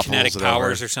pushes kinetic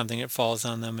powers or something. It falls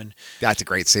on them, and that's a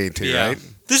great scene too, right?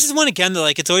 This is one again that,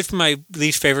 like, it's always been my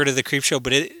least favorite of the Creepshow,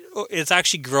 but it's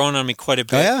actually grown on me quite a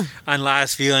bit on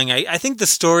last viewing. I think the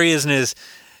story isn't as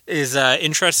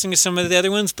interesting as some of the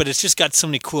other ones, but it's just got so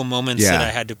many cool moments that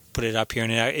I had to put it up here,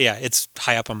 and it's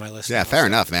high up on my list. Yeah, fair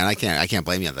enough, man. I can't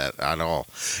blame you on that at all.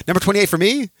 Number 28 for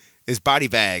me is Body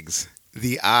Bags.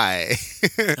 The Eye.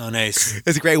 Oh, nice.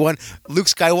 It's a great one. Luke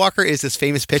Skywalker is this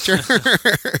famous pitcher.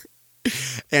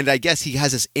 And I guess he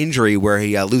has this injury where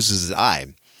he loses his eye.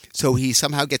 So he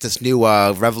somehow gets this new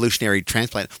revolutionary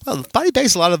transplant. Well, Body Bags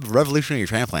is a lot of revolutionary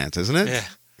transplants, isn't it? Yeah.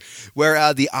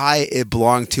 Where the eye, it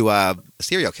belonged to a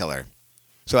serial killer.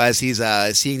 So as he's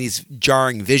seeing these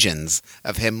jarring visions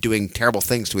of him doing terrible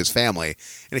things to his family,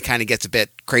 and it kind of gets a bit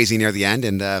crazy near the end,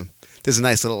 and there's a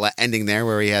nice little ending there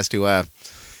where he has to...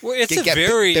 it's a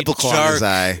very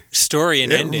dark story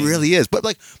and ending. It really is. But,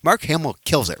 like, Mark Hamill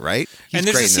kills it, right? And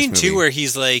there's a scene, too, where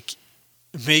he's, like,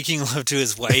 making love to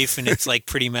his wife, and it's, like,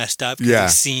 pretty messed up. Yeah.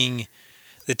 He's seeing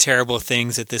the terrible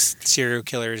things that this serial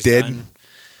killer has done.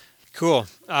 Cool.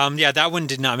 That one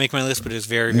did not make my list, but it was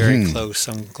very, very close.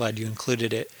 I'm glad you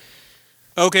included it.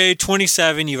 Okay,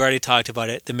 27, you've already talked about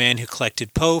it. The Man Who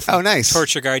Collected Poe from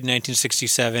Torture Garden,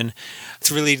 1967.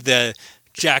 It's really the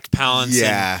Jack Palance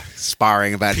and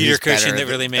sparring about Peter Cushing that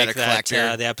really make that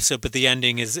the episode, but the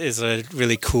ending is a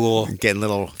really cool, getting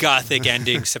little gothic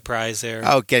ending surprise there.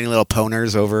 Oh, getting little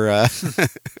poners over.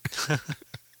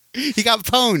 He got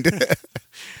pwned.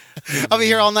 I'll be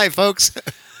here all night, folks.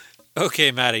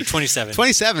 Okay, Maddie, 27.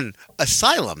 27,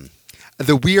 Asylum,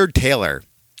 The Weird Tailor.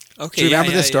 Okay, do you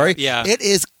remember this story? Yeah. It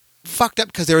is fucked up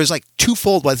because there is like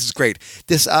twofold. Well, this is great.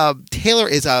 This tailor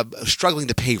is struggling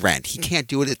to pay rent. He can't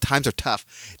do it. Times are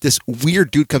tough. This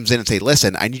weird dude comes in and say,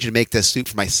 "Listen, I need you to make this suit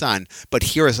for my son, but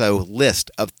here is a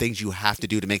list of things you have to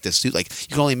do to make this suit. Like, you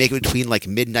can only make it between like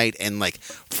midnight and like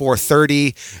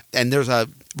 4:30, and there's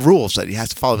rules that he has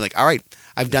to follow." Like, all right,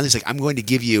 I've done this. Like, I'm going to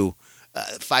give you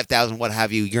 5,000, what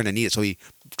have you. You're going to need it. So he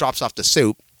drops off the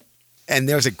suit. And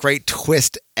there's a great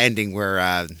twist ending where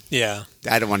I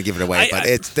don't want to give it away, but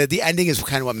it's the ending is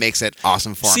kind of what makes it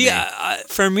awesome for me.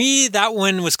 For me, that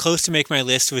one was close to make my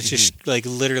list. It was just like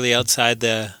literally outside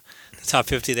the top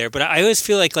 50 there. But I always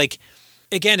feel like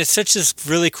again, it's such this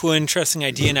really cool, interesting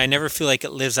idea, and I never feel like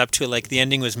it lives up to it. Like the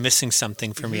ending was missing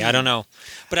something for me. I don't know,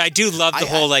 but I do love the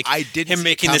whole like him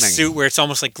making the suit where it's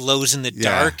almost like glows in the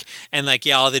dark, and like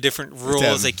all the different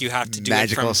rules, like you have to do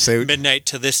it from midnight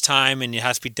to this time, and it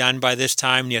has to be done by this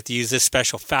time, and you have to use this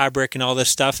special fabric and all this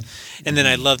stuff. And then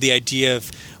I love the idea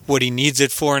of what he needs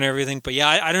it for and everything. But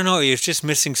yeah, I don't know. He was just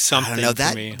missing something. I don't know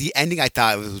for me. The ending I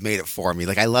thought was made it for me.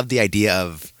 Like I love the idea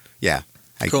of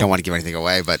I don't want to give anything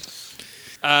away, but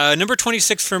number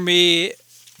 26 for me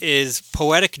is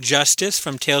Poetic Justice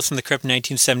from Tales from the Crypt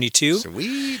 1972.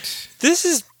 Sweet. This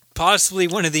is possibly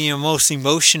one of the most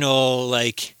emotional,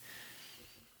 like,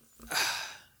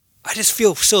 I just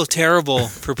feel so terrible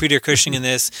for Peter Cushing in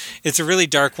this. It's a really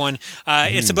dark one.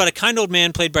 It's about a kind old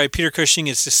man played by Peter Cushing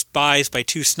is despised by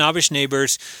two snobbish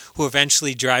neighbors who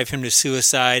eventually drive him to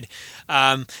suicide.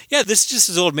 This is just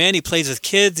his old man. He plays with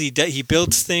kids. He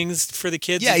builds things for the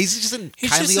kids. Yeah, he's just a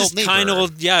kindly old neighbor. Kind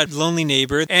old, lonely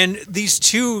neighbor. And these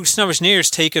two snobbish neighbors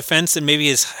take offense that maybe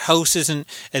his house isn't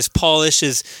as polished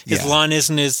as his lawn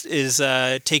isn't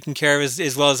as taken care of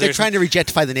as well as they're trying to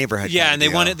rejectify the neighborhood. Yeah, and they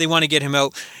want to get him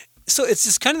out. So it's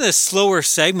just kind of the slower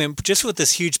segment, just with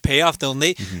this huge payoff, though. And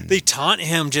they taunt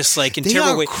him just like in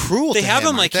terrible ways. Cruel. They have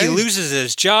him like he loses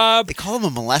his job. They call him a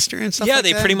molester and stuff. Yeah, like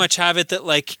they that. pretty much have it that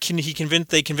like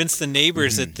they convince the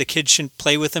neighbors that the kid shouldn't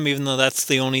play with him, even though that's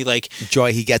the only like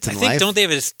joy he gets in life. Don't they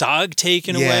have his dog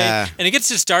taken away? And it gets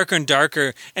just darker and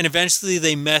darker. And eventually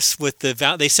they mess with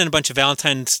they send a bunch of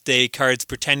Valentine's Day cards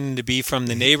pretending to be from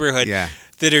the neighborhood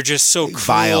that are just so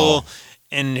cruel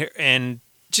and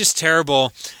just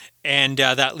terrible. And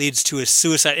that leads to his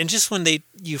suicide. And just when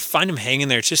you find him hanging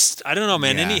there, it's just, I don't know,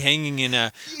 man. Any hanging in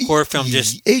a horror film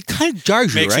it kind of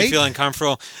jars you, makes me feel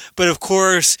uncomfortable. But of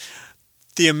course,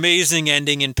 the amazing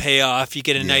ending and payoff. You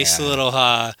get a nice little,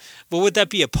 what would that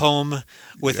be? A poem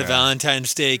with a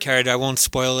Valentine's Day card. I won't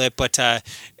spoil it, but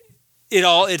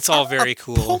it's all very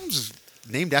cool. Poems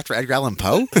named after Edgar Allan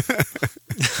Poe?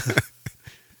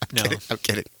 No, I'm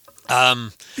kidding.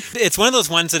 It's one of those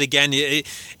ones that, again,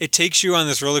 it takes you on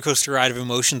this roller coaster ride of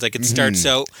emotions. Like it starts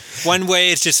out one way,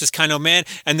 it's just this kind of man,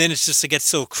 and then it gets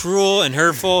so cruel and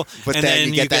hurtful, but and then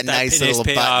you get that nice little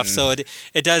payoff. Button. So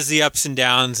it does the ups and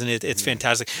downs, and it's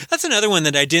fantastic. That's another one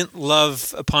that I didn't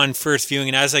love upon first viewing,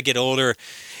 and as I get older,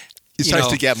 it starts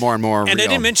to get more and more real. And I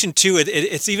didn't mention, too,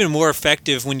 it's even more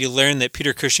effective when you learn that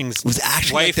Peter Cushing's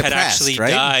wife had actually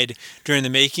died during the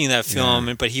making of that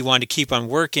film, but he wanted to keep on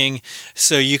working.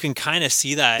 So you can kind of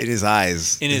see that in his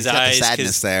eyes. He's got the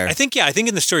sadness there. I think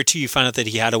in the story, too, you find out that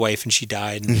he had a wife and she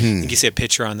died. And I think you see a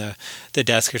picture on the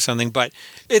desk or something. But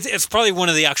it's probably one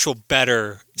of the actual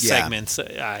better segments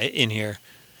in here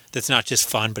that's not just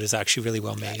fun, but is actually really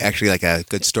well made. Actually, like a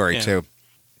good story, too.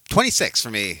 26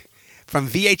 for me. From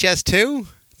VHS 2,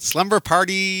 Slumber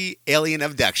Party Alien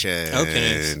Abduction.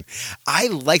 Okay. I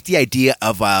like the idea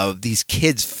of these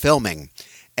kids filming.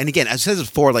 And again, as I said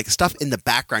before, like stuff in the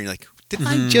background, you're like, didn't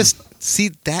I just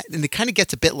see that? And it kind of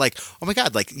gets a bit like, oh my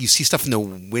God, like you see stuff in the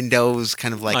windows,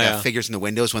 kind of like figures in the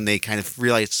windows when they kind of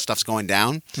realize stuff's going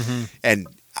down. And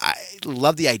I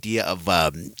love the idea of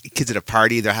kids at a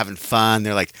party. They're having fun.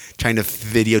 They're like trying to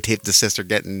videotape the sister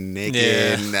getting naked.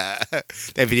 Yeah. And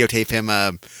they videotape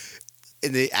him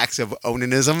in the acts of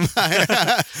onanism.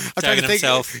 I'm trying to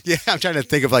think. I'm trying to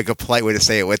think of like a polite way to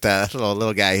say it with the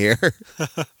little guy here.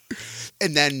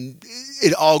 And then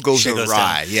it all goes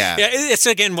awry. Yeah, it's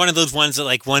again one of those ones that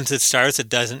like once it starts, it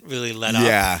doesn't really let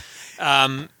up.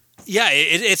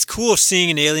 It's cool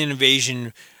seeing an alien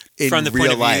invasion from the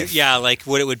point of view. Yeah, like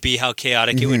what it would be, how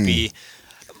chaotic it would be.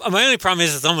 My only problem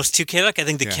is it's almost too chaotic. I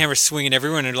think the camera's swinging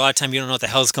everywhere, and a lot of time you don't know what the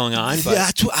hell's going on. But. Yeah,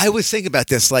 that's what I was thinking about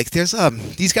this. Like, there's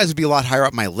these guys would be a lot higher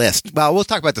up my list. Well, we'll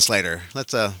talk about this later.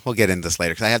 We'll get into this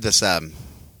later because I have this. I'm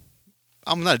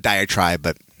not a diatribe,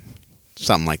 but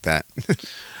something like that.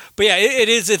 But yeah, it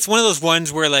is. It's one of those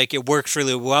ones where like it works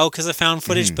really well because of found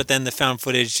footage, but then the found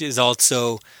footage is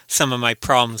also some of my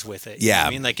problems with it. Yeah, I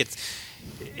mean, like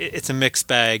it's a mixed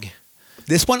bag.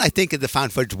 This one, I think the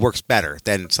found footage works better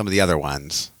than some of the other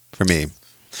ones for me.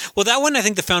 Well, that one, I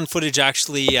think the found footage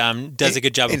actually does a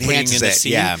good job of putting in the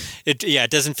scene. Yeah.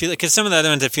 It doesn't feel like, because some of the other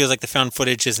ones, it feels like the found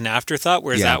footage is an afterthought,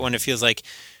 whereas that one, it feels like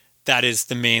that is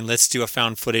the main, let's do a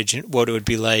found footage and what it would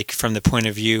be like from the point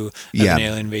of view of an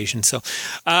alien invasion. So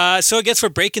I guess we're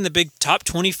breaking the big top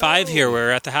 25 here. We're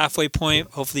at the halfway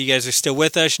point. Hopefully you guys are still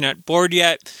with us. You're not bored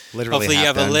yet. Literally Hopefully you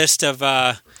have a list of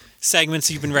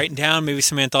segments you've been writing down, maybe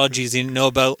some anthologies you didn't know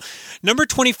about. Number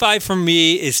 25 from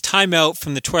me is Time Out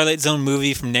from the Twilight Zone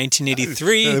movie from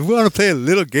 1983. We want to play a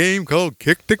little game called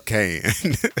Kick the Can.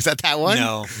 Is that one?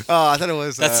 No. Oh, I thought it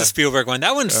was. That's the Spielberg one.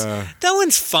 That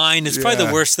one's fine. It's probably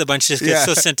the worst of the bunch just because it's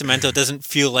so sentimental. It doesn't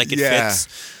feel like it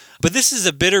fits. But this is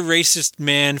a bitter racist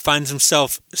man finds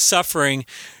himself suffering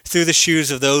through the shoes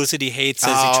of those that he hates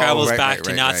as he travels back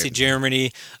to Nazi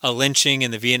Germany, a lynching in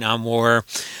the Vietnam War.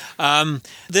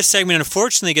 This segment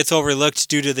unfortunately gets overlooked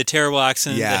due to the terrible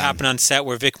accident that happened on set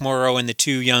where Vic Morrow and the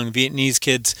two young Vietnamese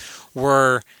kids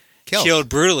were killed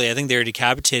brutally. I think they were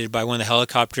decapitated by one of the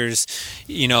helicopters.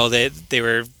 You know, they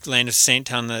were landing at St.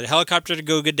 Town. The helicopter to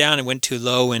go down and went too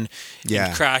low and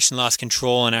crashed and lost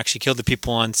control and actually killed the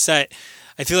people on set.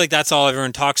 I feel like that's all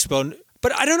everyone talks about.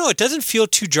 But I don't know. It doesn't feel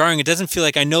too jarring. It doesn't feel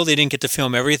like I know they didn't get to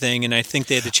film everything, and I think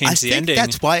they had to change the ending.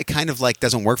 That's why it kind of like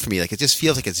doesn't work for me. Like it just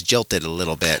feels like it's jilted a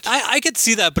little bit. I could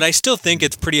see that, but I still think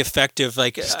it's pretty effective.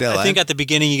 Like I think at the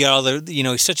beginning you got all the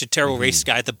he's such a terrible racist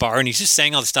guy at the bar, and he's just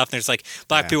saying all the stuff. And there's like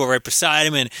black people right beside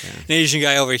him, and an Asian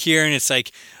guy over here, and it's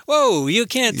like, whoa, you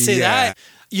can't say that.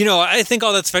 You know, I think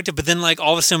all that's effective, but then like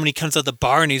all of a sudden when he comes out the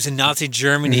bar and he's in Nazi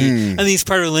Germany and he's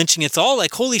part of a lynching, it's all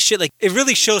like, holy shit, like it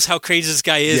really shows how crazy this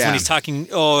guy is when he's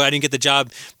talking, I didn't get the job.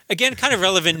 Again, kind of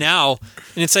relevant now.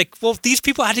 And it's like, well, these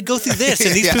people had to go through this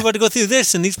and these people had to go through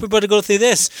this and these people had to go through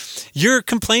this. Your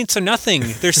complaints are nothing.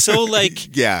 They're so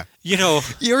like, you know.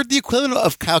 You're the equivalent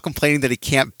of Kyle complaining that he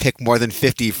can't pick more than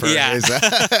 50 for his...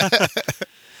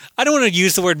 I don't want to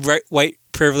use the word white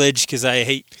privilege because I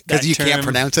hate that because you term. Can't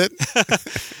pronounce it.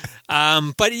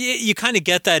 But you kind of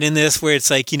get that in this where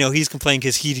it's like, you know, he's complaining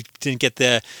because he didn't get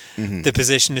the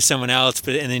position to someone else,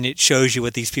 and then it shows you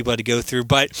what these people had to go through.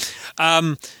 But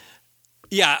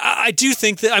I do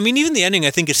think that, I mean, even the ending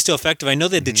I think is still effective. I know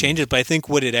they had to change it, but I think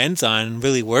what it ends on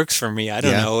really works for me. I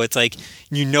don't know. It's like,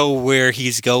 you know where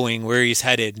he's going, where he's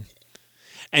headed.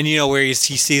 And you know where he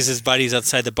sees his buddies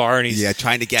outside the bar and he's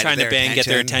trying to get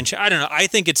their attention. I don't know. I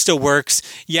think it still works.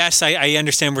 Yes, I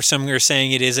understand where some are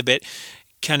saying it is a bit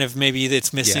kind of maybe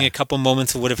it's missing a couple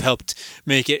moments that would have helped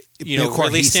make it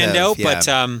really stand out. But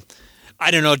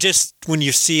I don't know. Just when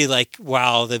you see like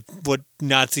what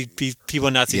Nazi people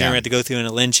in Nazi Germany had to go through and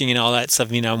a lynching and all that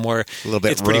stuff, more a little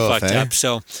bit it's pretty rough, fucked up.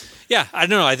 So I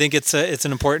don't know. I think it's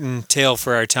an important tale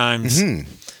for our times.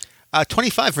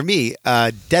 25 for me.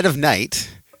 Dead of Night.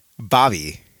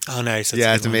 Bobby. Oh, nice.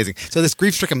 That's it's amazing. So this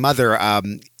grief-stricken mother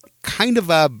kind of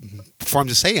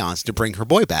performs a seance to bring her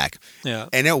boy back. Yeah.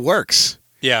 And it works.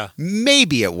 Yeah.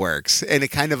 Maybe it works. And it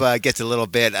kind of gets a little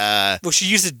bit... well, she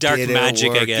uses dark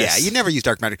magic, I guess. Yeah, you never use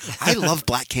dark magic. I love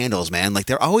black candles, man. Like,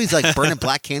 they're always like burning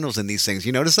black candles in these things.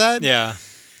 You notice that? Yeah.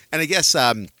 And I guess...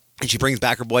 and she brings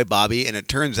back her boy Bobby, and it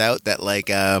turns out that,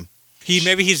 like...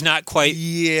 he's not quite...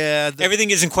 Yeah.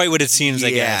 Everything isn't quite what it seems, I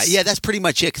guess. Yeah, that's pretty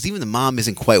much it, because even the mom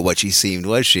isn't quite what she seemed,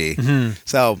 was she? Mm-hmm.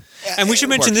 So... And we should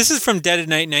mention, this is from Dead at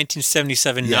Night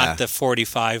 1977, not the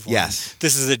 45 one. Yes.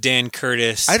 This is the Dan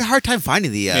Curtis. I had a hard time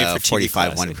finding the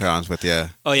 45 one, to be honest with you.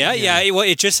 Oh, yeah? Yeah. Well,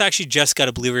 it just got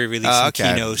a Blu-ray release in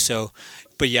Kino, so...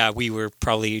 But yeah, we were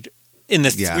probably...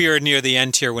 We were near the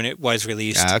end here when it was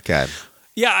released. Okay.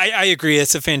 Yeah, I agree.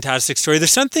 It's a fantastic story.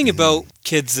 There's something about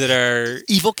kids that are...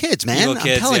 Evil kids, man. I'm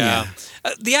telling you.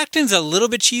 The acting's a little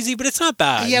bit cheesy, but it's not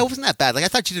bad. Yeah, it wasn't that bad. Like, I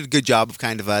thought you did a good job of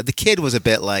kind of... the kid was a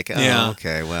bit like,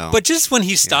 okay, well... But just when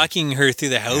he's stalking her through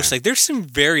the house, like, there's some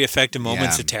very effective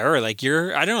moments of terror. Like,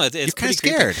 I don't know, it's you're kind of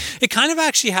scared. Creepy. It kind of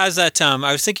actually has that,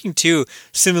 I was thinking, too,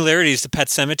 similarities to Pet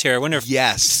Sematary. I wonder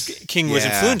if King was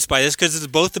influenced by this, because it's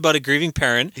both about a grieving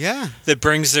parent that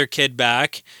brings their kid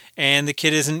back. And the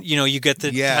kid isn't, you have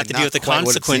to deal with the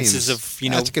consequences of,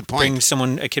 bringing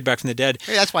a kid back from the dead.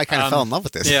 Yeah, that's why I kind of fell in love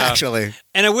with this, actually.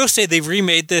 And I will say they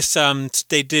remade this.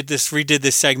 They redid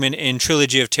this segment in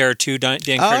Trilogy of Terror 2. Dan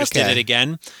Curtis did it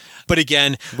again. But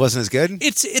again, wasn't as good.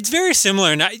 It's very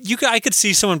similar. And I could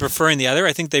see someone preferring the other.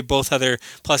 I think they both have their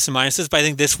plus and minuses, but I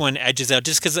think this one edges out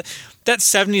just because that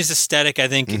 70s aesthetic, I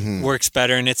think, works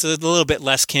better. And it's a little bit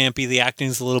less campy. The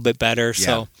acting's a little bit better.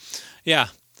 So, yeah.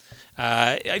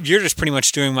 You're just pretty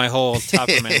much doing my whole top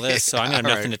of my list, so I'm going to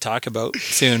have nothing to talk about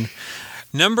soon.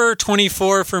 Number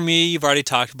 24 for me, you've already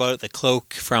talked about it, The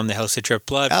Cloak from The House that Dripped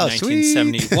Blood from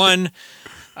 1971.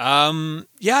 I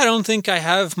don't think I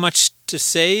have much to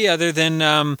say other than,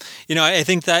 I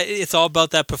think that it's all about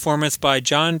that performance by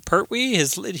John Pertwee.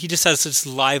 He just has this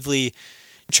lively,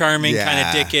 charming, kind of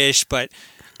dickish, but...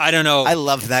 I don't know. I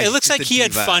love that. It looks like he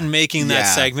had fun making that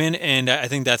segment, and I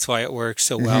think that's why it works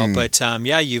so well. But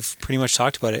you've pretty much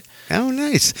talked about it. Oh,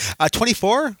 nice.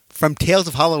 24 from Tales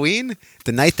of Halloween,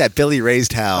 The Night That Billy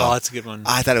Raised Hell. Oh, that's a good one.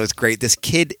 I thought it was great. This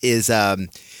kid is,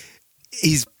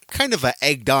 he's kind of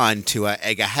egged on to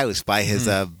egg a house by his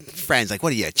friends. Like,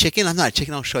 what are you, a chicken? I'm not a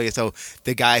chicken. I'll show you. So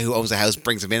the guy who owns the house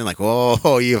brings him in and like,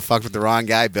 oh, you fucked with the wrong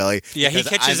guy, Billy. Yeah, he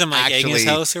catches him like egging his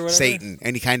house or whatever. Satan,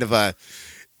 and he kind of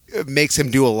makes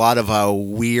him do a lot of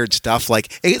weird stuff,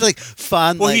 like it's like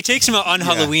fun. Well, like, he takes him out on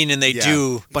Halloween, and they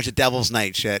do a bunch of Devil's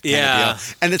Night shit. Kind of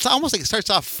deal. And it's almost like it starts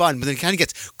off fun, but then it kind of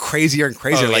gets crazier and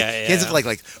crazier. He ends up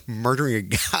like murdering a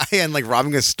guy and like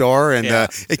robbing a store, and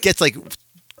it gets like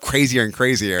crazier and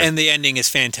crazier. And the ending is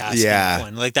fantastic. Yeah. That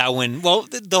one. Like that one. Well,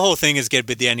 the whole thing is good,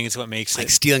 but the ending is what makes like it.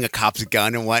 Stealing a cop's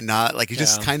gun and whatnot. Like it's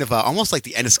just kind of almost like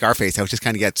the end of Scarface, how it just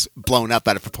kind of gets blown up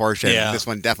out of proportion. Yeah. This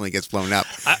one definitely gets blown up.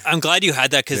 I'm glad you had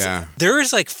that because there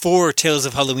is like 4 Tales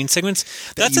of Halloween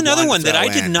segments. That's another one that I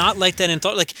did not like that and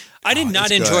thought like I did not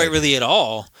enjoy it really at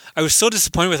all. I was so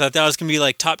disappointed with that. I thought it was going to be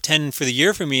like top 10 for the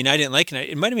year for me, and I didn't like it.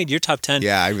 It might have made your top 10.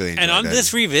 Yeah, I really enjoyed it. And on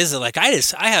this revisit, like I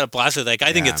had a blast with it. Like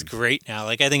I think it's great now.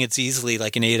 Like I think it's easily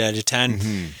like an 8 out of 10.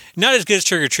 Mm-hmm. Not as good as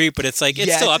Trick or Treat, but it's like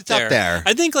it's still up there.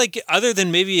 I think like other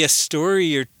than maybe a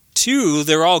story or 2,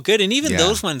 they're all good, and even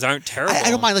those ones aren't terrible. I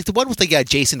don't mind. Like the one with like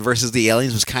Jason versus the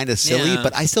aliens was kind of silly,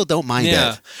 but I still don't mind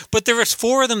it. But there was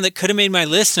 4 of them that could have made my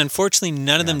list, and unfortunately,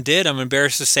 none of them did. I'm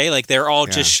embarrassed to say, like they're all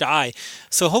just shy.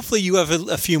 So hopefully, you have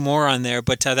a few more on there.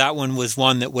 But that one was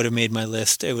one that would have made my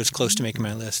list. It was close to making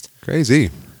my list. Crazy.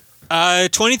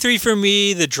 23 for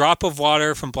me, The Drop of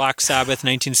Water from Black Sabbath,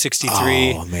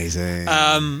 1963. Oh, amazing.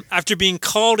 After being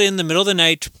called in the middle of the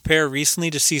night to prepare a recently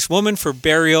deceased woman for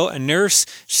burial, a nurse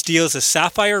steals a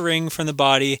sapphire ring from the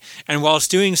body and whilst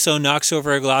doing so knocks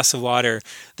over a glass of water.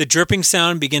 The dripping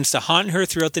sound begins to haunt her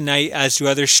throughout the night, as do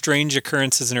other strange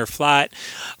occurrences in her flat.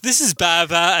 This is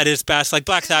Baba at his best. Like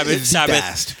Black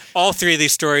Sabbath, all 3 of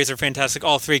these stories are fantastic.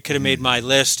 All 3 could have made my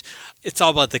list. It's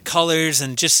all about the colors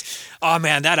and just, oh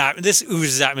man, this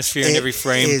oozes atmosphere in every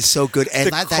frame. It is so good. And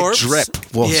that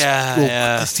drip will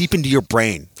seep into your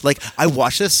brain. Like, I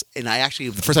watched this, and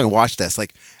the first time I watched this,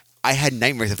 like, I had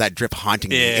nightmares of that drip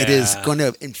haunting me. It is going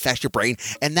to infest your brain.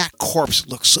 And that corpse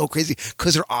looks so crazy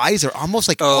because her eyes are almost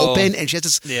like open, and she has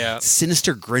this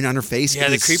sinister grin on her face. Yeah,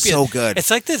 the creepy. So good. It's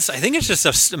like this. I think it's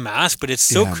just a mask, but it's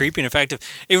so creepy and effective.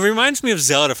 It reminds me of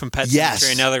Zelda from Pet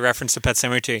Sematary. Another reference to Pet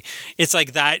Sematary. It's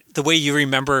like that. The way you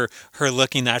remember her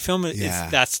looking that film.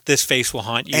 This face will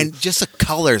haunt you. And just the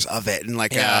colors of it, and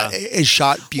like it's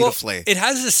shot beautifully. Well, it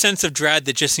has a sense of dread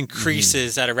that just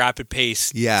increases at a rapid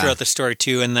pace throughout the story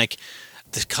too, and like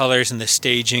the colors and the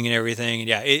staging and everything.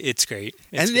 Yeah, it's great.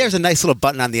 There's a nice little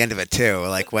button on the end of it too,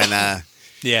 like when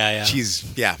she's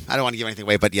I don't want to give anything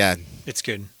away, but it's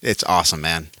good. It's awesome,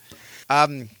 man.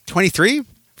 23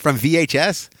 from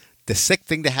VHS. The Sick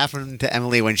Thing to Happen to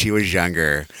Emily When She Was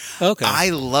Younger. Okay. I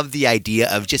love the idea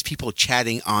of just people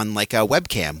chatting on like a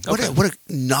webcam. What a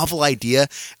novel idea,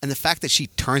 and the fact that she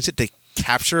turns it to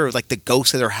capture like the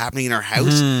ghosts that are happening in her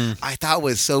house, I thought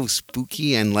was so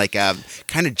spooky and like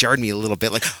kind of jarred me a little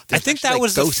bit. Like I think that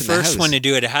was the first one to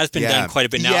do it. It has been done quite a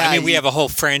bit now. I mean, we have a whole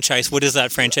franchise. What is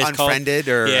that franchise called? Unfriended,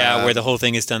 or where the whole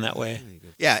thing is done that way.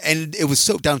 Yeah, and it was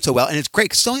done so well, and it's great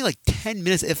because it's only like 10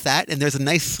 minutes, if that, and there's a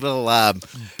nice little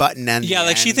button. And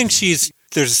she thinks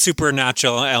there's a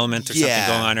supernatural element or something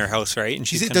going on in her house, right? And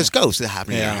there's ghosts that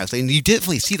happening in her house, and you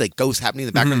definitely see like ghosts happening in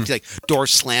the background. You see, like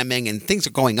doors slamming and things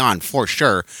are going on for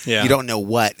sure. Yeah. You don't know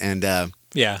what, and no,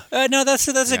 that's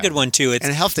a good one too. And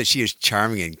it helps that she is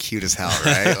charming and cute as hell,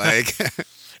 right? Like,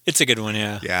 it's a good one,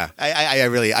 yeah. Yeah, I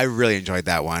really enjoyed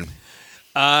that one.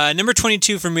 Number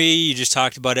 22 for me, you just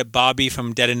talked about it, Bobby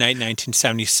from Dead of Night,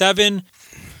 1977.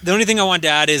 The only thing I wanted to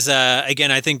add is,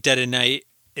 again, I think Dead of Night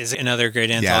is another great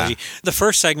anthology. The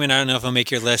first segment, I don't know if it'll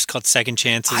make your list, called Second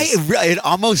Chances. It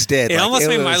almost did. It almost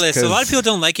made my list. A lot of people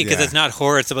don't like it because it's not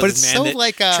horror. It's about this man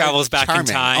that travels back in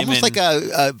time. Almost like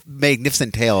a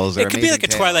Magnificent Tales. Or it could be like a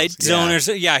Twilight Zone.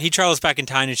 He travels back in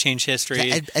time to change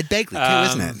history. Ed Begley,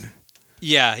 too, isn't it?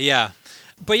 Yeah.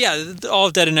 But all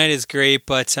of Dead of Night is great,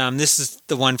 but this is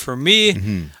the one for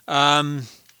me.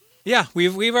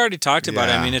 We've already talked about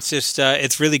it. I mean, it's just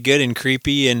it's really good and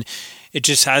creepy, and it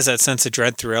just has that sense of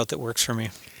dread throughout that works for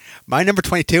me. My number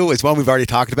 22 is one we've already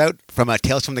talked about from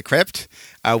Tales from the Crypt.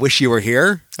 Wish You Were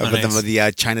Here, with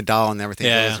the China doll and everything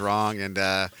that was wrong, and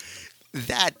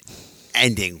that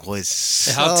ending was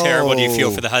so... How terrible do you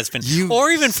feel for the husband? Or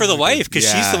even for the wife, because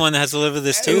she's the one that has to live with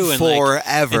this too.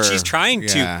 Forever. And she's trying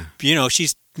to,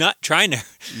 she's not trying to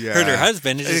hurt her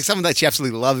husband. It's someone that she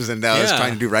absolutely loves and is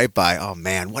trying to do right by. Oh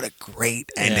man, what a great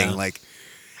ending. Like,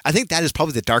 I think that is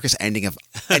probably the darkest ending of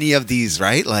any of these,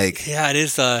 right? Like, it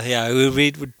is.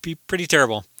 It would be pretty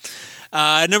terrible.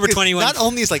 Number 21. Not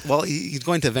only is he's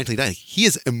going to eventually die. He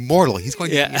is immortal. He's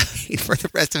going to be for the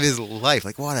rest of his life.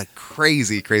 Like, what a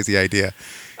crazy, crazy idea.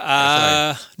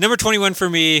 Number 21 for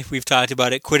me, we've talked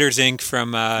about it, Quitters Inc.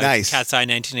 from Nice. Cat's Eye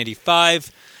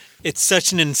 1985. It's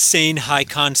such an insane high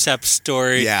concept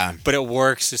story, Yeah. but it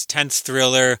works. This tense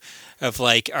thriller of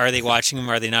like, are they watching him?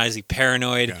 Are they not? Is he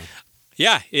paranoid?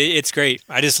 Yeah, it's great.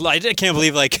 I can't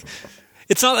believe like,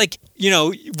 it's not like,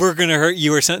 we're going to hurt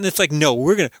you or something. It's like, no,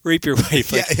 we're going to rape your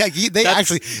wife. Like,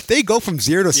 they go from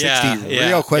 0 to 60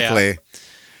 real quickly.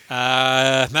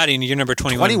 Maddie, you're number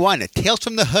 21. 21, Tales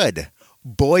from the Hood.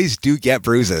 Boys do get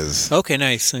bruises. Okay,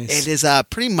 nice. It is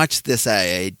pretty much this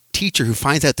teacher who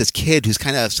finds out this kid who's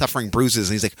kind of suffering bruises,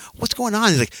 and he's like, "What's going on?"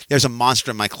 He's like, "There's a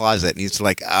monster in my closet," and he's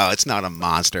like, "Oh, it's not a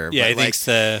monster." Yeah, but he thinks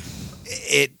the.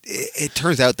 It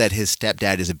turns out that his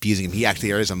stepdad is abusing him. He actually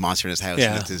there is a monster in his house,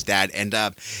 Yeah. and it's his dad. And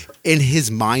in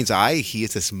his mind's eye, he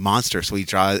is this monster. So he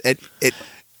draws it.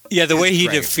 Yeah, the way he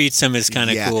great. defeats him is kind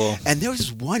of cool. And there was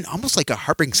this one almost like a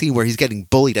heartbreaking scene where he's getting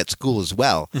bullied at school as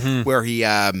well, where he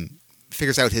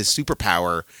figures out his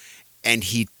superpower and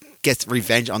he gets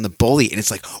revenge on the bully. And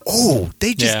it's like, oh,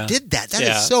 they just did that. That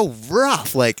is so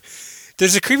rough. Like,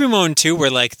 there's a creepy moment too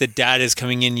where like the dad is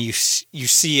coming in, you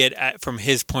see it from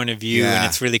his point of view, and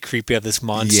it's really creepy of this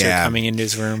monster coming into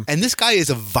his room. And this guy is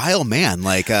a vile man,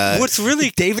 like what's really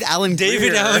David Allen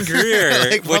Greer,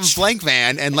 like from Blank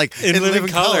Man, and like in Living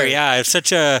Color. Yeah, it's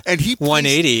such a and he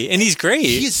 180, and he's great.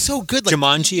 He is so good. Like,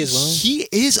 Jumanji as well. He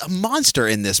is a monster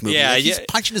in this movie. Yeah, like, he's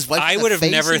punching his wife. I would have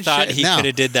never thought he could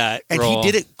have did that, and role.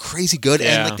 he did it crazy good.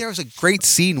 And like there was a great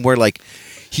scene where like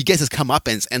he gets his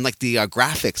comeuppance, and like the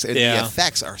graphics and the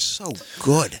effects are so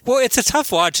good. Well, it's a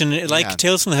tough watch, and like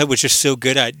Tales from the Hood was just so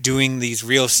good at doing these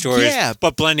real stories,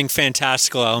 but blending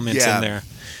fantastical elements in there.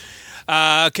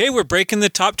 Okay, we're breaking the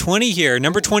top 20 here.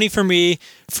 Number 20 for me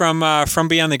from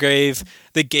Beyond the Grave,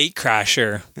 The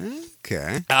Gatecrasher.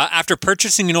 Okay. After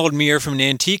purchasing an old mirror from an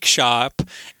antique shop,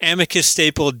 Amicus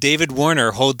staple David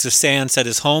Warner holds a seance at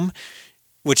his home,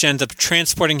 which ends up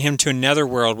transporting him to another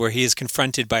world where he is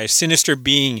confronted by a sinister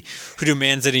being who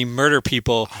demands that he murder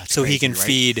people so he can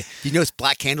feed. You notice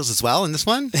black candles as well in this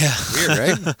one? Yeah. Weird,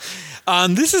 right?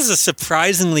 This is a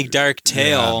surprisingly dark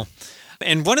tale. Yeah.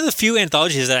 And one of the few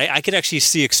anthologies that I could actually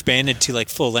see expanded to like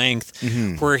full length,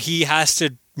 where he has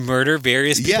to murder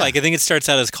various people. Like I think it starts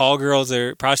out as call girls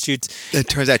or prostitutes. It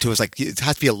turns out it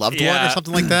has to be a loved one or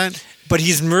something like that. But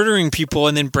he's murdering people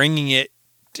and then bringing it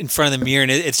in front of the mirror,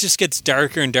 and it just gets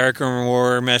darker and darker and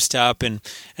more messed up and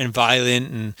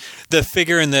violent, and the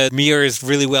figure in the mirror is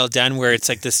really well done, where it's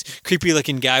like this creepy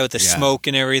looking guy with the smoke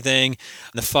and everything,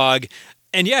 the fog,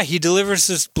 and he delivers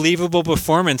this believable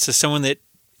performance as someone that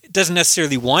doesn't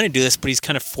necessarily want to do this, but he's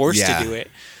kind of forced to do it.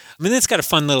 I mean, it's got a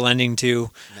fun little ending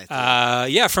too.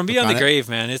 From Beyond the Grave,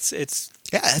 man, it's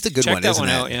that's a good check one. That isn't one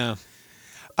it? out,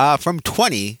 yeah. From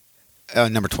 20,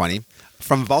 number 20,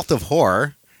 from Vault of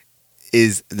Horror,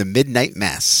 is The Midnight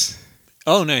Mass.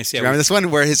 Oh, nice. Yeah. Remember this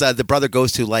one where his the brother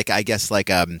goes to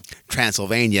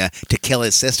Transylvania to kill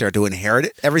his sister to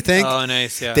inherit everything? Oh,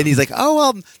 nice. Yeah. Then he's like,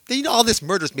 oh, well, all this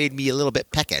murder's made me a little bit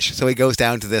peckish. So he goes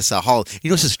down to this hall.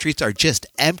 You notice the streets are just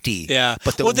empty. Yeah.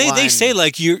 But they say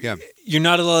like you're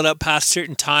not allowed up past a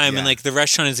certain time, and like the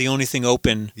restaurant is the only thing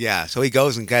open. Yeah. So he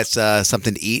goes and gets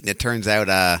something to eat, and it turns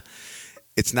out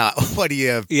it's not what do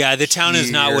you... Yeah, the town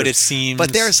is not what it seems.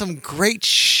 But there are some great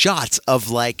shots of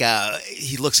like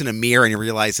he looks in a mirror and he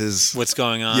realizes what's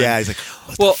going on. Yeah, he's like,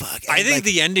 what the fuck? And I think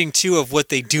the ending too of what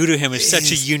they do to him is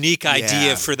such a unique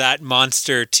idea for that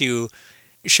monster to,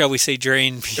 shall we say,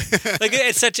 drain. Like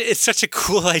it's such a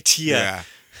cool idea.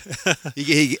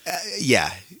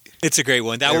 Yeah. It's a great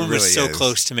one. That one was really so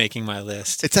close to making my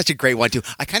list. It's such a great one too.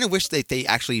 I kind of wish that they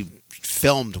actually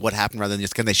filmed what happened rather than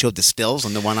just because they showed the stills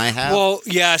on the one I have. Well,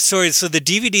 yeah, sorry. So the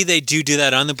DVD, they do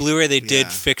that. On the Blu-ray, they did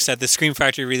fix that. The Scream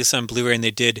Factory released on Blu-ray, and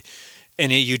they did,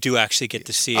 and you do actually get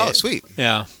to see it. Oh, sweet.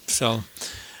 Yeah. So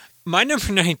my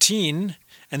number 19,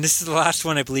 and this is the last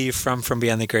one, I believe, from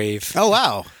Beyond the Grave. Oh,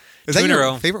 wow. Is that your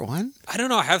row. favorite one? I don't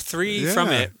know. I have 3 from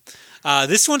it.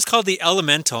 This one's called The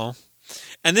Elemental.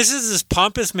 And this is this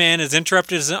pompous man is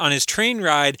interrupted on his train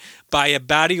ride by a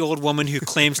batty old woman who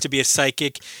claims to be a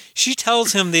psychic. She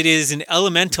tells him that it is an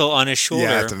elemental on his shoulder.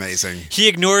 Yeah, that's amazing. He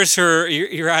ignores her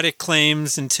erratic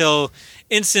claims until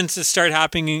instances start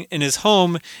happening in his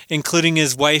home, including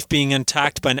his wife being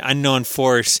attacked by an unknown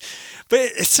force. But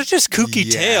it's such a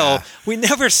kooky tale. We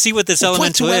never see what this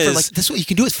elemental is. Like this, you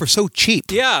can do it for so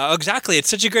cheap. Yeah, exactly. It's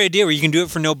such a great idea where you can do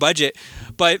it for no budget.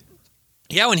 But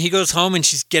yeah, when he goes home and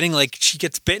she's getting she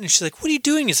gets bitten, and she's like, "What are you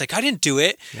doing?" He's like, "I didn't do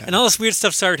it." Yeah. And all this weird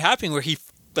stuff started happening where he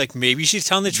maybe she's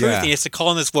telling the truth. And he has to call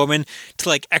on this woman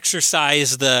to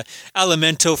exorcise the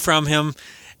elemental from him.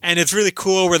 And it's really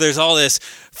cool where there's all this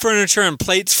furniture and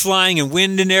plates flying and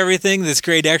wind and everything. This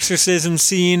great exorcism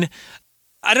scene.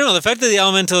 I don't know. The fact that the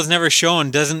elemental is never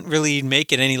shown doesn't really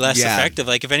make it any less effective.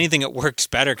 Like, if anything, it works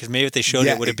better because maybe if they showed it,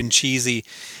 it would have been cheesy.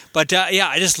 But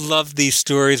I just love these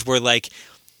stories where, like,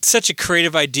 such a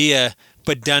creative idea,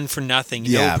 but done for nothing.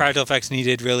 No practical effects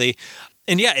needed, really.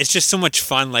 And it's just so much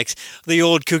fun. Like, the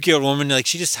old kooky old woman, like,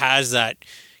 she just has that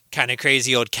kind of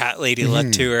crazy old cat lady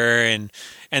look to her,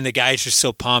 and the guy's just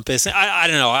so pompous. I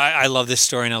don't know. I love this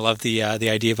story, and I love the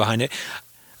idea behind it.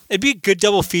 It'd be a good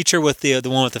double feature with the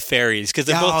one with the fairies because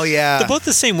they're both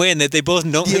the same way, and that they both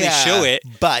don't really show it.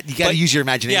 But you got to use your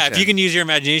imagination. Yeah, if you can use your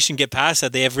imagination, get past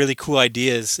that. They have really cool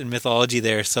ideas and mythology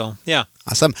there. So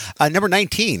awesome. Number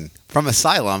 19 from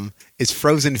Asylum is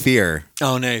Frozen Fear.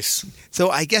 Oh, nice. So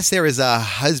I guess there is a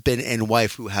husband and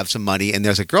wife who have some money, and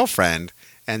there's a girlfriend.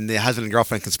 And the husband and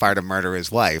girlfriend conspire to murder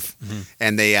his wife.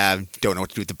 And they don't know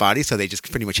what to do with the body, so they just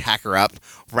pretty much hack her up,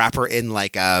 wrap her in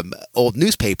like old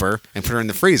newspaper, and put her in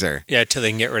the freezer. Yeah, till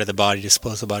they can get rid of the body,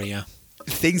 dispose of the body,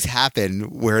 Things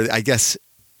happen where I guess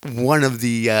one of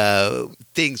the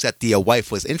things that the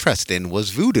wife was interested in was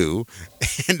voodoo.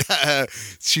 And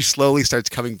she slowly starts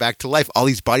coming back to life. All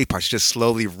these body parts just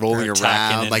slowly rolling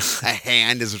around. Like a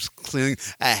hand is clearing,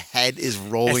 a head is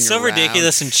rolling around. It's so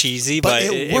ridiculous and cheesy, but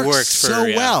it works so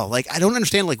well. Like, I don't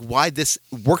understand like why this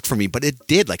worked for me, but it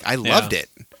did. Like, I loved it.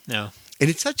 Yeah. And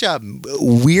it's such a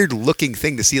weird looking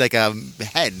thing to see, like a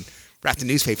head wrapped in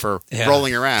newspaper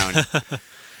rolling around.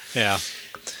 Yeah.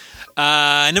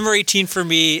 Number 18 for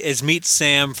me is Meet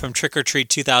Sam from Trick or Treat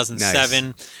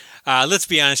 2007. Nice. Let's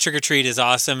be honest, Trick or Treat is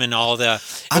awesome, and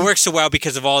it works so well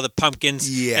because of all the pumpkins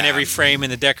and every frame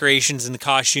and the decorations and the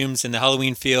costumes and the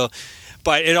Halloween feel.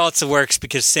 But it also works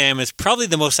because Sam is probably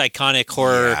the most iconic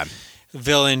horror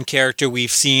villain character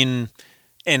we've seen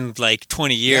in like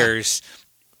 20 years.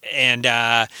 And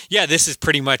this is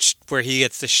pretty much where he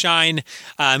gets to shine.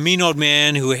 Mean old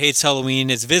man who hates Halloween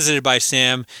is visited by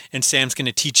Sam, and Sam's going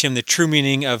to teach him the true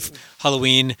meaning of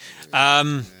Halloween.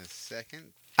 A second.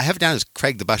 I have it down as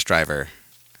Craig the bus driver.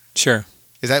 Sure.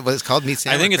 Is that what it's called? Meet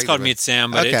Sam? I think it's called Meet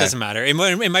Sam, but it doesn't matter. It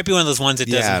might be one of those ones that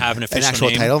doesn't have an official actual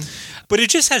name. Title. But it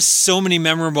just has so many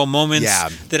memorable moments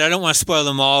that I don't want to spoil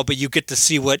them all, but you get to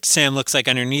see what Sam looks like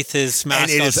underneath his mask.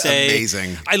 And it is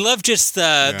amazing. I love just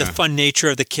the fun nature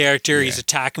of the character. Yeah. He's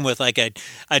attacking with like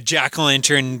a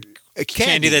jack-o'-lantern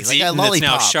candy that's like eaten that's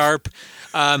now sharp.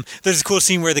 There's a cool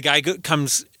scene where the guy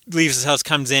leaves his house,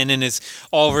 comes in, and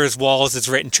all over his walls it's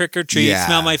written "Trick or Treat,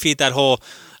 smell my feet." That whole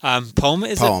poem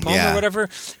or whatever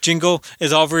jingle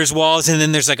is all over his walls, and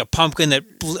then there's like a pumpkin that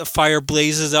fire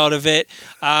blazes out of it.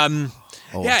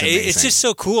 It's just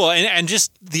so cool, and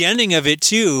just the ending of it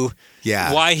too.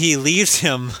 Yeah, why he leaves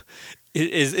him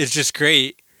is just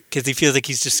great because he feels like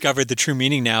he's discovered the true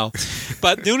meaning now.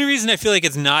 But the only reason I feel like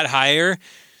it's not higher.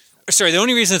 Sorry, the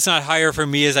only reason it's not higher for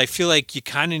me is I feel like you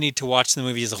kind of need to watch the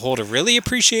movie as a whole to really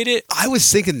appreciate it. I was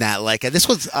thinking that, like, this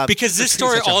was... because this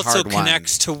story also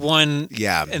connects to one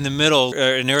in the middle,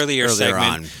 an earlier segment.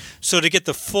 On. So to get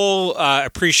the full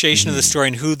appreciation of the story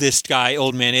and who this guy,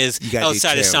 old man, is,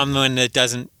 outside of someone that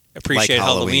doesn't appreciate like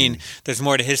Halloween, there's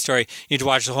more to his story. You need to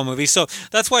watch the whole movie. So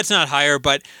that's why it's not higher,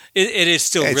 but it is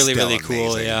still really, really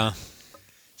cool. Yeah,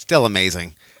 still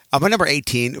amazing. My number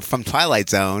 18 from Twilight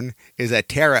Zone is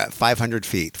Terror at 500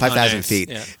 feet, 5,000 feet.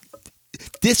 Yeah.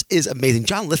 This is amazing.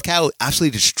 John Lithgow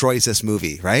absolutely destroys this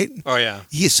movie, right? Oh, yeah.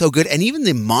 He is so good. And even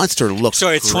the monster looks So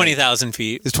it's 20,000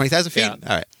 feet. It's 20,000 feet? Yeah.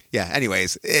 All right. Yeah,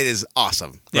 anyways, it is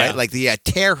awesome, right? Yeah. Like the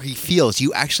terror he feels,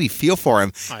 you actually feel for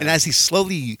him. Oh, yeah. And as he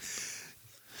slowly...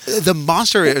 The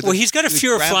monster... Well, he's got a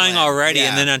fear of flying already,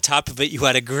 and then on top of it, you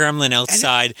had a gremlin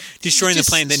outside destroying the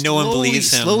plane that no one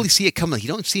believes him. Slowly see it come. Like, you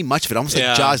don't see much of it. Almost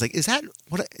like Jaws. Like, is that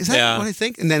what I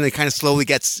think? And then it kind of slowly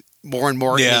gets more and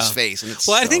more in his face. And it's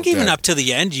I think even up to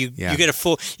the end, you get a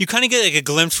full... You kind of get like a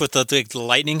glimpse with the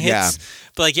lightning hits. Yeah.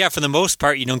 But for the most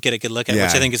part, you don't get a good look at it,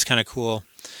 which I think is kind of cool.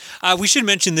 We should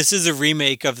mention this is a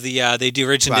remake of the... they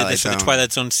originally did this for the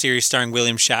Twilight Zone series starring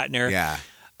William Shatner. Yeah.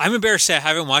 I'm embarrassed to say I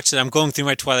haven't watched it. I'm going through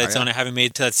my Twilight Zone. I haven't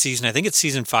made it to that season. I think it's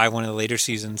season 5, one of the later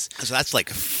seasons. So that's like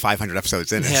 500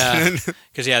 episodes in it. Yeah,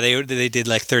 because they did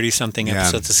like 30-something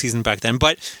episodes a season back then.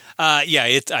 But I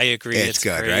agree. It's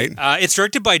good, great. right? It's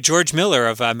directed by George Miller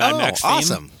of Mad Max fame.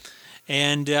 Awesome.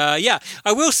 And I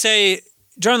will say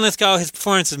John Lithgow, his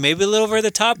performance is maybe a little over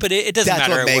the top, but it doesn't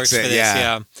matter. It works for this.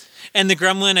 Yeah. And the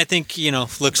gremlin, I think,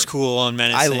 looks cool and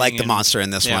menacing. I like the monster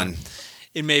in this one.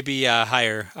 It may be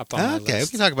higher up on my list. Okay, we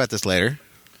can talk about this later.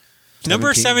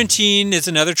 Number 17 is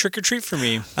another trick or treat for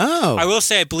me. Oh. I will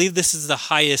say I believe this is the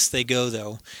highest they go,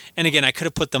 though. And again, I could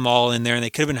have put them all in there and they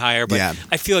could have been higher, but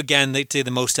I feel, again, they did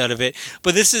the most out of it.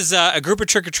 But this is a group of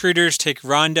trick or treaters take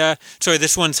Rhonda. Sorry,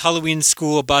 this one's Halloween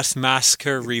School Bus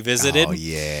Massacre Revisited. Oh,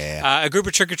 yeah. A group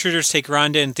of trick or treaters take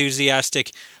Rhonda,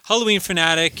 enthusiastic Halloween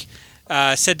fanatic,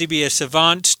 said to be a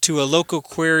savant, to a local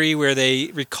quarry where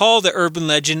they recall the urban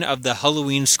legend of the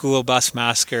Halloween School Bus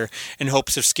Massacre in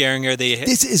hopes of scaring her.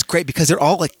 This is great because they're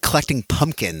all like collecting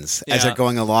pumpkins as they're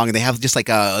going along, and they have just like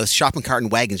a shopping cart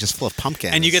and wagons just full of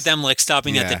pumpkins. And you get them like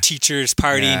stopping at the teachers'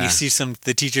 party, and you see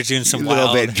the teachers doing some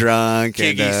little bit drunk,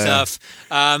 kiggy stuff.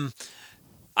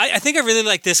 I think I really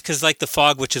like this because, like The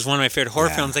Fog, which is one of my favorite horror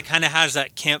films, it kind of has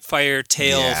that campfire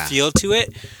tale feel to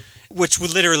it. Which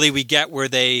literally we get where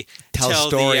they tell the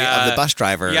story of the bus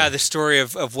driver. Yeah, the story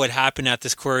of what happened at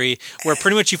this quarry, where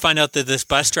pretty much you find out that this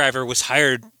bus driver was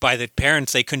hired by the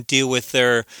parents. They couldn't deal with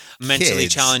their mentally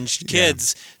challenged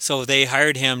kids, so they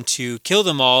hired him to kill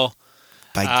them all.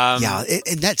 And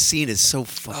that scene is so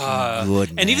fucking good,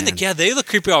 man. And even they look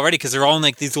creepy already because they're all in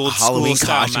like these old Halloween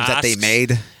school-style costumes masks that they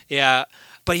made. Yeah,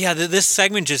 but this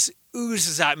segment just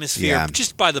oozes atmosphere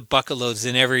just by the bucket loads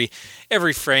in every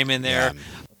frame in there. Yeah.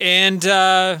 And,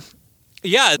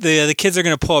 the kids are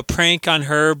going to pull a prank on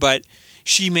her, but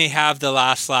she may have the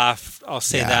last laugh. I'll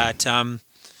say that.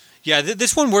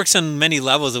 This one works on many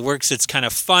levels. It's kind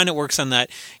of fun. It works on that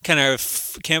kind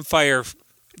of campfire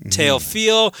tale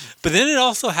feel, but then it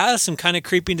also has some kind of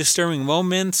creepy, disturbing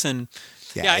moments. And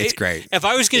it's great. If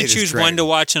I was going to choose one to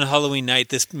watch on a Halloween night,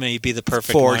 this may be the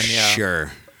perfect one. For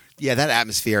sure. Yeah, that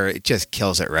atmosphere, it just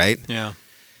kills it, right? Yeah.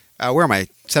 Where am I?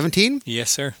 17?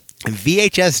 Yes, sir.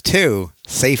 VHS 2,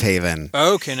 Safe Haven.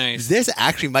 Okay, nice. This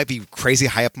actually might be crazy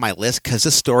high up on my list because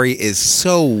this story is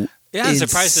so I'm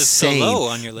surprised it's so low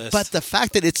on your list. But the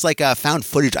fact that it's like a found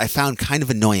footage, I found kind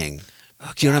of annoying.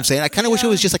 Okay. Do you know what I'm saying? I kind of wish it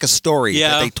was just like a story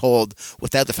that they told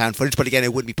without the found footage. But again,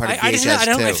 it wouldn't be part of VHS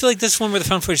I feel like this one where the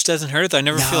found footage doesn't hurt. I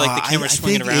never feel like the camera's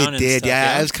swinging around. It did,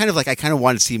 I was kind of like, I kind of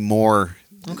wanted to see more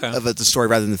of the story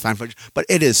rather than the found footage. But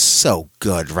it is so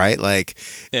good, right? Like,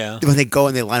 when they go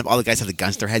and they line up, all the guys have the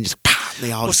guns to their head and just pow,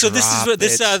 they all so this is what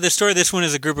the story of this one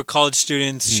is: a group of college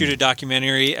students shoot a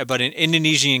documentary about an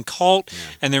Indonesian cult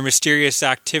and their mysterious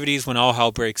activities when all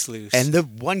hell breaks loose. And the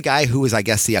one guy who is, I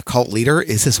guess, the cult leader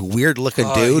is this weird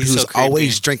looking dude who's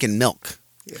always drinking milk.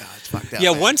 Yeah, it's fucked up.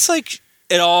 Yeah, once like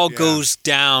it all goes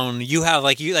down, you have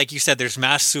like you said, there's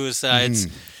mass suicides.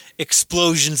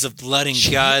 Explosions of blood and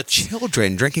guts.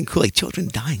 Children drinking Kool-Aid. Children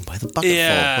dying by the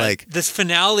bucketful. Like this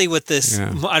finale with this.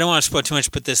 I don't want to spoil too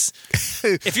much, but this.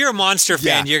 If you're a monster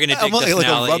fan, you're going to dig the finale.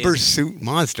 Like a rubber suit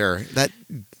monster.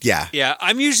 Yeah.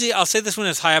 I'll say this one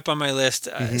is high up on my list,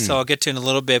 so I'll get to it in a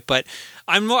little bit. But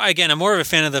I'm more of a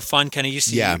fan of the fun kind of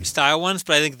UC style ones.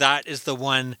 But I think that is the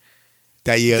one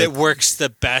that works the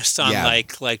best on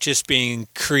like just being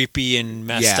creepy and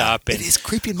messed up. And it is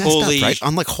creepy and messed up, right?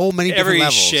 On like many different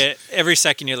levels. Every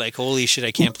second you're like, holy shit,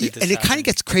 I can't believe this. And it kind of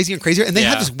gets crazier and crazier. And they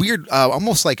have this weird,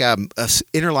 almost like a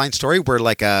interline story where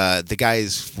like the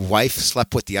guy's wife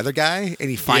slept with the other guy and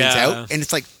he finds out. And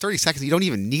it's like 30 seconds. You don't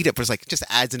even need it, but it's like just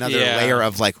adds another layer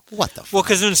of like, what the fuck? Well,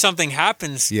 because when something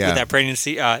happens with that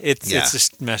pregnancy, it's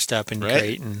just messed up and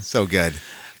great. And so good.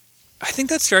 I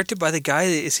think that's directed by the guy.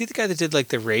 Is he the guy that did like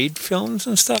the Raid films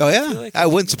and stuff? Oh yeah,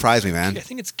 that wouldn't surprise me, man. I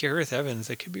think it's Gareth Evans.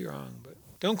 I could be wrong, but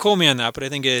don't quote me on that. But I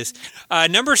think it is.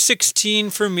 Number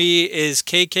 16 for me is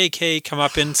KKK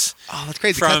Comeuppance. Oh, that's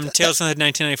crazy. From Tales from the Hood,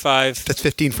 1995. That's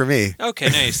 15 for me. Okay,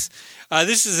 nice.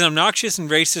 This is an obnoxious and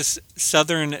racist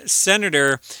Southern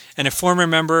senator and a former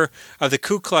member of the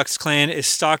Ku Klux Klan is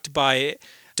stalked by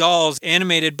dolls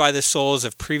animated by the souls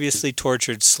of previously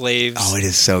tortured slaves. Oh, it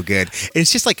is so good. And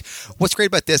it's just like, what's great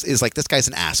about this is like, this guy's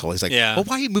an asshole. He's like, well,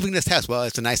 why are you moving this house? Well,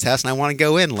 it's a nice house and I want to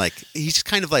go in. Like, he's just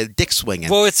kind of like dick swinging.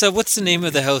 Well, it's what's the name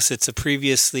of the house? It's a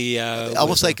previously...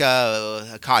 almost like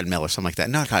a cotton mill or something like that.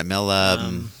 Not a cotton mill,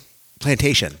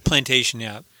 plantation. Plantation,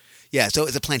 yeah. Yeah, so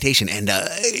it's a plantation. And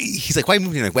he's like, why are you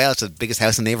moving here? Like, well, it's the biggest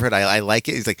house in the neighborhood. I like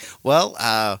it. He's like,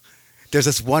 well... there's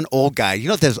this one old guy. You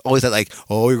know, there's always that like,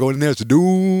 oh, you're going in there, it's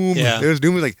doom. Yeah. There's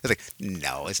doom. It's like,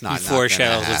 no, it's not.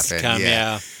 Foreshadows what's to come.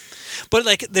 Yeah. But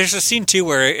like, there's a scene too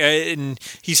where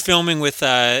he's filming with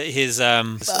his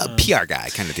PR guy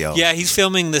kind of deal. Yeah, he's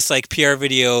filming this like PR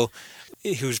video.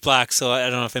 Who's black, so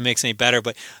I don't know if it makes any better,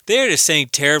 but they're just saying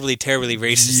terribly, terribly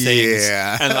racist things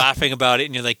and laughing about it,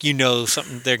 and you're like,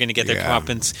 something, they're going to get their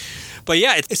comeuppance. But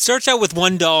yeah, it starts out with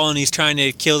one doll, and he's trying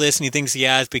to kill this, and he thinks he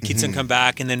has, but keeps him come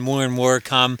back, and then more and more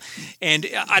come. And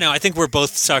I know, I think we're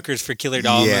both suckers for killer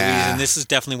doll movies, and this is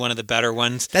definitely one of the better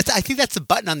ones. I think that's the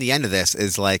button on the end of this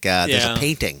is like there's a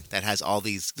painting that has all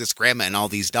this grandma and all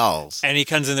these dolls. And he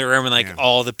comes in the room, and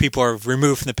all the people are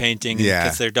removed from the painting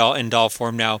because they're in doll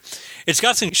form now. It's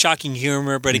got some shocking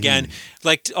humor, but again,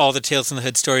 like all the Tales from the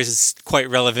Hood stories, it's quite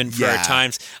relevant for our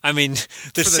times. I mean,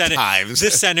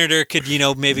 this senator could,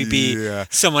 maybe be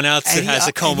someone else that has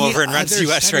a comb over and runs the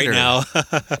U.S. right now.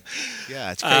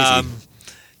 Yeah, it's crazy.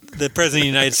 The President of the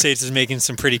United States is making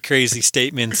some pretty crazy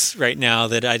statements right now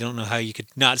that I don't know how you could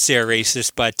not say are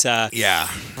racist, but I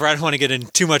don't want to get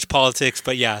into too much politics,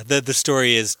 but the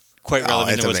story is quite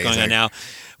relevant to what's going on now.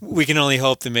 We can only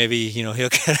hope that maybe, he'll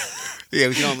get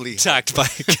we can only attacked by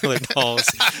killer dolls.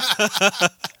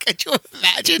 Could you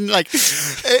imagine? Like,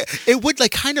 it would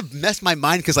kind of mess my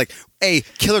mind because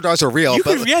killer dolls are real,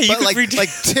 but two,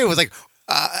 it was like,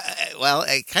 well,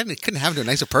 I kind of couldn't have to a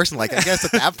nicer person. I guess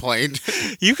at that point,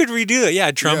 you could redo it.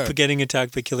 Yeah, Trump getting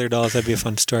attacked by killer dolls. That'd be a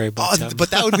fun story. But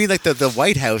that would mean the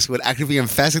White House would actually be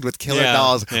infested with killer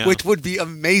dolls, which would be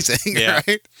amazing,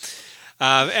 right?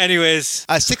 Anyways,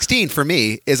 16 for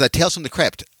me is Tales from the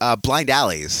Crypt, Blind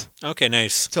Alleys. Okay,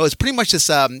 nice. So it's pretty much this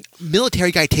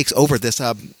military guy takes over this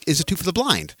Institute for the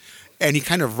Blind. And he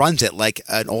kind of runs it like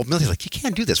an old military. You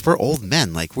can't do this. We're old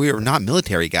men. We are not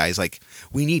military guys.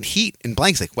 We need heat and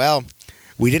blankets. Well,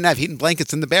 we didn't have heat and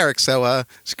blankets in the barracks, so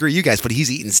screw you guys. But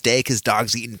he's eating steak. His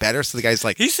dog's eating better. So the guy's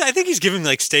I think he's giving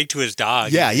steak to his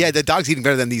dog. Yeah. The dog's eating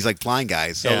better than these blind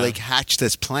guys. So they hatch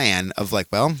this plan of we're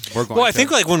going. Well, I think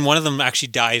when one of them actually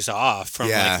dies off from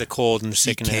the cold and the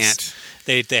sickness,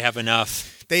 they have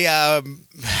enough. They have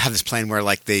this plan where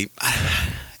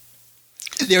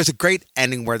there's a great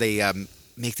ending where they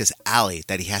make this alley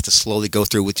that he has to slowly go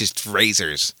through with just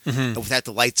razors without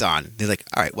the lights on. They're like,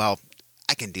 all right, well,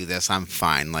 I can do this. I'm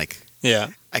fine. I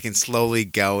can slowly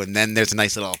go. And then there's a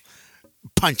nice little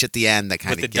punch at the end that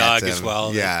kind of gets dog him. As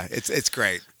well. Yeah, it's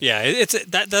great. Yeah,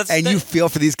 you feel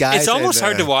for these guys. It's almost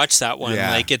hard to watch that one.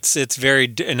 Yeah. It's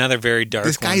another very dark.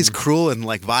 This guy is cruel and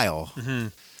vile.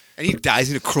 And he dies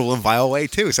in a cruel and vile way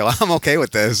too. So I'm okay with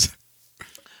this.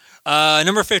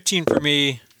 Number 15 for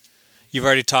me, you've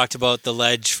already talked about The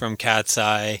Ledge from Cat's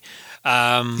Eye.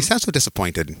 He sounds so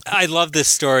disappointed. I love this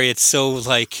story. It's so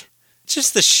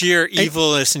just the sheer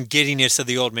evilness and giddiness of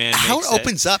the old man. How it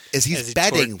opens up is he's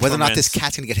betting whether or not this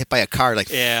cat's going to get hit by a car.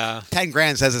 10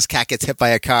 grand says this cat gets hit by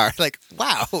a car.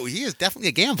 Wow, he is definitely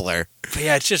a gambler. But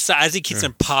it's just as he keeps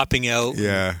on popping out,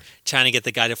 trying to get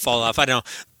the guy to fall off. I don't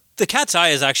know. The Cat's Eye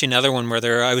is actually another one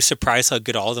where I was surprised how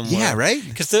good all of them were. Yeah, right?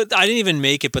 Because I didn't even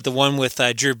make it, but the one with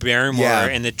Drew Barrymore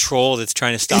and the troll that's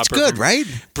trying to stop her good, right?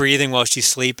 breathing while she's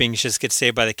sleeping. She just gets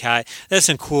saved by the cat. That's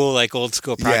some cool, old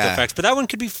school practical effects. But that one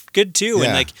could be good too.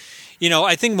 Yeah. And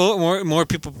I think more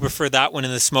people prefer that one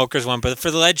than the Smokers one. But for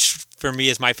The Ledge, for me,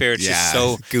 is my favorite. It's just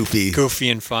so goofy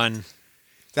and fun.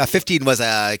 15 was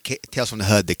Tales from the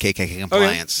Hood, the KKK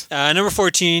compliance. Okay. Number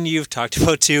 14, you've talked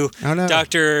about too. Oh, no.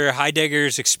 Dr.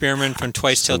 Heidegger's Experiment from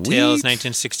Twice Told Tales,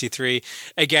 1963.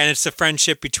 Again, it's the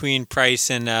friendship between Price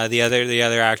and the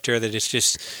other actor that is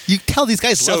just you tell these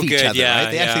guys so love each good. other,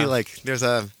 right? They actually there's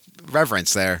a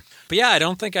reverence there. But I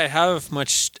don't think I have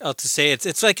much else to say.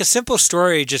 It's like a simple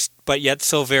story, but yet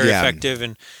so very effective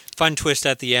and fun twist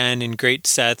at the end and great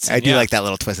sets. I do like that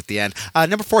little twist at the end.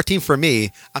 Number 14 for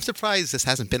me, I'm surprised this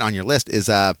hasn't been on your list, is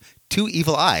Two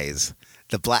Evil Eyes,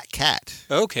 The Black Cat.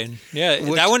 Okay. Yeah,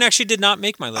 that one actually did not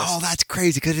make my list. Oh, that's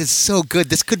crazy because it's so good.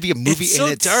 This could be a movie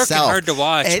in itself. It's so dark and hard to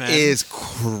watch, It is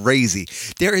crazy.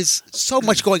 There is so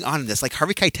much going on in this.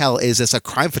 Harvey Keitel is a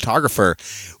crime photographer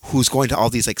who's going to all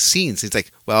these scenes. He's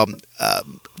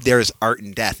there's art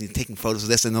and death. And he's taking photos of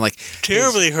this, and then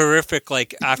terribly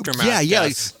horrific aftermath. Yeah.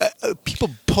 People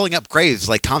pulling up graves,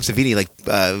 like Tom Savini,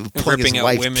 pulling ripping his out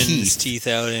wife's women's teeth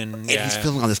out, and he's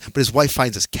filming all this. But his wife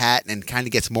finds this cat and kind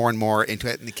of gets more and more into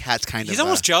it, and the cat's he's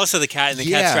almost jealous of the cat, and the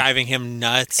cat's driving him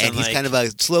nuts. And he's kind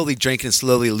of slowly drinking and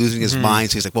slowly losing his mind.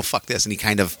 So he's like, "Well, fuck this," and he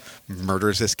kind of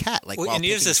murders this cat. And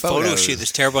he has this photo shoot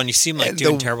that's terrible, and you seem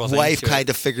doing terrible things. The wife kind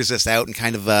of figures this out and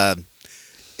kind of.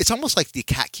 It's almost like the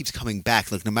cat keeps coming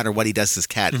back. No matter what he does to this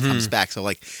cat, it comes back. So,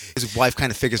 his wife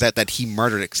kind of figures out that he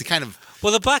murdered it because he kind of.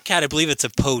 Well, the Black Cat, I believe it's a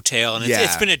Poe tale, and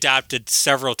it's been adapted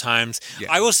several times. Yeah.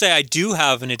 I will say I do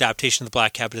have an adaptation of the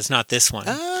Black Cat, but it's not this one.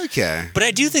 Okay. But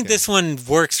I do think this one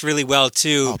works really well,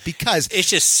 too. Oh, because it's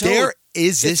just so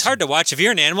It's hard to watch. If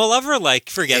you're an animal lover, like,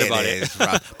 forget about it.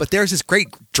 But there's this great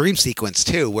dream sequence,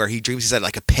 too, where he dreams he's at,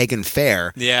 like, a pagan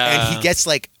fair. Yeah. And he gets,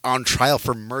 like, on trial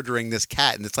for murdering this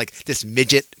cat. And it's, like, this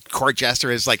midget court jester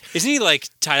is, like... Isn't he, like,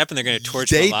 tied up and they're going to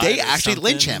torture him alive? They actually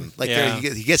lynch him. Like,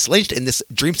 he gets lynched in this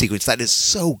dream sequence that is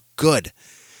so good.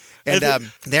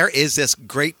 And there is this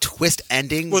great twist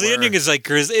ending. Well, the ending is like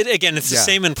again. It's the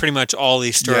same in pretty much all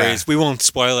these stories. Yeah. We won't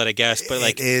spoil it, I guess. But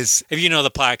like, if you know the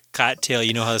Black Cat tale,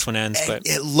 you know how this one ends. But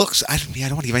it looks. I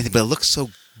don't want to give anything, but it looks so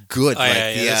good. Oh,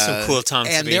 there's some cool Tom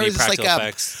Savini practical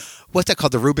effects. What's that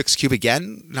called? The Rubik's Cube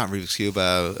again? Not Rubik's Cube.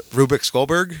 Rubik's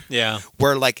Goldberg. Yeah.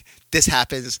 Where like this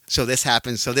happens, so this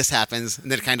happens, so this happens,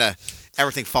 and then kind of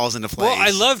everything falls into place. Well,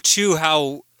 I love too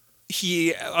how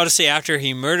I'll just say after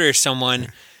he murders someone.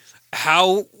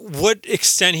 What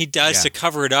extent he does to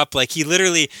cover it up. Like, he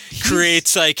literally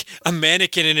creates, like, a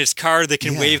mannequin in his car that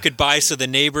can wave goodbye so the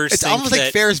neighbors It's almost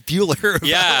like Ferris Bueller.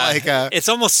 Yeah. It's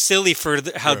almost silly for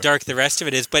how dark the rest of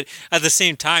it is. But at the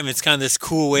same time, it's kind of this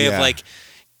cool way of, like,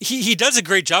 he does a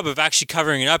great job of actually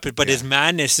covering it up, but his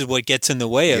madness is what gets in the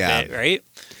way of it, right?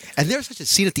 And there's such a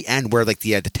scene at the end where, like,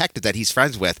 the detective that he's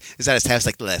friends with is at his house,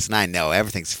 like, listen, I know,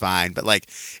 everything's fine. But, like,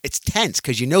 it's tense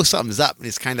because you know something's up, and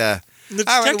it's kind of... The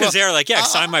detectives there are like,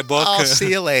 sign my book. I'll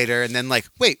see you later. And then like,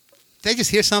 wait, did I just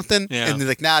hear something? Yeah. And they're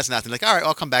like, nah, it's nothing. Like, all right,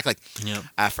 I'll come back. Like,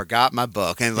 I forgot my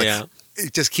book. And like,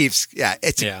 it just keeps,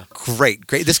 it's great.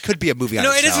 This could be a movie on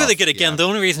itself. It is really good. Again, the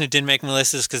only reason it didn't make my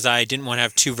list is because I didn't want to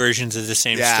have two versions of the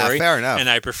same story. Fair enough. And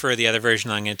I prefer the other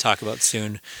version I'm going to talk about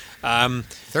soon.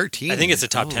 13. I think it's a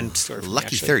top 10 story for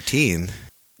lucky me, 13.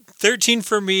 13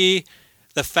 for me,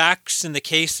 The Facts in the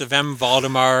Case of M.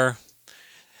 Valdemar.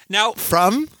 Now,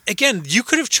 again, you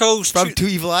could have chose Two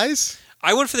Evil Eyes.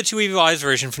 I went for the Two Evil Eyes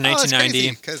version from 1990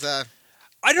 because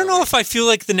I don't know if I feel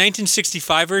like the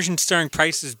 1965 version starring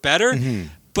Price is better,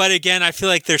 but again, I feel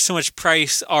like there's so much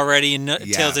Price already in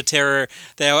Tales of Terror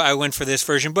that I went for this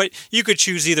version. But you could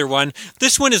choose either one.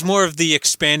 This one is more of the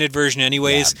expanded version,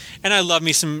 anyways, and I love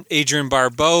me some Adrienne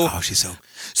Barbeau. Oh, she's so.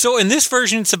 So in this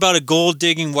version, it's about a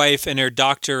gold-digging wife and her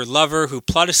doctor lover who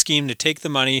plot a scheme to take the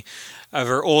money of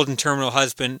her old and terminal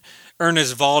husband,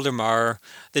 Ernest Valdemar.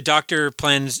 The doctor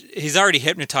plans... He's already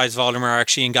hypnotized Valdemar,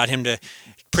 actually, and got him to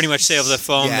pretty much say over the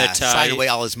phone that... sign away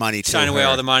all his money to Sign away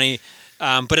all the money.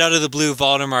 But out of the blue,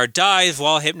 Valdemar dies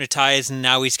while hypnotized, and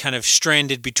now he's kind of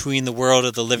stranded between the world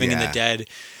of the living and the dead.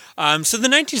 So the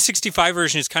 1965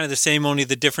 version is kind of the same, only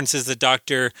the difference is the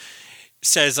doctor...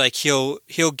 says like he'll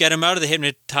get him out of the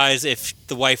hypnotize if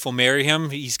the wife will marry him.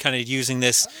 He's kind of using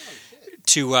this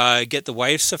to get the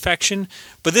wife's affection.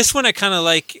 But this one I kind of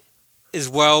like as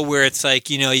well, where it's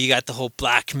like, you know, you got the whole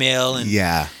blackmail and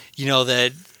you know,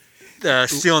 the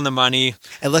stealing the money.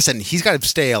 And listen, he's got to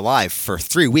stay alive for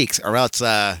 3 weeks or else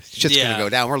shit's going to go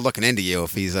down. We're looking into you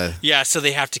if he's a... Yeah, so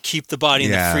they have to keep the body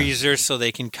in the freezer so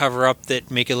they can cover up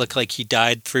that, make it look like he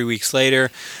died 3 weeks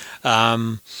later.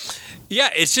 Yeah,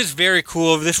 it's just very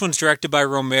cool. This one's directed by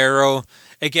Romero.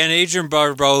 Again, Adrienne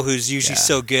Barbeau, who's usually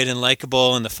so good and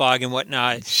likable in The Fog and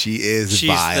whatnot. She's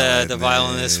the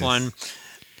violin in this one.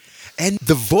 And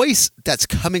the voice that's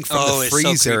coming from the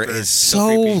freezer is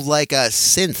so like a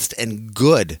synthed and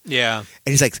good. Yeah. And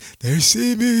he's like, they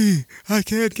see me. I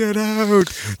can't get out.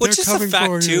 Which is the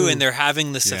fact, too, and they're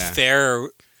having this affair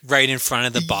right in front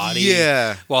of the body.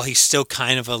 Yeah. While he's still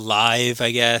kind of alive,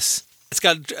 I guess. It's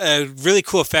got really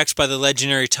cool effects by the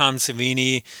legendary Tom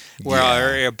Savini, where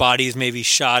our bodies maybe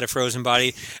shot, a frozen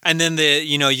body, and then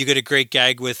you get a great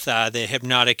gag with the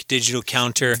hypnotic digital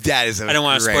counter. That is I don't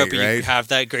want to spoil it, but you have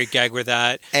that great gag with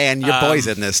that. And your boy's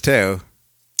in this too.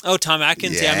 Oh, Tom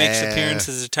Atkins, makes an appearance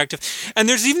as a detective. And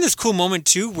there's even this cool moment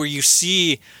too where you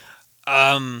see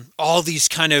all these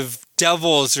kind of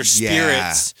devils or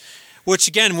spirits. Which,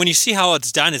 again, when you see how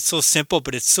it's done, it's so simple,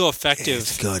 but it's so effective.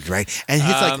 It's good, right? And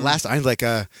he's like, last line, like,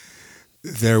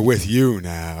 they're with you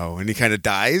now. And he kind of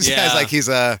dies. Yeah. It's like he's,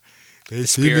 they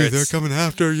see me, they're coming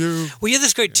after you. Well, yeah,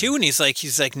 that's great, too. And he's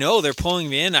like, no, they're pulling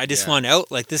me in. I just want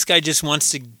out. Like, this guy just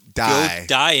wants to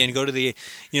die and go to the,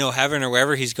 heaven or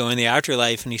wherever he's going, the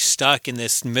afterlife, and he's stuck in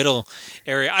this middle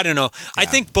area. I don't know. I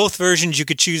think both versions, you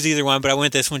could choose either one, but I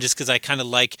went this one just because I kind of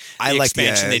like the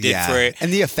expansion they did for it.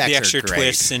 And the effects the extra are great.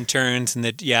 Twists and turns and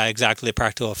exactly, the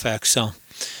practical effects. So,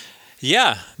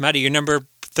 yeah, Matty, you're number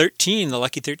 13, the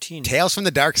lucky 13. Tales from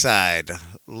the Dark Side,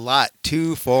 lot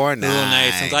 249. Oh,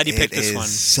 nice. I'm glad you picked this one.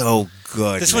 So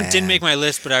good. This one didn't make my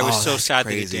list, but I was so sad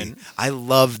that it didn't. I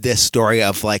love this story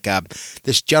of like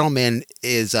this gentleman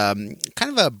is kind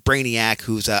of a brainiac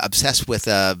who's obsessed with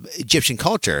Egyptian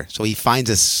culture. So he finds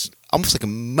this almost like a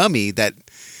mummy that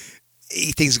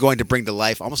things going to bring to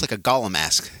life, almost like a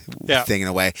Gollum-esque thing in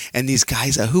a way. And these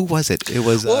guys, who was it? It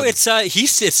was it's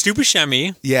Stu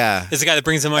Buscemi. Yeah, is the guy that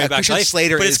brings the mummy back to life.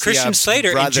 Slater, but it's Christian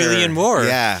Slater and Julianne Moore.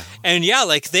 Yeah, and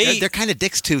like they're kind of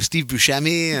dicks to Steve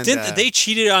Buscemi. And, they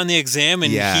cheated on the exam,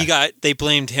 and they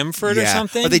blamed him for it or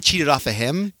something. Or they cheated off of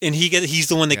him, and he's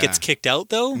the one that gets kicked out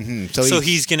though. Mm-hmm. So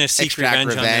he's gonna seek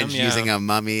revenge on them using a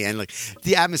mummy, and like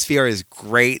the atmosphere is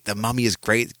great. The mummy is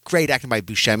great. Great acting by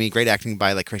Buscemi. Great acting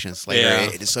by like Christian Slater. Yeah.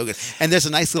 It is so good. And there's a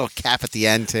nice little cap at the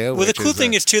end too. Well, the cool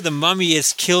thing is too, the mummy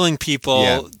is killing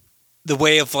people. The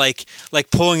way of like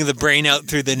pulling the brain out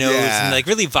through the nose and like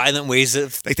really violent ways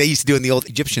of like they used to do in the old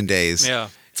Egyptian days. Yeah.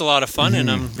 It's a lot of fun,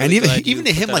 and I'm really and even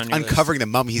him like uncovering the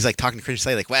mummy, he's like talking to Christian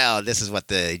Slater, like, "Well, this is what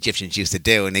the Egyptians used to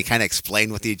do," and they kind of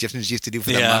explain what the Egyptians used to do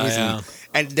for the mummies,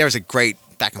 and there's a great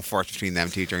back and forth between them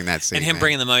two during that scene. And him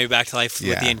bringing the mummy back to life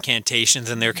with the incantations,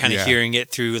 and they're kind of hearing it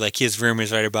through like his room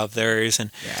is right above theirs,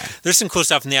 and there's some cool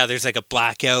stuff. And there's like a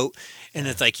blackout, and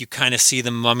it's like you kind of see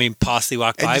the mummy possibly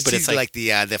walk by, but it's like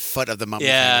the foot of the mummy.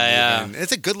 Yeah.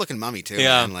 It's a good looking mummy too.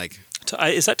 Yeah, man. Like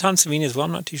is that Tom Savini as well?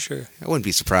 I'm not too sure. I wouldn't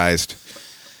be surprised.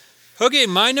 Okay,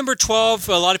 my number 12,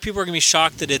 a lot of people are going to be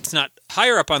shocked that it's not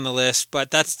higher up on the list,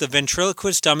 but that's the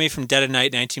ventriloquist dummy from Dead of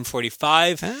Night,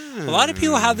 1945. A lot of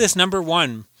people have this number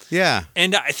 1. Yeah.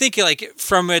 And I think like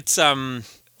from its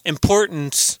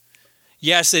importance,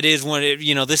 yes, it is one,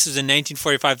 this is a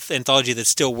 1945 anthology that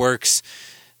still works.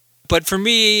 But for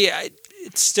me,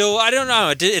 it's still, I don't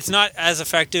know, it's not as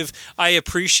effective. I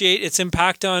appreciate its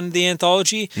impact on the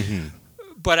anthology. Mm-hmm.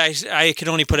 But I could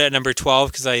only put it at number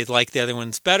 12 because I like the other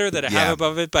ones better that I have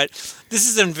above it. But this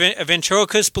is a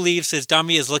ventriloquist believes his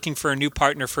dummy is looking for a new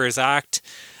partner for his act,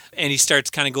 and he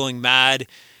starts kind of going mad.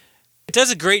 It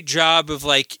does a great job of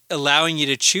like allowing you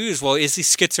to choose, well, is he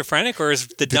schizophrenic or is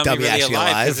the dummy really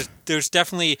alive? Because there's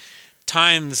definitely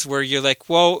times where you're like,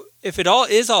 well, if it all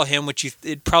is all him, which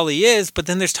it probably is, but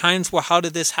then there's times, well, how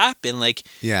did this happen? Like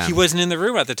he wasn't in the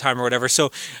room at the time or whatever.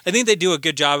 So I think they do a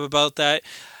good job about that.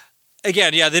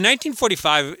 Again, the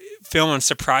 1945 film, I'm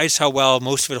surprised how well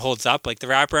most of it holds up. Like, the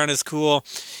wraparound is cool.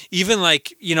 Even,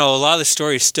 like, a lot of the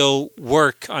stories still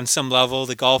work on some level.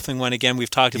 The golfing one, again,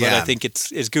 we've talked about. I think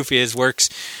it's as goofy as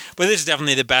works. But this is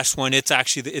definitely the best one.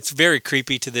 It's very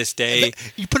creepy to this day.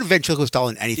 You put a ventriloquist doll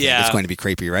in anything, it's going to be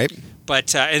creepy, right?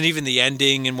 But, and even the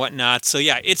ending and whatnot. So,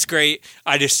 yeah, it's great.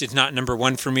 It's not number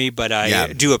 1 for me, but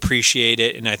I do appreciate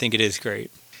it, and I think it is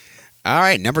great. All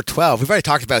right, number 12. We've already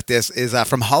talked about this. Is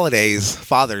from Holidays,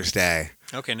 Father's Day.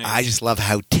 Okay, nice. I just love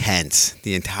how tense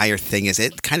the entire thing is.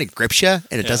 It kind of grips you,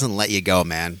 and it doesn't let you go,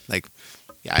 man. Like,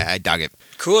 I dug it.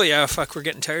 Cool. Yeah. Fuck, we're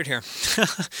getting tired here.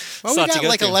 Well, we got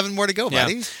like 11 more to go,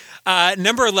 buddy.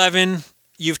 Number 11.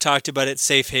 You've talked about it,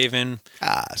 Safe Haven.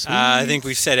 I think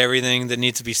we've said everything that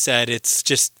needs to be said. It's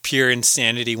just pure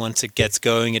insanity. Once it gets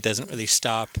going, it doesn't really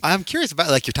stop. I'm curious about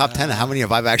like your top 10. How many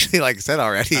have I actually said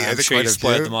already? I'm sure you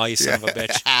spoiled them all, you son of a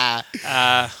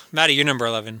bitch. Maddie, you're number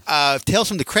 11. Tales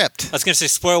from the Crypt. I was going to say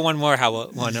spoil one more. How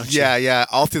one? Don't you? Yeah.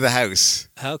 All Through the House.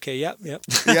 Okay. Yep.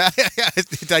 yeah.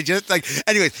 I just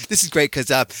anyways, this is great because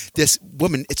this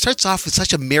woman. It starts off with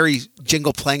such a merry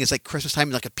jingle playing. It's like Christmas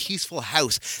time, like a peaceful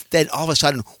house. Then all of a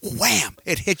sudden, wham!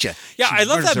 It hit you. Yeah, I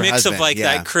love that mix of like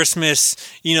that Christmas,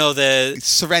 the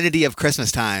serenity of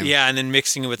Christmas time. Yeah, and then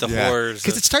mixing it with the horrors.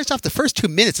 Because it starts off the first 2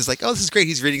 minutes. It's like, oh, this is great.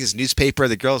 He's reading his newspaper.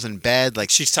 The girl's in bed.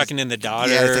 Like she's tucking in the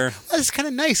daughter. Yeah, it's like, oh, this is kind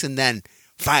of nice. And then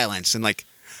violence and like.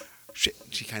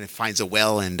 She kind of finds a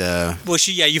well and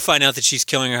you find out that she's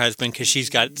killing her husband because she's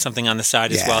got something on the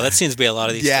side as well. That seems to be a lot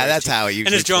of these stories that's how it usually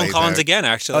and it's Joan Collins again,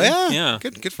 actually. Oh yeah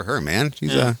good for her, man.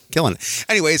 She's killing it.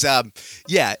 Anyways,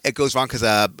 it goes wrong because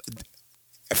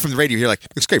from the radio here, like,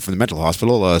 escape from the mental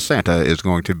hospital, Santa is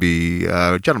going to be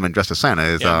a gentleman dressed as Santa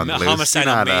is on the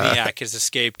homicidal maniac has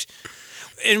escaped.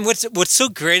 And what's so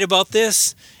great about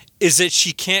this is that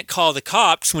she can't call the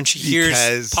cops when she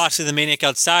hears possibly the maniac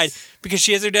outside because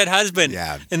she has her dead husband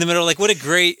in the middle. Like, what a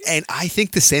great... And I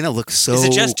think the Santa looks so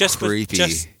creepy.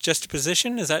 Just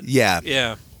position? Is that... Yeah.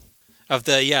 Yeah. Of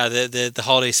the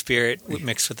holiday spirit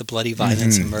mixed with the bloody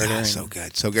violence and murder. Yeah, so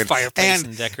good. So good. Fireplace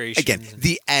and decorations. Again,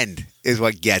 the end is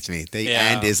what gets me. The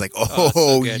end is like,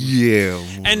 so yeah.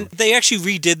 And they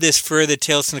actually redid this for the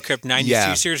Tales from the Crypt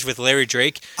 92 series with Larry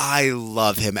Drake. I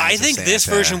love him as I think this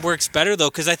version works better, though,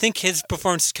 because I think his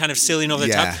performance is kind of silly and over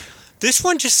the top. This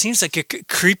one just seems like a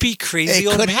creepy, crazy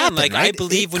old man. Happen, like, right? I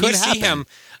believe when you see him,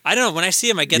 I don't know, when I see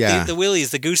him, I get the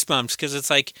willies, the goosebumps, because it's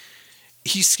like,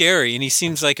 he's scary, and he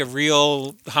seems like a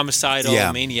real homicidal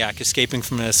maniac escaping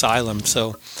from an asylum.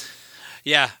 So,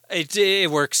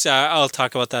 it works. I'll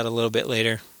talk about that a little bit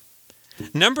later.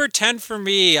 Number 10 for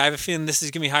me. I have a feeling this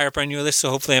is going to be higher up on your list, so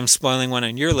hopefully I'm spoiling one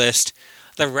on your list.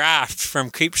 The Raft from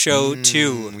Creepshow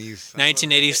 2,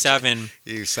 1987.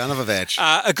 You son of a bitch.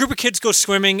 A group of kids go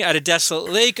swimming at a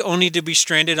desolate lake only to be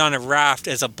stranded on a raft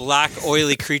as a black,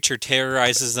 oily creature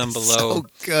terrorizes them below. So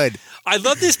good. I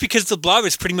love this because the blob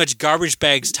is pretty much garbage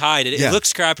bags tied. It looks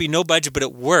scrappy, no budget, but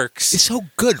it works. It's so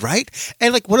good, right?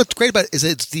 And like, what's great about it is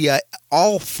it's the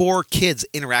all four kids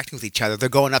interacting with each other. They're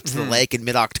going up to the lake in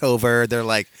mid-October. They're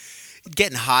like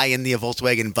getting high in the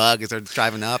Volkswagen Bug as they're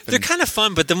driving up. They're kind of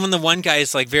fun, but then when the one guy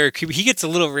is like very creepy, he gets a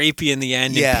little rapey in the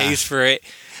end and pays for it.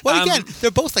 Well, again,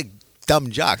 they're both like dumb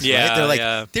jocks, right? They're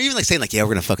like they're even like saying like, yeah, we're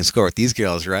gonna fucking score with these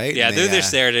girls, right? Yeah, they're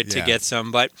just there to get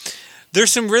some, but. There's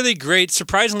some really great,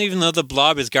 surprisingly, even though the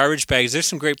blob is garbage bags, there's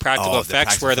some great practical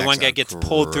effects where the one guy gets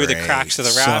pulled through the cracks of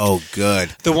the raft. So good.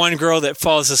 The one girl that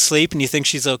falls asleep and you think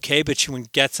she's okay, but when she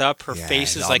gets up, her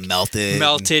face is like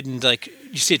melted and like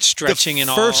you see it stretching and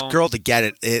all. The first girl to get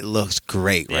it, it looks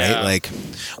great, right? Yeah. Like,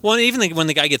 well, even when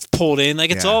the guy gets pulled in,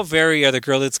 like it's all very, the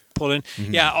girl that's pulled in.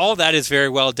 Mm-hmm. Yeah, all that is very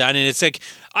well done. And it's like,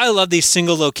 I love these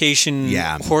single location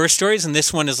horror stories, and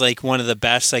this one is like one of the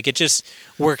best. Like it just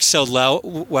works so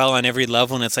well on every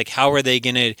level, and it's like, how are they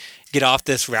going to get off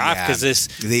this raft? Because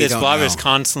this blob is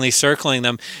constantly circling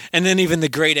them. And then even the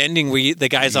great ending where the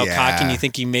guy's all cocky and you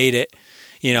think he made it.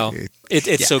 You know,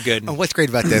 it's so good. And what's great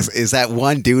about this is that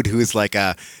one dude who's like,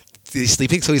 he's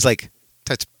sleeping, so he's like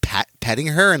starts petting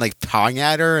her and like pawing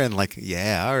at her and like,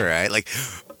 yeah, all right, like.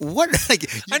 What? Like,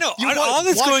 I know all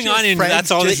that's going on, and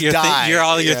that's all that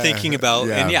you're thinking about.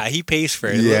 Yeah. And he pays for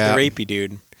it. Yeah. The rapey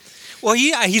dude. Well,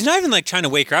 he's not even like trying to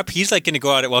wake her up. He's like going to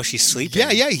go at it while she's sleeping.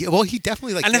 Yeah. Well, he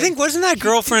definitely like. And I think wasn't that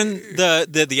girlfriend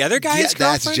the other guy's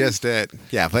girlfriend? That's just it.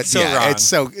 Yeah, but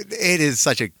it is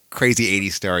such a crazy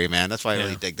 80s story, man. That's why I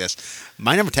really dig this.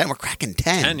 My number 10, we're cracking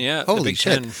 10. 10, yeah. Holy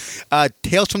shit. 10.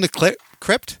 Tales from the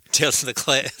Crypt. Tales from the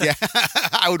Crypt. Yeah,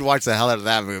 I would watch the hell out of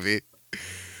that movie.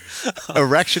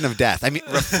 Reflection of Death.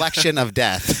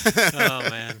 Oh,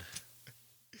 man.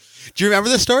 Do you remember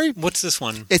this story? What's this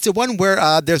one? It's the one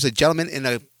where there's a gentleman in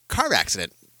a car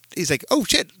accident. He's like, oh,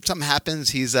 shit, something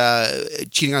happens. He's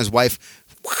cheating on his wife.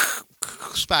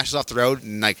 Splashes off the road,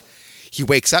 and like he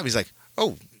wakes up. He's like,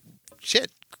 oh, shit.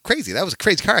 Crazy. That was a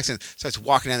crazy car accident. Starts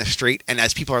walking down the street, and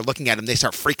as people are looking at him, they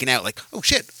start freaking out, like, oh,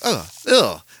 shit.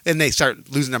 Ugh. And they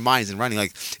start losing their minds and running.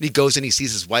 Like, and he goes in, he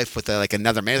sees his wife with like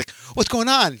another man. He's like, what's going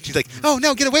on? She's like, oh,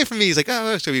 no, get away from me. He's like,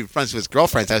 oh. So he runs to his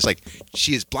girlfriend. I was like,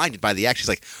 she is blinded by the act. She's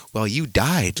like, well, you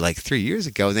died like 3 years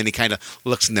ago. And then he kind of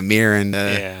looks in the mirror, and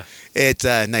it's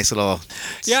a nice little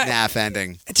snap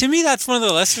ending. To me, that's one of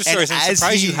the lesser stories. I'm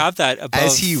surprised you have that above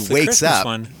as he wakes Christmas up.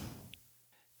 One.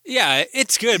 Yeah,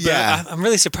 it's good, but I'm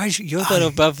really surprised you have that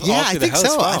above all through the house. Yeah, I think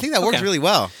so. Wow. I think that works really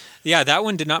well. Yeah, that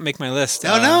one did not make my list.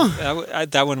 Oh, no.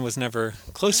 That one was never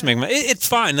close to making my list. It's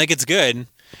fine. Like, it's good.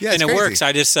 Yeah, and it works.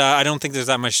 I just, I don't think there's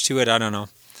that much to it. I don't know.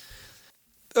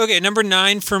 Okay, number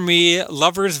 9 for me,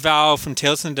 Lover's Vow from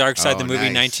Tales from the Dark Side, the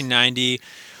movie, 1990.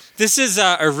 This is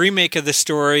a remake of the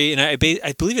story, and I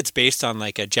believe it's based on,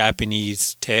 like, a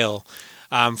Japanese tale.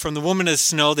 From The Woman of the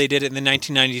Snow, they did it in the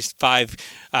 1995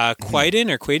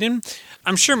 Quaiden.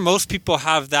 I'm sure most people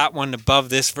have that one above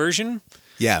this version.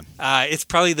 Yeah. It's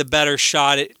probably the better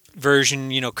shot at version,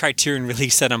 Criterion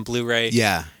released that on Blu-ray.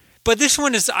 Yeah. But this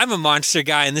one is, I'm a monster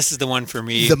guy, and this is the one for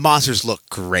me. The monsters look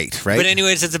great, right? But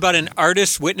anyways, it's about an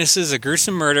artist witnesses a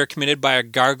gruesome murder committed by a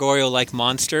gargoyle-like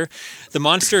monster. The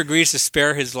monster agrees to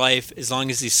spare his life as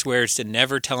long as he swears to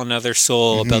never tell another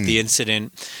soul about the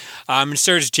incident. It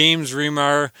stars James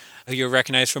Remar, who you'll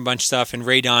recognize from a bunch of stuff, and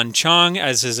Rae-Dawn Chong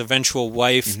as his eventual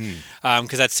wife.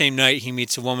 Because that same night, he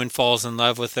meets a woman, falls in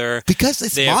love with her. Because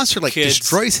this monster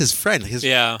destroys his friend. His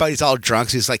buddy's all drunk,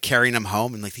 so he's like carrying him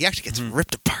home, and like he actually gets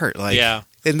ripped apart. Like,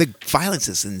 and the violence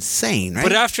is insane, right?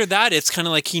 But after that, it's kind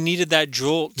of like he needed that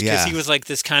jolt because he was like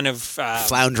this kind of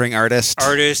floundering artist,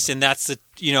 and that's the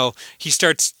he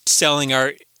starts selling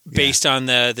art based on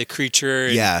the creature.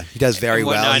 And, he does very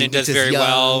well. And does very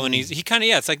well. And he kind of,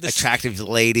 it's like this attractive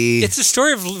lady. It's a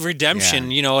story of redemption,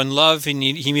 and love. And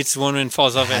he meets a woman and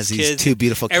falls in love with his kids. 2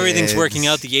 beautiful kids. Everything's working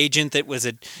out. The agent that was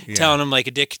telling him like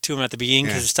a dick to him at the beginning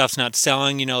because his stuff's not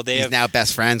selling, they He's have now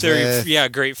best friends with. Yeah,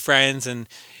 great friends. And,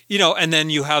 and then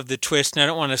you have the twist. And I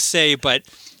don't want to say, but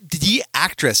the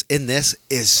actress in this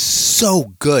is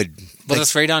so good. Well,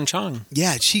 that's Rae-Dawn Chong.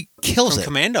 Yeah, she kills From it.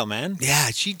 Commando, man. Yeah,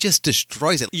 she just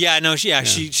destroys it. Yeah, no,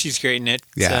 she's great in it.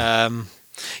 Yeah.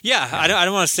 Yeah, I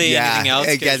don't want to say anything else.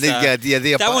 Again,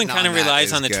 that one kind of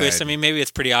relies on the good. twist. I mean, maybe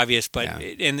it's pretty obvious, but I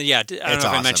don't know if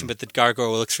I mentioned, but the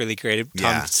gargoyle looks really great.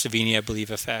 Tom Savini, I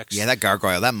believe, effects. Yeah, that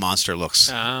gargoyle, that monster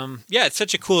looks. It's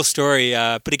such a cool story.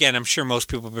 But again, I'm sure most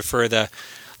people prefer the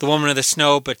Woman of the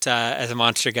Snow. But as a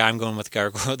monster guy, I'm going with the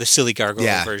gargoyle, the silly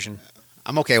gargoyle version.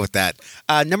 I'm okay with that.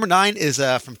 Number 9 is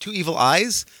from Two Evil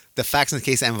Eyes. The Facts in the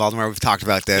Case of M. Voldemort. We've talked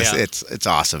about this. Yeah. It's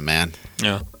awesome, man.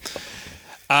 Yeah.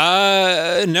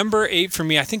 Number 8 for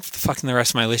me, I think fucking the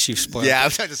rest of my list you've spoiled. Yeah, I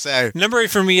was about to say. Number 8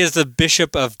 for me is the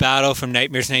Bishop of Battle from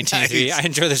Nightmares 1983. Nice. I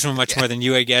enjoy this one much more than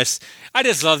you, I guess. I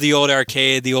just love the old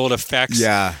arcade, the old effects.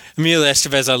 Yeah. Emilio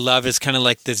Estevez, I love, is kind of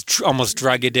like this almost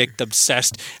drug addict,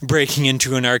 obsessed, breaking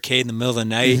into an arcade in the middle of the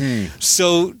night. Mm-hmm.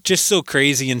 So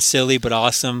crazy and silly, but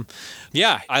awesome.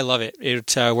 Yeah, I love it.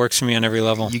 It works for me on every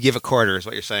level. You give a quarter is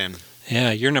what you're saying.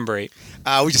 Yeah, you're number 8.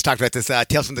 We just talked about this.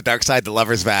 Tales from the Dark Side, The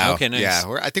Lover's Vow. Okay, nice.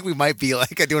 Yeah, I think we might be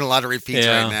doing a lot of repeats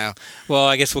right now. Well,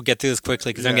 I guess we'll get through this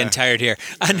quickly because I'm getting tired here.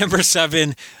 Number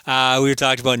 7, we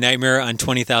talked about Nightmare on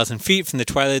 20,000 Feet from the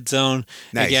Twilight Zone.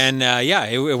 Nice. Again,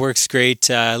 it works great.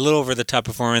 A little over the top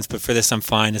performance, but for this, I'm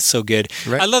fine. It's so good.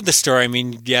 Right. I love the story. I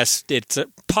mean, yes, it's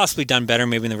possibly done better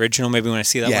maybe in the original. Maybe when I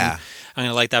see that one, I'm going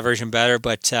to like that version better.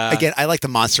 But again, I like the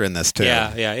monster in this too.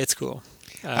 Yeah, it's cool.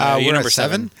 You're number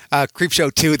 7?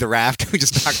 Creepshow 2, The Raft, we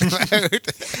just talked about.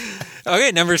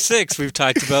 Okay, number 6, we've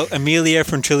talked about Amelia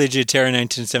from Trilogy of Terror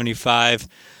 1975.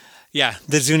 Yeah,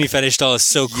 the Zuni fetish doll is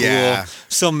so cool,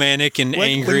 so manic and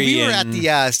angry. When we were at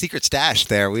the Secret Stash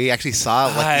there, we actually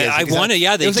saw what I wanted.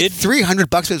 Yeah, they did $300,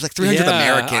 but it was like 300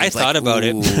 American. I thought about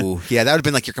it. Yeah, that would have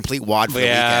been like your complete wad for the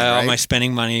weekend, right? All my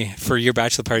spending money for your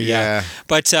bachelor party. Yeah.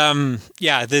 But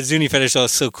the Zuni fetish doll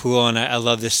is so cool, and I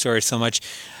love this story so much.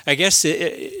 I guess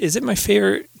is it my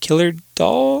favorite killer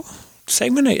doll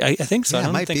segment? I think so. I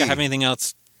don't think I have anything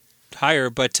else higher,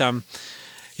 but.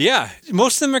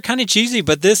 Most of them are kind of cheesy,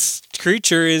 but this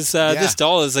creature is this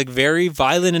doll is like very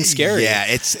violent and scary. Yeah,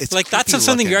 it's like that's not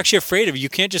something you're actually afraid of. You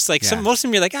can't just most of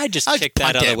them you're like, I just kick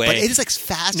that out of the way. But it is like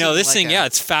fast. No, this thing,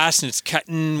 it's fast and it's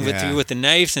cutting with the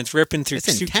knives and it's ripping through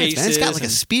suitcases. Man. It's got like a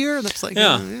spear. That's like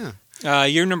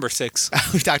you're number 6.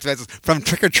 We talked about this from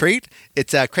Trick or Treat.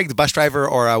 It's Craig the bus driver,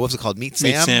 or what was it called? Meet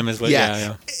Sam. Meet Sam is what.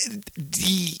 Yeah.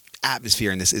 The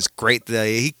atmosphere in this is great.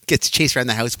 He gets chased around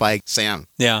the house by Sam.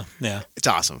 Yeah. It's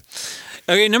awesome.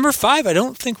 Okay, number 5, I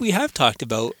don't think we have talked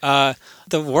about. The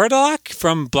Warlock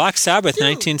from Black Sabbath,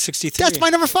 1963. That's my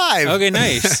number 5. Okay,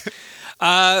 nice.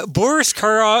 Boris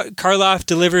Karloff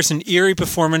delivers an eerie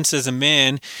performance as a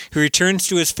man who returns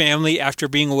to his family after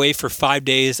being away for 5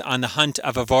 days on the hunt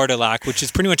of a Vordelak, which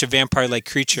is pretty much a vampire-like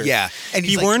creature. Yeah, and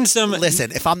he warns them.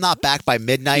 Listen, if I'm not back by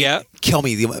midnight, kill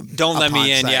me. Don't let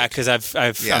me in. Yeah, because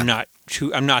I'm not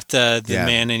the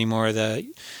man anymore that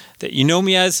you know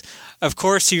me as. Of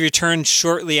course, he returns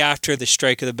shortly after the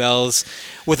strike of the bells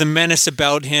with a menace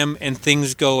about him, and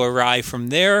things go awry from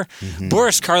there. Mm-hmm.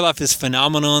 Boris Karloff is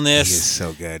phenomenal in this. He is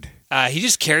so good. He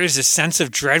just carries a sense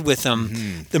of dread with him.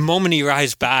 Mm-hmm. The moment he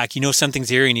arrives back,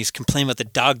 something's eerie, and he's complaining about the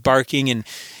dog barking, and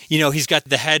he's got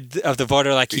the head of the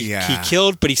Vordelak he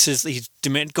killed, but he says he's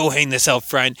demanding, go hang this out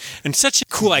front. And such a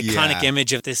cool, iconic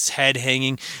image of this head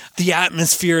hanging. The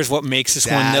atmosphere is what makes this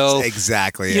one, though.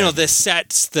 Exactly. The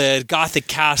sets, the Gothic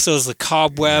castles, the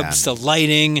cobwebs, the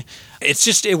lighting. It's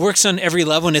just, it works on every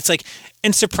level, and it's like,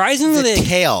 and surprisingly, the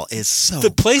tale is so the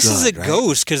places good, it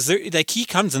goes, because he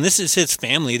comes and this is his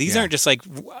family. These aren't just like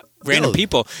random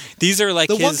people. These are like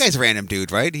one guy's a random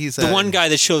dude, right? He's the one guy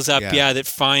that shows up, that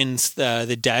finds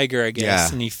the dagger, I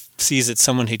guess, and he sees that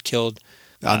someone had killed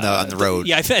on the road.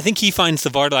 I think he finds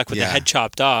the Vordelak with the head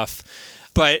chopped off.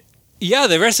 But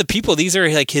the rest of the people, these are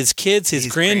like his kids, his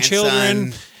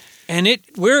grandchildren. Grandson. And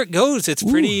where it goes, it's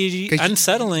pretty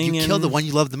unsettling. You kill the one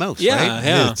you love the most, right?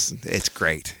 Yeah. It's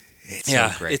great. It's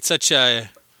so great. It's such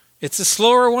it's a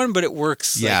slower one, but it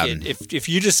works. Yeah. Like if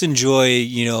you just enjoy,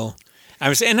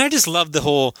 and I just love the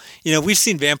whole, we've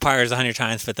seen vampires 100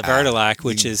 times, but the Vordelak,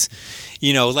 which is,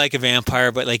 like a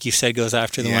vampire, but like you said, goes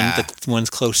after the one's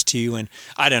close to you. And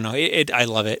I don't know. I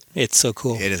love it. It's so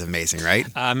cool. It is amazing, right?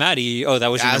 Maddie, that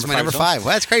was your number 5.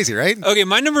 Well, that's crazy, right? Okay,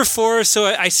 my number 4. So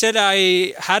I said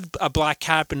I had a Black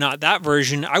Cat, but not that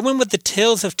version. I went with the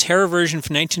Tales of Terror version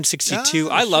from 1962.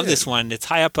 I love this one. It's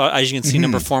high up, as you can see,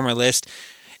 number 4 on my list.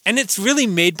 And it's really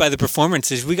made by the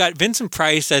performances. We got Vincent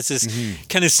Price as this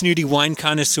kind of snooty wine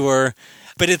connoisseur,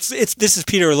 but this is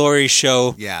Peter Lorre's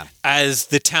show as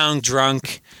the town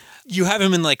drunk. You have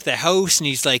him in like the house, and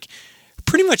he's like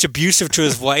pretty much abusive to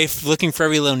his wife, looking for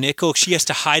every little nickel. She has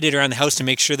to hide it around the house to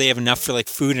make sure they have enough for like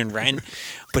food and rent.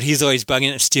 But he's always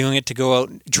bugging it, stealing it to go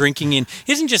out drinking. And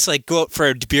he doesn't just like go out for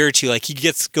a beer or two. Like he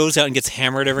goes out and gets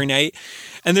hammered every night.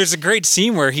 And there's a great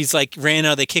scene where he's like ran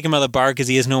out. They kick him out of the bar because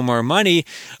he has no more money.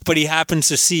 But he happens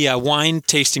to see a wine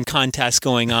tasting contest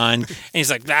going on, and he's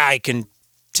like, I can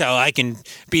tell I can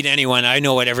beat anyone. I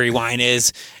know what every wine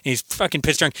is. And he's fucking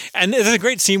pissed drunk. And there's a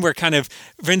great scene where kind of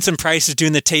Vincent Price is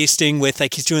doing the tasting with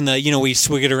like he's doing the, where you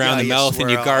swig it around the mouth and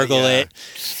you gargle it.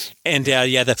 And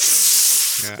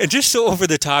and just so over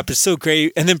the top. It's so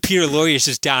great. And then Peter Lorre is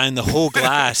just down the whole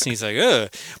glass and he's like, ugh.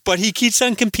 But he keeps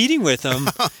on competing with him.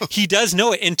 He does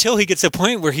know it until he gets to a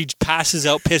point where he passes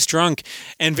out pissed drunk.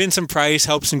 And Vincent Price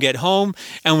helps him get home.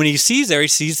 And when he sees there, he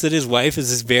sees that his wife is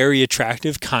this very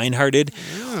attractive, kind-hearted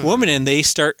woman. And they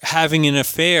start having an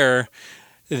affair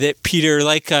that Peter,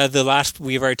 like the last,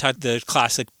 we've already talked the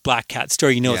classic Black Cat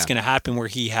story, it's going to happen where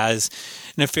he has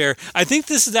an affair. I think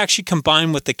this is actually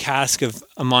combined with the cask of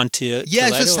Amontillado. Yeah,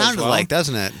 it just sounded like,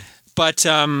 doesn't it? But,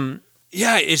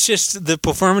 it's just the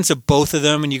performance of both of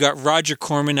them, and you got Roger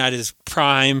Corman at his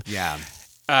prime. Yeah.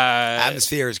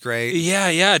 Atmosphere is great.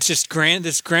 Yeah, it's just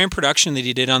this grand production that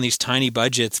he did on these tiny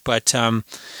budgets. But, Peter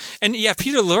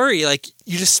Lorre, like,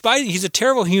 you despise, he's a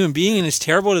terrible human being and he's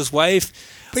terrible to his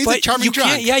wife. But he's a charming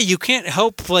drunk. You can't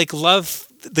help like love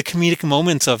the comedic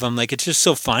moments of him. Like it's just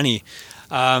so funny.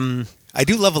 I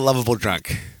do love a lovable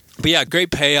drunk. But yeah,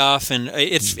 great payoff, and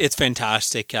it's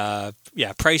fantastic.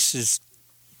 Price is.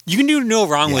 You can do no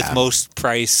wrong with most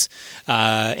Price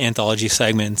anthology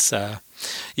segments. I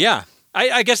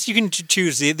guess you can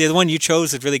choose the one you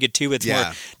chose is really good too. It's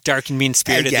more dark and mean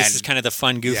spirited. This is kind of the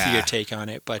fun, goofier take on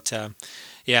it. But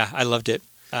I loved it.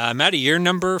 Maddie, you're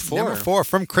number 4. Number 4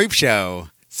 from Creepshow.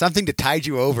 Something to Tide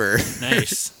You Over.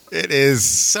 Nice. It is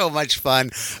so much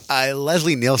fun.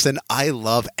 Leslie Nielsen. I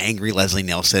love angry Leslie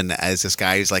Nielsen as this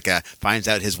guy who's like finds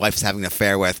out his wife's having an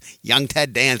affair with young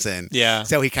Ted Danson. Yeah.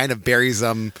 So he kind of buries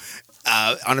them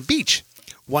on a beach.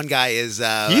 One guy is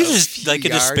he's just like a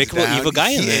despicable evil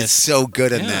guy in this. He is so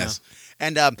good in this.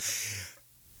 And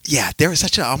there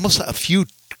was almost a few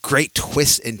great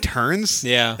twists and turns.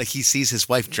 Yeah. Like he sees his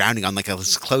wife drowning on like a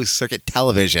closed circuit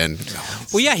television.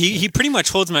 Well, yeah, he pretty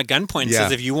much holds him at gunpoint and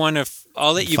says, if you want to,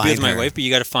 I'll let you be with my wife, but you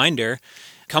got to find her.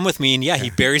 Come with me. And he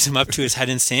buries him up to his head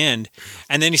in sand.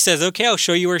 And then he says, okay, I'll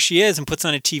show you where she is, and puts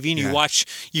on a TV, and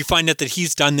you find out that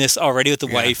he's done this already with the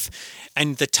wife,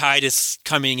 and the tide is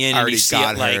coming in, and you see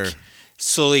it like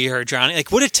slowly her drowning.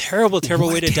 Like, what a terrible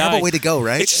way to die. Terrible way to go,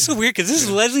 right? It's just so weird because this is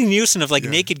Leslie Nielsen of like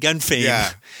Naked Gun fame. Yeah.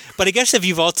 But I guess if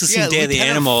you've also seen Day of the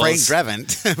Animals, Frank Drebin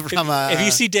from if you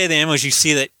see Day of the Animals, you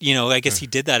see that I guess he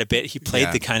did that a bit. He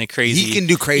played the kind of crazy. He can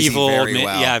do crazy evil, very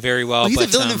well. Yeah, very well. He's a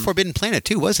villain in Forbidden Planet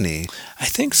too, wasn't he? I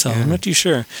think so. I'm not too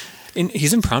sure.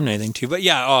 He's in Prom Night, I think, too. But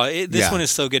this one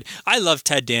is so good. I love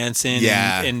Ted Danson.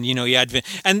 Yeah. And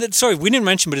sorry, we didn't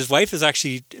mention, but his wife is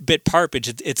actually a bit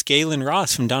Parpage. It's Galen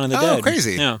Ross from Dawn of the Dead. Oh,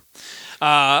 crazy. Yeah.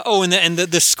 And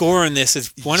the score in this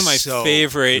is one of my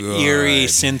favorite eerie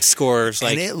synth scores.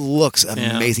 Like, and it looks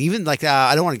amazing. Even like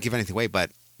I don't want to give anything away, but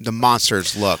the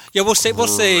monsters look. Yeah, we'll say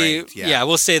the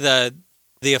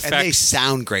effects. And they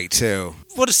sound great too.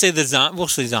 We'll just say we'll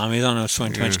say zombies. I don't know if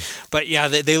it's too much. But yeah,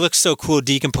 they look so cool,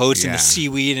 decomposed in the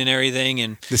seaweed and everything.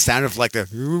 And the sound of like the...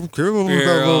 And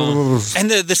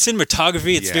the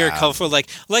cinematography, it's very colorful. Like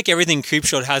everything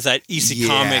Creepshow, it has that EC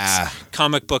Comics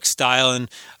comic book style. And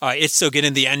it's so good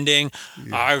in the ending.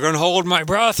 I'm going to hold my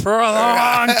breath for a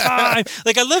long time.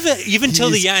 Like, I love it. Even till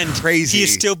the end, crazy. He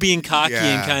is still being cocky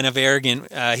and kind of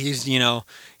arrogant.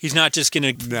 He's not just going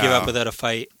to give up without a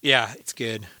fight. Yeah, it's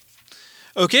good.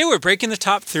 Okay, we're breaking the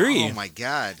top 3. Oh, my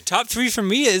God. Top 3 for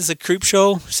me is a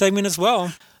Creepshow segment as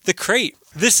well. The Crate.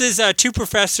 This is 2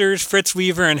 professors, Fritz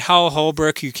Weaver and Hal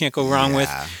Holbrook, who you can't go wrong with,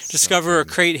 discover a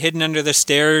crate hidden under the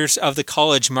stairs of the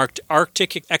college marked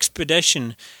Arctic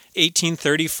Expedition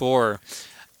 1834.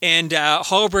 And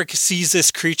Holbrook sees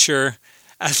this creature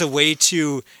as a way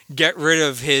to get rid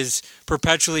of his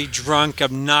perpetually drunk,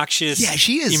 obnoxious,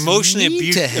 she is emotionally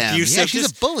abusive. Yeah, she's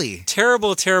a bully.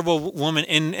 Terrible, terrible woman.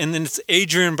 And then it's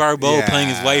Adrienne Barbeau playing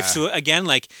his wife. So again,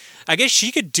 like, I guess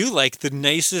she could do like the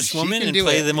nicest woman and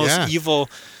play the most evil,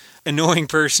 annoying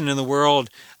person in the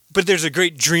world. But there's a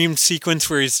great dream sequence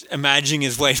where he's imagining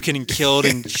his wife getting killed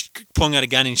and pulling out a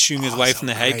gun and shooting his wife in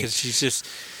the head because she's just...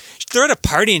 They're at a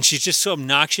party and she's just so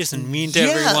obnoxious and mean to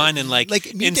everyone and like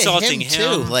insulting him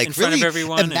too. Like, in front of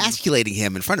everyone, emasculating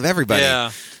him in front of everybody.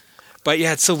 Yeah, but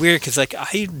it's so weird because like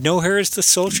I know her as the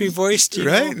sultry voiced,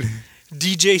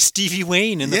 DJ Stevie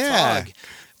Wayne in The Fog.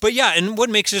 But and what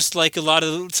makes this like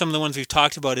some of the ones we've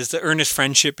talked about is the earnest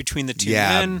friendship between the two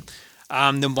men.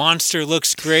 The monster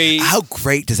looks great. How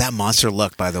great does that monster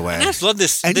look, by the way? I just love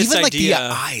this, and this even idea. like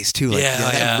the eyes too. Like,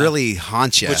 that really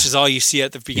haunts you. Which is all you see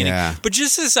at the beginning. Yeah. But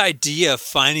just this idea of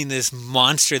finding this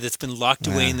monster that's been locked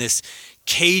away in this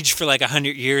cage for like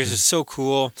 100 years is so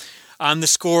cool. The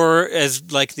score,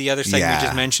 as like the other segment we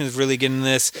just mentioned, is really good in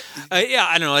this.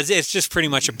 I don't know. It's just pretty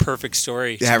much a perfect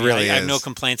story. Yeah, it really is. I have no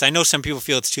complaints. I know some people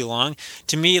feel it's too long.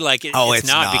 To me, like it's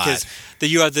not because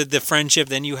you have the friendship,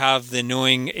 then you have the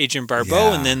knowing Agent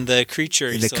Barbeau, and then the creature.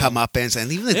 And the comeuppance,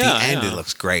 and even at the end, it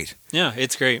looks great. Yeah,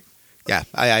 it's great. Yeah,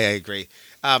 I agree.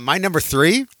 My number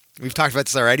 3, we've talked about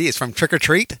this already, is from Trick or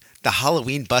Treat, the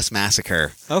Halloween Bus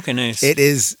Massacre. Okay, nice. It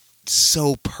is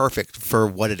so perfect for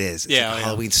what it is. It's like a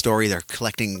Halloween story. They're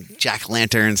collecting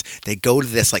jack-o'-lanterns. They go to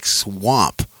this like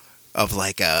swamp of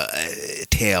like a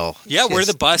tail. Yeah, where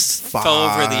the bus fell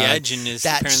over the edge and is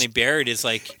apparently buried is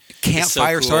like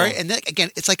campfire story. And then again,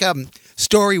 it's like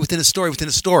story within a story within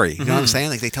a story. You know what I'm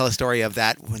saying? Like they tell a story of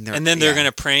that when they're... And then they're going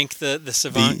to prank the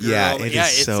savant girl. Yeah,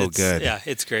 it's so good. Yeah,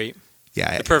 it's great.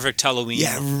 Yeah. The perfect Halloween.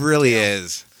 Yeah, it really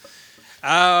is.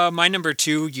 My number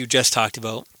 2, you just talked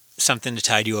about. Something to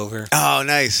tide you over. Oh,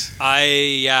 nice.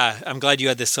 I'm glad you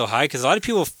had this so high because a lot of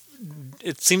people,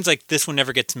 it seems like this one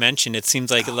never gets mentioned. It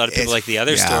seems like a lot of people like the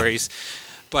other stories.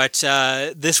 But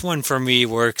this one for me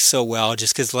works so well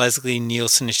just because Leslie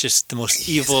Nielsen is just the most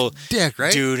evil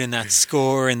dude in that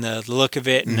score and the look of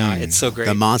it. No, it's so great.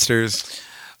 The monsters.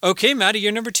 Okay, Maddie,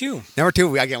 you're number 2. Number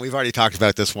 2, again, we've already talked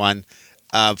about this one.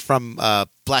 From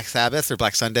Black Sabbath or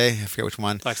Black Sunday. I forget which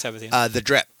one. Black Sabbath, yeah. The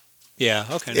Drip. Yeah,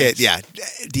 okay. Nice.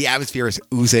 The atmosphere is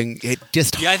oozing. It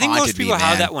just I think most people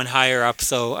have that one higher up.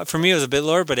 So for me, it was a bit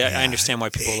lower, but I understand why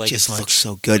people like it. It just looks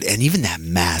so good, and even that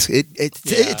mask,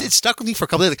 it stuck with me for a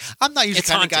couple of days. I'm not usually the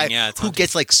kind of guy who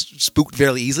gets like spooked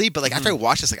fairly easily, but like after I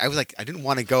watched this, like I didn't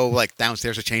want to go like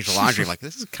downstairs to change the laundry. I'm like,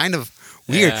 this is kind of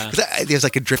weird. There's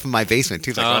like a drip in my basement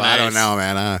too. It's like, nice. I don't know,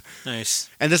 man. Nice.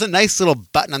 And there's a nice little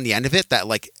button on the end of it that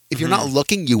like if you're not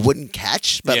looking, you wouldn't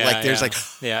catch. But like there's like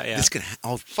this can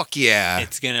fuck yeah.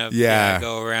 It's gonna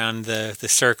go around the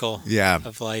circle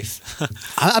of life.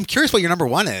 I'm curious what your number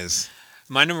 1 is.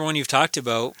 My number 1 you've talked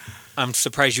about. I'm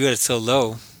surprised you had it so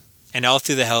low. And All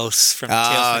Through the House from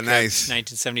Tales from the Crypt,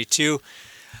 1972.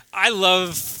 I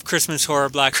love Christmas horror.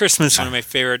 Black Christmas, one of my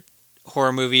favorite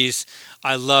horror movies.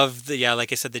 I love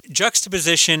like I said, the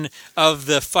juxtaposition of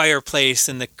the fireplace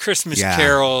and the Christmas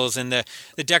carols and the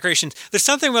decorations. There's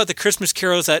something about the Christmas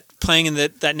carols that playing in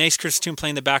that nice Christmas tune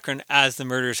playing in the background as the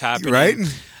murder's happening. Right.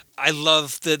 I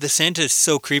love the Santa is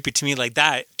so creepy to me. Like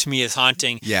that to me is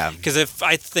haunting. Yeah. Because if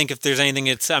there's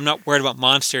anything, I'm not worried about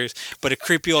monsters, but a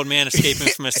creepy old man escaping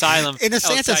from asylum in a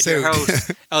Santa suit your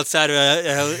house, outside of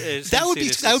that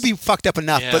would be fucked up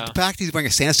enough. Yeah. But the fact he's wearing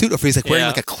a Santa suit, or if he's like wearing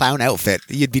like a clown outfit,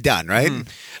 you'd be done, right? And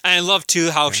I love too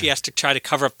how she has to try to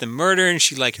cover up the murder, and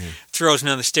she throws him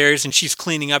down the stairs, and she's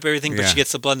cleaning up everything, but she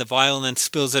gets the blood in the vial and then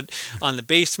spills it on the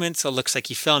basement, so it looks like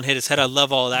he fell and hit his head. I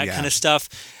love all that kind of stuff.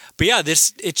 But yeah,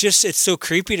 it's so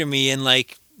creepy to me, and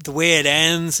like the way it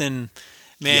ends, and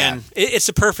man, it's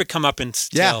the perfect comeuppance.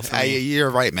 Yeah,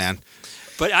 you're right, man.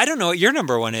 But I don't know what your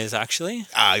number 1 is actually.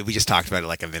 We just talked about it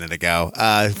like a minute ago.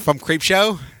 From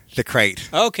Creepshow, The Crate.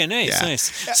 Okay,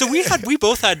 nice. So we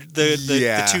both had the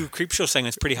 2 Creepshow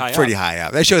segments pretty high up. Pretty high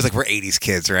up. That shows like we're 80s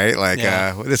kids, right? Like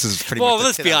this is pretty. Well, much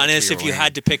let's be honest. If you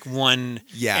had to pick one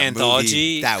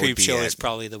anthology, Creepshow is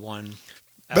probably the one.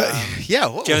 But do you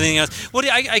have anything else? Well,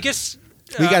 I guess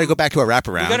we got to go back to a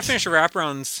wraparound. We got to finish the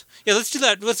wraparounds. Yeah, let's do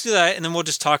that. And then we'll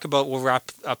just talk about. We'll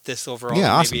wrap up this overall.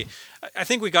 Yeah, awesome. Maybe. I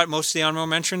think we got most of the honorable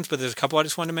mentions, but there's a couple I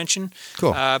just wanted to mention.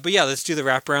 Cool. But yeah, let's do the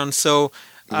wraparound. So,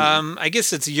 I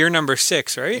guess it's your number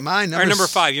 6, right? My number. Or number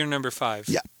 5. Your number 5.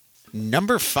 Yeah.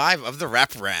 Number 5 of the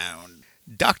wraparound.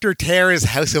 Dr. Terror's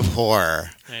House of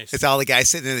Horror. Nice. It's all the guys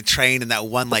sitting in the train and that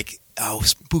one like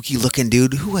spooky looking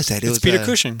dude. Who was that? It was Peter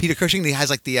Cushing. Peter Cushing. He has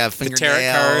like the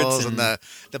fingernails and the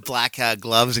black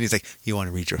gloves, and he's like, "You want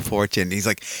to read your fortune?" And he's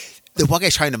like, the one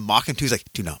guy's trying to mock him too. He's like,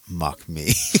 "Do not mock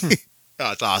me."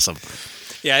 Oh, it's awesome.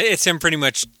 Yeah, it's him pretty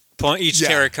much. Each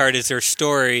tarot card is their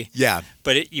story. Yeah,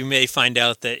 but you may find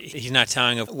out that he's not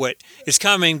telling of what is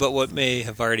coming, but what may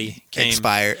have already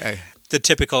expired. The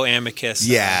typical amicus.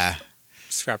 Yeah.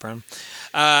 Scrap around.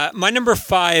 My number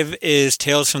 5 is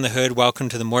Tales from the Hood, Welcome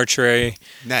to the Mortuary.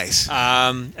 Nice.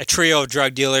 A trio of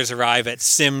drug dealers arrive at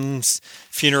Sims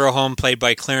Funeral Home, played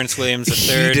by Clarence Williams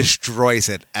III. He destroys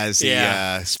it as the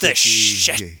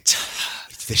shit.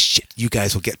 It's the shit. You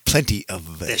guys will get plenty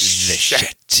of the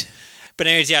shit. But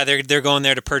anyways, they're going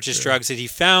there to purchase drugs that he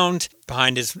found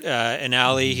behind an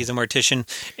alley. He's a mortician.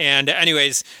 And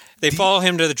anyways, They follow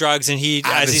him to the drugs, and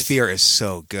atmosphere is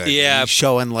so good. Yeah, he's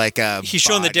showing he's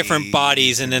showing the different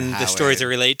bodies, and then the stories that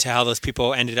relate to how those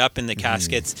people ended up in the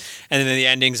caskets, and then the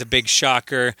ending's a big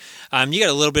shocker. You got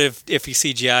a little bit of iffy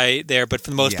CGI there, but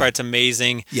for the most part, it's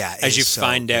amazing. Yeah, as you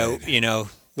find out,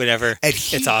 whatever,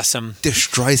 it's awesome.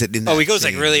 Destroys it in that he goes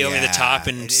scene. like really over the top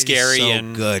and scary so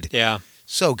and good. Yeah.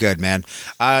 So good, man.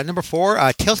 Number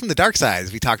 4, Tales from the Dark Side,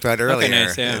 as we talked about earlier. Okay,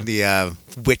 nice, yeah. The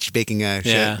witch baking shit.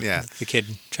 Yeah. The kid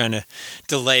trying to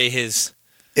delay his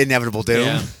inevitable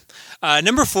doom. Yeah.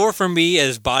 Number 4 for me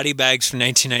is Body Bags from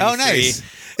 1993. Oh, nice.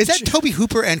 Is that Tobe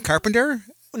Hooper and Carpenter?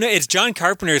 No, it's John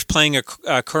Carpenter's playing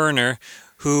a coroner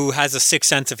who has a sick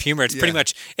sense of humor. It's pretty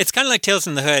much, it's kind of like Tales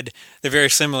from the Hood. They're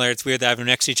very similar. It's weird to have them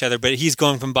next to each other, but he's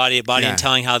going from body to body and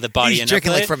telling how the body he's ended up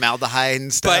drinking like formaldehyde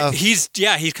and stuff. But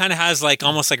he kind of has like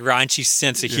almost like raunchy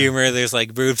sense of humor. There's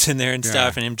like boobs in there and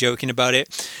stuff, and him joking about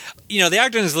it. The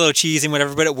acting is a little cheesy and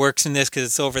whatever, but it works in this because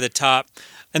it's over the top.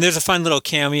 And there's a fun little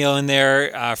cameo in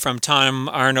there from Tom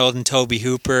Arnold and Tobe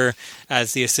Hooper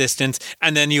as the assistants.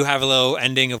 And then you have a little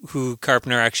ending of who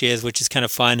Carpenter actually is, which is kind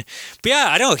of fun. But yeah,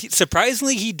 I don't know.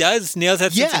 Surprisingly, he nails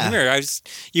that sense of humor.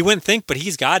 You wouldn't think, but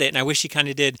he's got it. And I wish he kind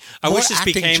of did. I wish this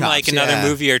became like another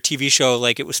movie or TV show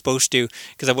like it was supposed to,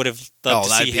 because I would have loved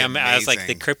to see him as like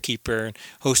the Crypt Keeper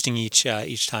hosting each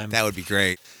time. That would be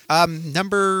great.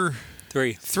 Number...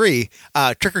 3,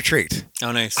 Trick or Treat.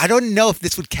 Oh, nice. I don't know if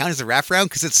this would count as a wraparound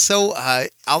because it's so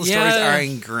all the stories are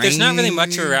ingrained. There's not really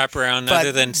much of a wraparound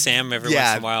other than Sam every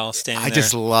once in a while standing there. I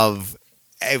just love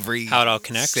how it all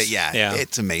connects. Yeah,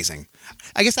 it's amazing.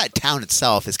 I guess that town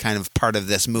itself is kind of part of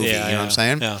this movie. You know what I'm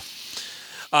saying? Yeah.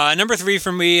 Number 3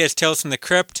 for me is Tales from the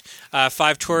Crypt.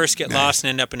 5 tourists get lost and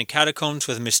end up in the catacombs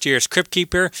with a mysterious crypt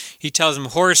keeper. He tells them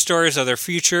horror stories of their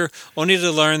future, only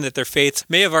to learn that their fates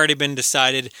may have already been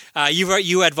decided.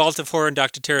 You had Vault of Horror and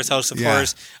Dr. Terror's House of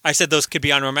Horrors. I said those could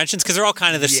be honorable mentions because they're all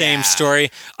kind of the same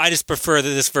story. I just prefer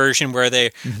this version where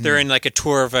they're in like a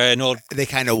tour of an old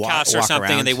castle or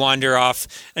something, and they wander off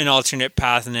an alternate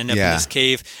path and end up in this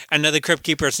cave. Another crypt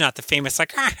keeper is not the famous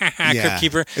crypt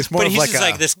keeper, it's more but he's like just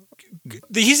like this.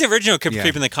 He's the original Crypt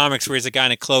Keeper in the comics where he's a guy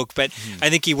in a cloak, but I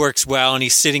think he works well, and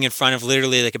he's sitting in front of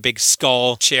literally like a big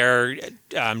skull chair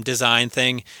design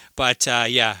thing. But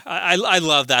I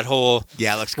love that whole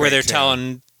looks where they're too.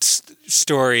 telling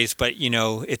stories, but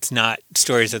it's not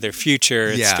stories of their future.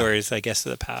 It's stories, I guess,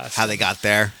 of the past. How they got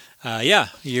there.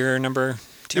 You're number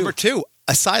 2. Number 2.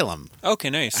 Asylum. Okay,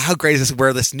 nice. How great is this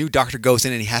where this new doctor goes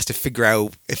in and he has to figure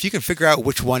out, if you can figure out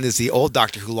which one is the old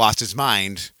doctor who lost his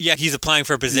mind. Yeah, he's applying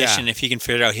for a position. If he can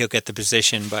figure it out, he'll get the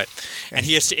position. And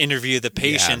he has to interview the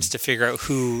patients to figure out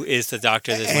who is the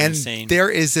doctor that's insane. And there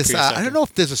is this, I don't know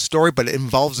if there's a story, but it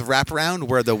involves a wraparound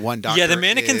where the one doctor the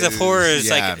Mannequins of Horror is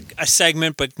like a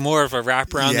segment, but more of a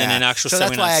wraparound than an actual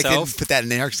segment itself. So that's why I could put that in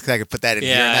there, because I could put that in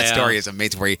here. And that story is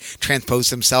amazing, where he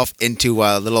transposes himself into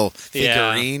a little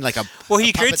figurine, like a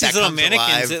he creates these little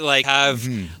mannequins that like have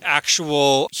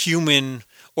actual human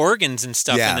organs and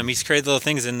stuff in them. He's created little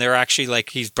things, and they're actually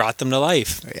like he's brought them to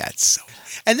life. Yeah,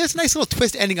 and there's a nice little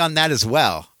twist ending on that as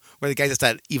well, where the guy does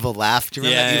that evil laugh. Do you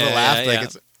remember that evil laugh? Like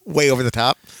it's way over the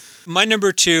top. My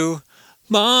number 2.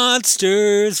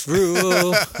 Monsters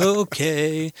rule.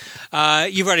 Okay.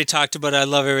 You've already talked about it. I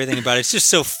love everything about it. It's just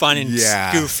so fun and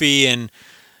goofy, and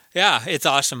it's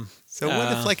awesome. So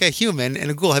what if like a human and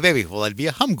a ghoul have baby? Well, it'd be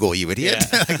a hum-ghoul, you idiot.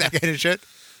 Like that kind of shit.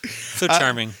 So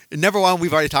charming. Number 1,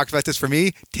 we've already talked about this for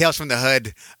me, Tales from the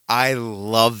Hood. I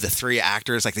love the 3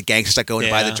 actors, like the gangsters that go in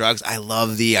to buy the drugs. I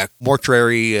love the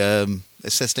mortuary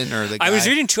assistant or the guy. I was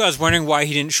reading too. I was wondering why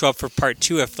he didn't show up for part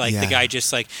 2. If like the guy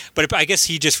just like, but I guess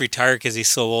he just retired because he's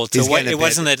so old. So it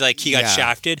wasn't that like he got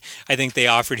shafted. I think they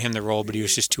offered him the role, but he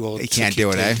was just too old. He can't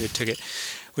do it. Took it,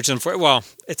 which is unfortunate. Well,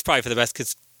 it's probably for the best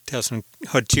because Tales from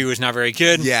Hood 2 is not very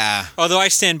good. Yeah. Although I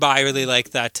stand by, I really like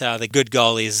that the Good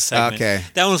Gollies segment. Okay.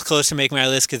 That one was close to making my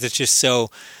list because it's just so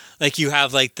like you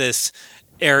have like this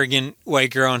arrogant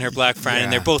white girl and her black friend,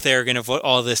 and they're both arrogant of what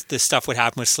all this stuff would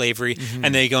happen with slavery,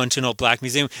 and they go into an old black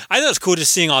museum. I thought it was cool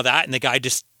just seeing all that, and the guy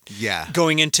just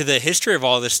going into the history of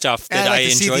all this stuff that I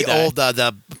enjoyed. The old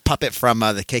the puppet from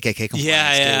the KKK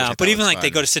compliance. But even like they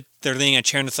go to sit, they're laying in a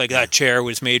chair, and it's like that chair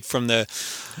was made from the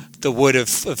wood of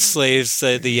slaves,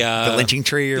 the lynching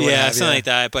tree or whatever. Something like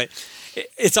that. But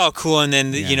it's all cool, and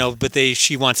then but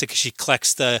she wants it because she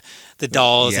collects the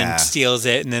dolls and steals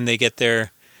it, and then they get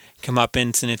their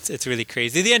comeuppance, and it's really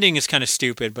crazy. The ending is kind of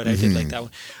stupid, but I did like that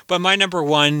one. But my number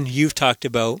 1, you've talked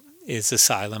about is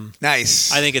Asylum.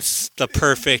 Nice. I think it's the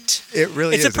perfect. It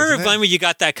really it's is. It's a perfect blend where you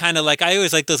got that kind of like, I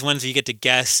always like those ones where you get to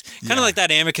guess. Kind of like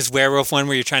that Amicus Werewolf one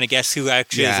where you're trying to guess who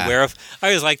actually is a werewolf. I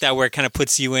always like that where it kind of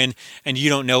puts you in and you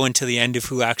don't know until the end of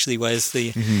who actually was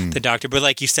the doctor. But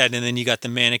like you said, and then you got the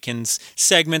mannequins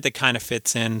segment that kind of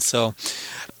fits in. So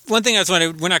one thing I was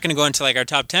wondering, we're not going to go into like our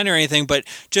top 10 or anything, but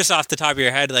just off the top of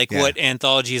your head, like what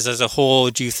anthologies as a whole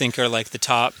do you think are like the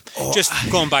top? Just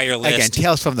going by your list. Again,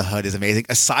 Tales from the Hood is amazing.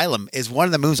 Asylum is one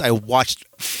of the movies I watched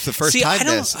the first time.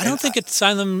 I don't think it's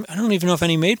Asylum. I don't even know if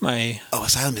any made my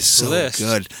Asylum is so list.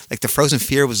 good. Like the Frozen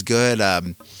Fear was good.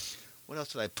 What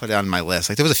else did I put on my list?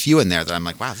 Like there was a few in there that I'm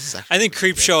like, wow, this is actually. I think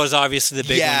Creepshow is obviously the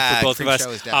big one for both of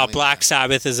us. Black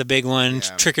Sabbath is a big one.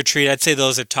 Yeah. Trick or Treat, I'd say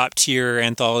those are top tier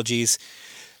anthologies.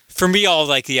 For me, all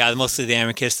like mostly the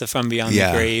Amicus, the From Beyond the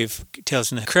Grave, Tales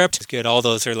from the Crypt is good. All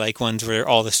those are like ones where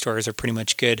all the stories are pretty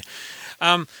much good.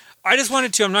 I just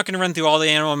wanted to, I'm not going to run through all the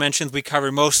animal mentions. We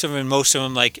covered most of them, and most of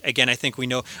them, like, again, I think we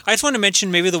know. I just want to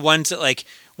mention maybe the ones that, like,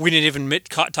 we didn't even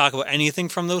talk about anything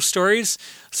from those stories.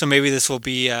 So maybe this will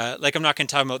be, like, I'm not going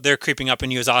to talk about They're Creeping Up on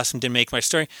You is awesome, didn't make my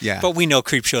story. Yeah. But we know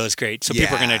Creepshow is great. So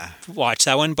people are going to watch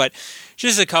that one. But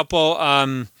just a couple.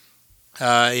 I'm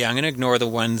going to ignore the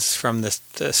ones from the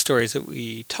stories that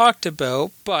we talked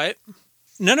about. But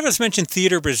none of us mentioned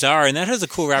Theater Bizarre, and that has a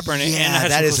cool rapper in it. Yeah,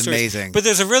 and that is amazing. But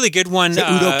there's a really good one. So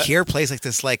Udo Kier plays like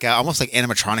this, like almost like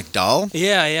animatronic doll.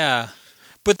 Yeah, yeah.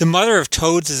 But The Mother of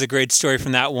Toads is a great story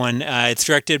from that one. It's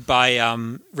directed by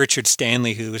Richard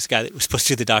Stanley, who was the guy that was supposed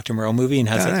to do the Dr. Moreau movie and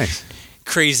has a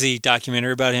crazy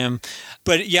documentary about him.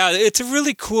 But yeah, it's a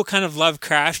really cool kind of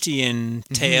Lovecraftian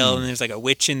tale, and there's like a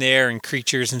witch in there and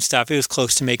creatures and stuff. It was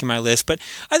close to making my list, but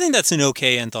I think that's an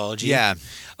okay anthology. Yeah.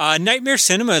 Nightmare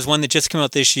Cinema is one that just came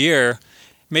out this year.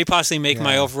 May possibly make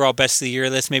my overall best of the year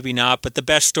list, maybe not. But the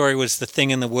best story was The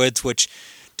Thing in the Woods, which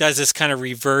does this kind of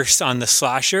reverse on the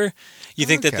slasher. You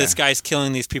think that this guy's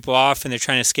killing these people off and they're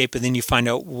trying to escape, but then you find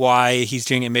out why he's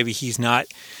doing it. Maybe he's not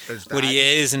what he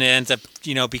is, and it ends up,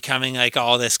 becoming like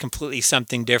all this completely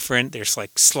something different. There's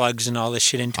like slugs and all this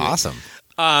shit into it.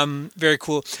 Awesome. Very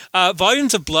cool.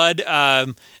 Volumes of Blood,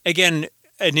 again,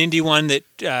 an indie one that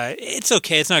it's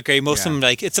okay. It's not great. Most of them,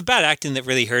 like, it's a bad acting that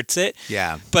really hurts it.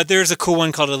 Yeah. But there's a cool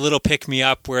one called A Little Pick Me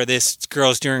Up, where this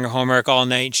girl's doing her homework all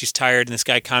night and she's tired, and this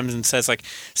guy comes and says, like,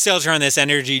 sells her on this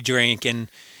energy drink, and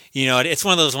it's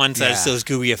one of those ones that has those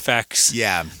gooey effects.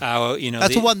 Yeah.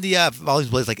 That's the one. The Volumes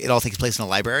of Blood, like, it all takes place in a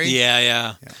library.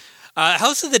 Yeah.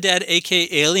 House of the Dead, a.k.a.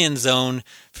 Alien Zone,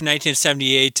 from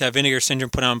 1978, Vinegar Syndrome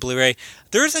put on Blu-ray.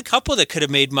 There's a couple that could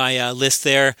have made my list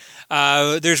there.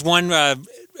 There's one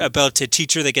about a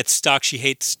teacher that gets stalked. She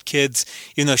hates kids,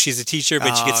 even though she's a teacher,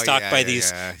 but she gets stalked by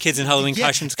these kids in Halloween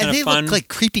costumes. Kind of fun. And they look like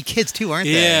creepy kids, too, aren't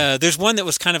they? Yeah, there's one that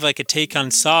was kind of like a take on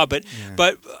Saw, but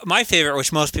my favorite,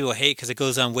 which most people hate because it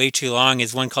goes on way too long,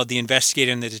 is one called The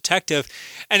Investigator and the Detective,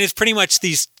 and it's pretty much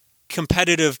these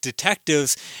competitive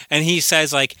detectives, and he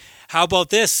says, like, how about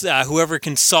this? Whoever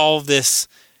can solve this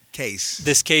case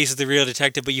is the real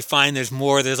detective, but you find there's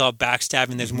more. There's all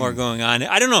backstabbing. There's more going on.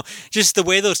 I don't know. Just the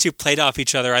way those two played off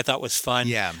each other, I thought was fun.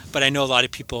 Yeah. But I know a lot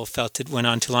of people felt it went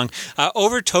on too long.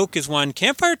 Overtoke is one.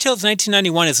 Campfire Tales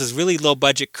 1991 is this really low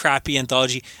budget, crappy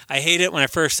anthology. I hate it. When I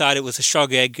first saw it, it was a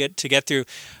struggle to get through.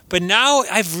 But now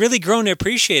I've really grown to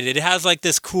appreciate it. It has like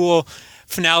this cool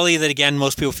finale that, again,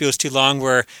 most people feel is too long,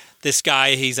 where this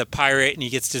guy, he's a pirate and he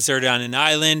gets deserted on an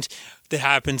island that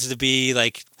happens to be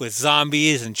like with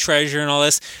zombies and treasure and all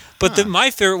this. But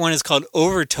my favorite one is called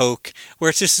Overtoke,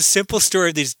 where it's just a simple story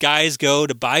of these guys go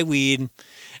to buy weed. And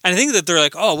I think that they're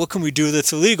like, oh, what can we do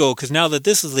that's illegal? Because now that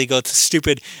this is legal, it's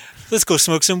stupid. Let's go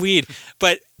smoke some weed.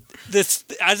 But this,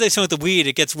 as they smoke the weed,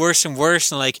 it gets worse and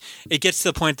worse. And like, it gets to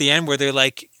the point at the end where they're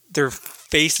like, their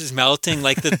face is melting.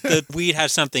 Like the weed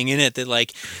has something in it that,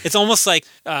 like, it's almost like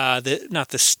not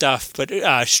the stuff, but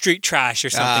street trash or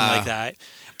something like that.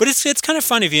 But it's kind of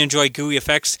fun if you enjoy gooey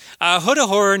effects. Hood of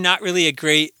Horror, not really a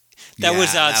great. That was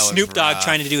Snoop Dogg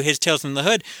trying to do his Tales from the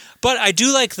Hood. But I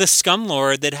do like the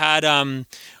Scumlord that had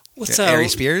what's Ari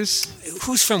Spears?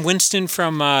 Who's from Winston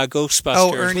from Ghostbusters?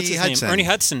 Oh, Ernie what's his Hudson. Name? Ernie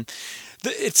Hudson.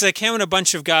 It's a camp and a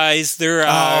bunch of guys. They're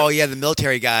the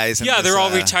military guys. They're all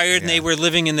retired and they were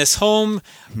living in this home.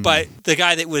 But the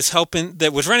guy that was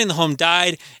running the home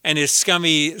died, and his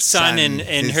scummy son and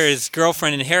his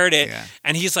girlfriend inherited it. Yeah.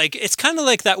 And he's like, it's kind of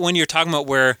like that one you're talking about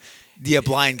where the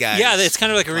blind guy. Yeah, it's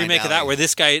kind of like a remake of that, where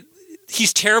this guy,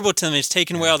 he's terrible to them. He's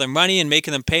taking away all their money and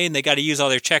making them pay, and they got to use all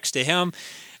their checks to him.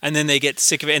 And then they get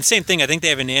sick of it. And same thing, I think they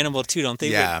have an animal too, don't they?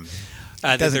 Yeah.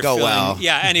 Doesn't go well.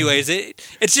 Yeah. Anyways,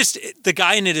 it's just the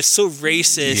guy in it is so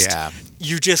racist. Yeah.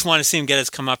 You just want to see him get his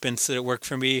comeuppance, so it worked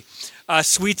for me.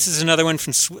 Sweets is another one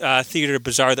from Theater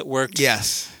Bazaar that worked.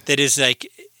 Yes. That is like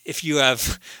if you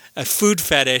have a food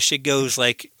fetish, it goes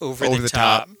like over the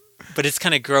top. But it's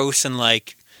kind of gross and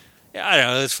like, I don't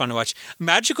know, it's fun to watch.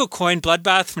 Magical Coin,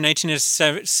 Bloodbath from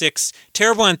 1996,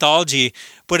 terrible anthology,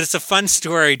 but it's a fun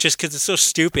story just because it's so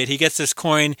stupid. He gets this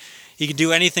coin, he can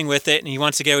do anything with it, and he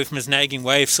wants to get away from his nagging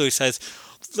wife, so he says,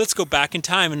 let's go back in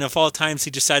time. And of all times,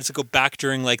 he decides to go back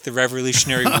during like the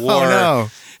Revolutionary War. Oh, no.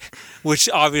 Which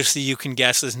obviously you can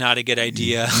guess is not a good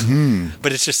idea,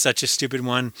 but it's just such a stupid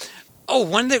one. Oh,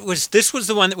 this was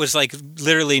the one that was like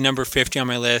literally number 50 on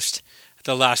my list. At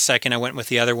the last second, I went with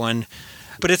the other one.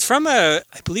 But it's from I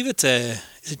believe it's a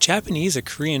Japanese or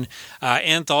Korean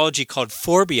anthology called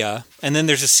Phobia, and then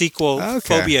there's a sequel,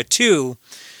 Phobia 2.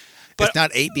 But it's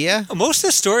not 8-bia? Most of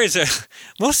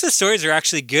the stories are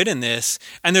actually good in this.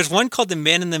 And there's one called The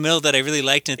Man in the Middle that I really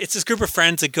liked. And it's this group of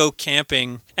friends that go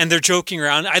camping and they're joking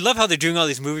around. I love how they're doing all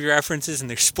these movie references and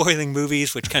they're spoiling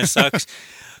movies, which kind of sucks.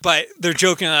 But they're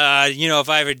joking, if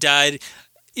I ever died,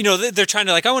 they're trying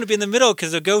to like, I want to be in the middle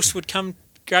because a ghost would come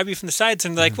grab you from the sides.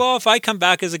 And they're like, well, if I come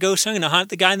back as a ghost, I'm going to hunt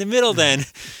the guy in the middle then.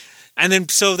 And then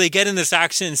so they get in this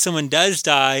accident and someone does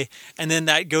die and then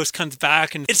that ghost comes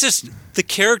back and it's just the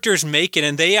characters make it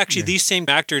and they actually, these same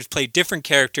actors play different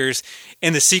characters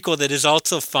in the sequel that is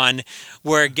also fun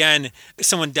where again,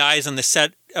 someone dies on the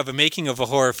set of a making of a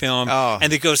horror film and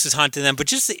the ghost is haunting them. But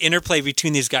just the interplay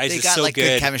between these guys is so good.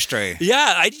 Good chemistry.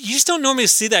 Yeah, you just don't normally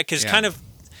see that because kind of,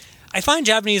 I find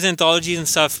Japanese anthologies and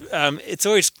stuff, it's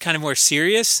always kind of more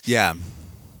serious. Yeah.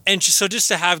 And just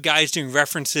to have guys doing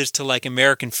references to like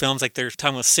American films, like they're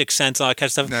talking about Sixth Sense, all that kind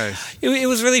of stuff. Nice. It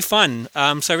was really fun.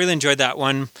 So I really enjoyed that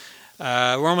one.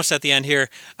 We're almost at the end here.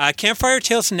 Campfire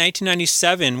Tales from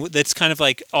 1997. That's kind of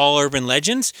like all urban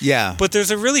legends. Yeah. But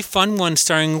there's a really fun one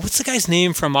starring, what's the guy's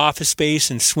name from Office Space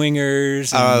and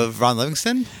Swingers? And, Ron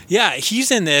Livingston? Yeah,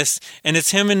 he's in this. And it's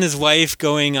him and his wife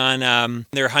going on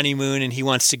their honeymoon. And he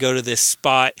wants to go to this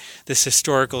spot, this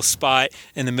historical spot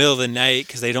in the middle of the night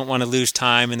because they don't want to lose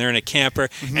time. And they're in a camper.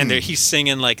 Mm-hmm. And he's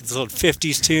singing like this old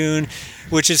 50s tune,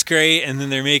 which is great. And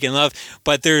then they're making love.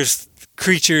 But there's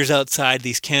creatures outside,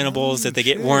 these cannibals that they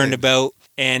get warned about.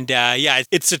 And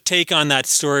it's a take on that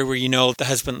story where the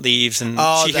husband leaves and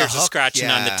she hears a scratching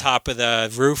on the top of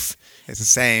the roof. It's the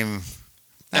same.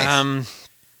 Nice.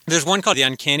 There's one called The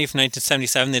Uncanny from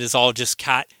 1977 that is all just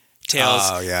cat tales.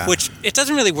 Oh, yeah. Which it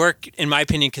doesn't really work in my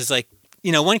opinion because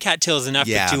one cat tail is enough,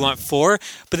 but you want 4.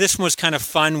 But this one was kind of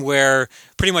fun where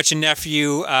pretty much a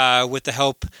nephew, with the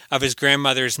help of his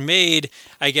grandmother's maid,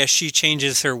 I guess she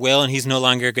changes her will and he's no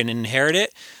longer going to inherit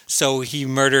it. So he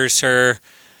murders her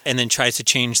and then tries to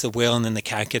change the will and then the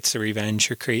cat gets the revenge.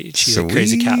 She's a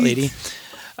crazy cat lady.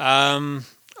 None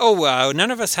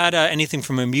of us had anything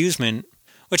from Amusement,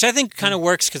 which I think kind of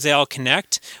works because they all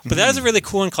connect. But that is a really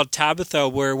cool one called Tabitha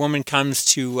where a woman comes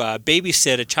to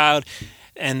babysit a child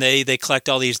and they collect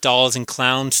all these dolls and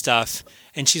clown stuff.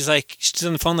 And she's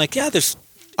on the phone like, yeah, there's...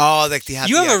 Oh, like they have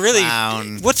you have a really...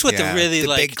 clown. What's with the really, the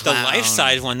the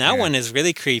life-size one? That one is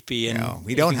really creepy. And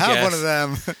we don't have one of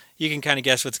them. You can kind of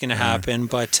guess what's going to happen.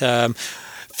 But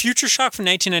Future Shock from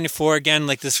 1994, again,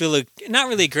 like this really... Not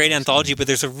really a great anthology, but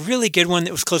there's a really good one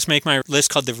that was close to make my list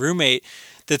called The Roommate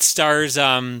that stars...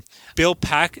 Bill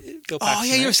Paxton. Oh,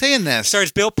 yeah, you were saying this.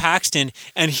 Stars Bill Paxton,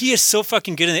 and he is so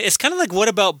fucking good in it. It's kind of like What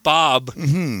About Bob?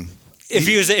 Mm-hmm.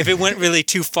 If it went really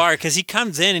too far, because he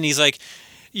comes in and he's like,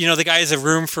 the guy has a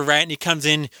room for rent, and he comes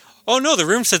in, oh no, the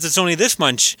room says it's only this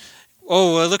much.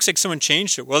 Oh, well, it looks like someone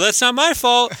changed it. Well, that's not my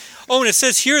fault. Oh, and it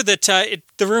says here that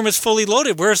the room is fully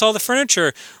loaded. Where's all the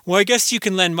furniture? Well, I guess you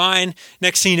can lend mine.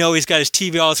 Next thing you know, he's got his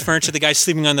TV, all his furniture. The guy's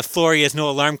sleeping on the floor. He has no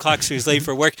alarm clock, so he's late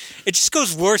for work. It just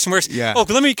goes worse and worse. Yeah. Oh,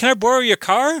 can I borrow your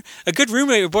car? A good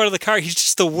roommate would borrow the car. He's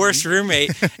just the worst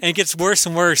roommate, and it gets worse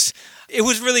and worse. It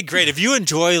was really great. If you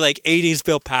enjoy 80s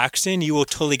Bill Paxton, you will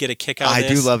totally get a kick out of this.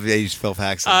 I do love the 80s Bill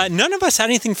Paxton. None of us had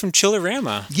anything from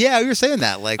Chillerama. Yeah, we were saying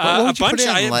that. What would you put in?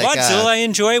 Godzilla I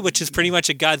enjoy, which is pretty much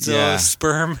a Godzilla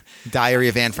sperm. Diary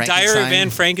of Anne Frankenstein. Diary of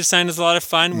Anne Frankenstein is a lot of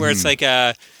fun, where it's like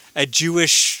a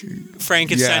Jewish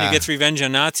Frankenstein who gets revenge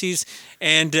on Nazis.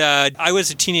 And I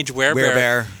Was a Teenage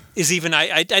Werebear. Is even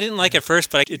I didn't like it at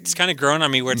first, but it's kind of grown on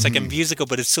me where it's like a musical,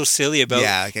 but it's so silly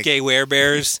about gay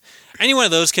werebears. Any one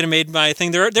of those could have made my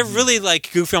thing. They're really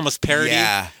like goofy, almost parody,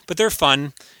 but they're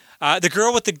fun. The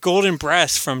girl with the golden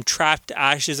breasts from Trapped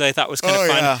Ashes, I thought was kind of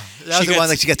fun. Yeah. That was the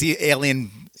one she got the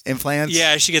alien implants.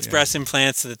 Yeah, she gets breast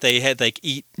implants that they had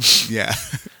eat. Yeah.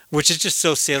 which is just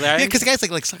so silly. Yeah, because the guy's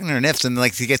like sucking her nips and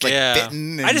like he gets like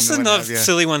bitten. And I just love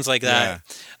silly ones like that.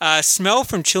 Smell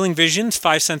from Chilling Visions,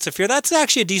 5 Cents of Fear. That's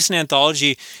actually a decent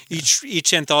anthology.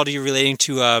 Each anthology relating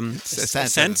to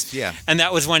scent. Yeah. And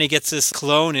that was when he gets this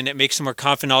cologne and it makes him more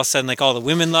confident. All of a sudden, like all the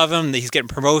women love him. He's getting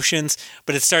promotions.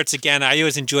 But it starts again. I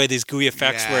always enjoy these gooey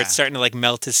effects where it's starting to like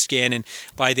melt his skin, and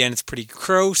by the end it's pretty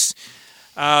gross.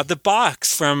 The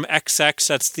Box from XX,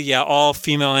 that's the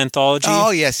all-female anthology.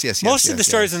 Oh, yes. Most of the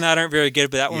stories in that aren't very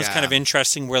good, but that one was kind of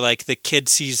interesting where, like, the kid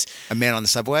sees... a man on the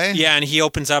subway? Yeah, and he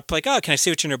opens up, like, oh, can I see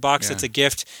what's in your box? It's a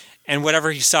gift. And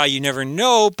whatever he saw, you never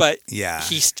know, but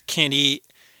he can't eat,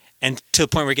 and to the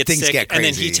point where he gets Things sick. Get crazy.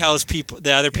 And then he tells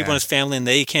the other people in his family, and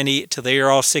they can't eat till they're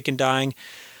all sick and dying.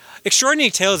 Extraordinary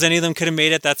Tales, any of them could have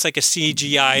made it. That's like a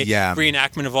CGI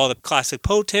reenactment of all the classic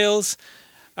Poe tales.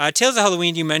 Tales of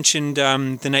Halloween, you mentioned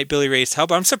The Night Billy Raised Hell,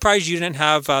 but I'm surprised you didn't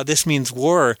have This Means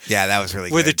War. Yeah, that was really where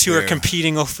good. Where the two are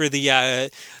competing over the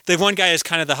one guy is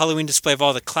kind of the Halloween display of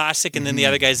all the classic, and then the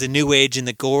other guy is the new age and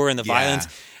the gore and the violence,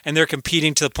 and they're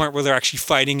competing to the point where they're actually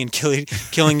fighting and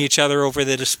killing each other over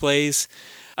the displays.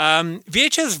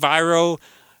 VHS Viro.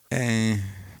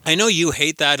 I know you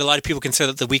hate that. A lot of people consider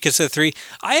that the weakest of the three.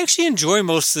 I actually enjoy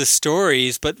most of the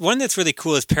stories, but one that's really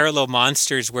cool is Parallel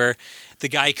Monsters, where the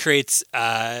guy creates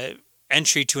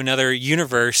entry to another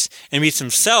universe and meets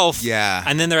himself. Yeah.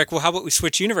 And then they're like, well, how about we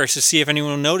switch universes to see if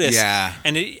anyone will notice? Yeah.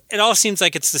 And it all seems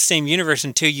like it's the same universe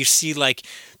until you see, like,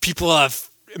 people have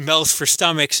mouths for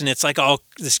stomachs, and it's like all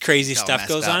this crazy stuff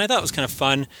goes on. I thought it was kind of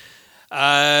fun.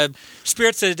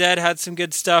 Spirits of the Dead had some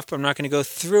good stuff, but I'm not going to go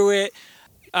through it.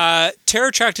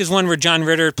 Terror Tract is one where John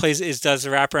Ritter does the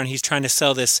wraparound, and he's trying to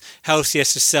sell this house. He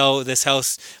has to sell this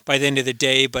house by the end of the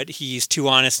day, but he's too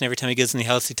honest, and every time he goes in the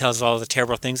house, he tells all the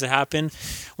terrible things that happen.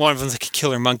 One of them's like a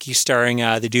killer monkey starring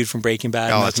the dude from Breaking Bad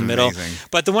in the middle. Amazing.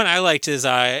 But the one I liked is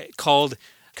called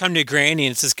Come to Granny,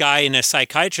 and it's this guy in a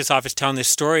psychiatrist's office telling this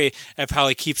story of how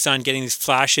he keeps on getting these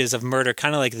flashes of murder,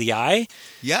 kind of like The Eye.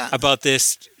 Yeah. About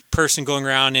this person going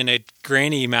around in a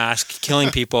granny mask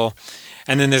killing people.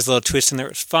 And then there's a little twist in there.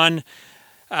 It was fun.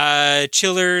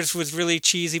 Chillers was really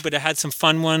cheesy, but it had some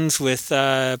fun ones with,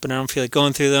 but I don't feel like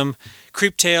going through them.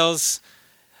 Creep Tales.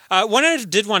 One I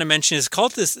did want to mention is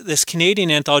called this Canadian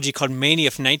anthology called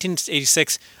Mania from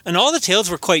 1986. And all the tales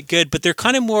were quite good, but they're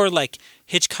kind of more like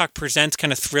Hitchcock Presents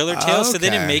kind of thriller tales, so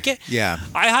they didn't make it. Yeah.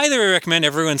 I highly recommend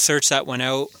everyone search that one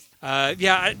out.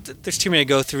 There's too many to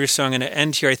go through, so I'm going to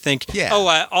end here, I think. Yeah.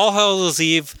 All Hallows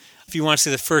Eve. If you want to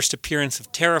see the first appearance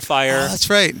of Terrifier. Oh, that's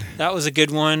right. That was a good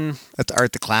one. That's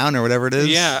Art the Clown or whatever it is.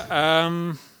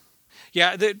 Yeah.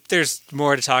 There's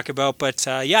more to talk about, but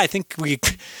I think we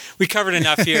covered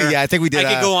enough here. Yeah, I think we did.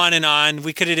 I could go on and on.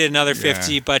 We could have did another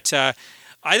 50, but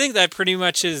I think that pretty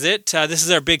much is it. This is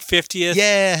our big 50th.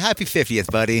 Yeah, happy 50th,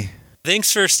 buddy.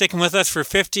 Thanks for sticking with us for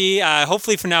 50.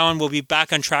 Hopefully from now on we'll be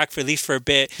back on track for at least for a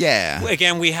bit. Yeah.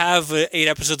 Again, we have 8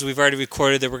 episodes we've already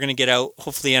recorded that we're going to get out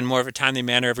hopefully in more of a timely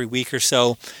manner every week or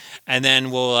so. And then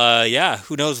we'll,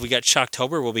 who knows? We got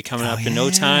Shocktober will be coming up in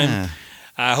no time.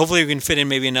 Hopefully we can fit in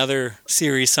maybe another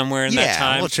series somewhere in that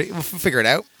time. We'll figure it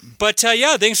out. But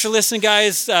thanks for listening,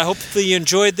 guys. Hopefully you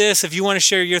enjoyed this. If you want to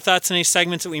share your thoughts on any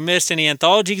segments that we missed, any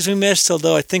anthologies we missed,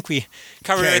 although I think we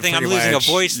covered everything. I'm losing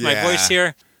my voice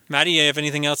here. Maddie, you have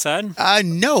anything else to add?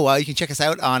 No. You can check us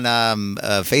out on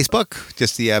Facebook,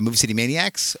 just the Movie City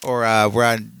Maniacs, or we're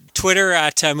on Twitter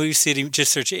at Movie City.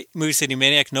 Just search Movie City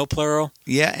Maniac, no plural.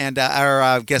 Yeah, and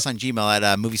our guest on Gmail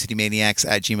at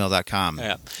moviecitymaniacs@gmail.com.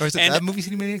 Yeah. Or is it Movie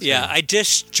City Maniacs? Yeah, I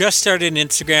just started an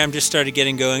Instagram, just started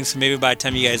getting going, so maybe by the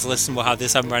time you guys listen, we'll have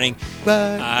this up and running.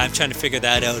 I'm trying to figure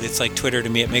that out. It's like Twitter to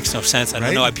me. It makes no sense. I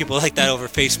don't know why people like that over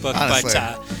Facebook, honestly.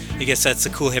 But I guess that's a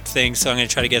cool hip thing, so I'm going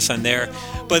to try to get us on there.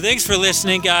 But thanks for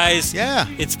listening, guys. Yeah.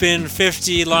 It's been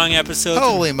 50 long episodes.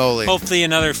 Holy moly. Hopefully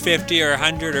another 50 or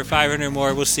 100 or 500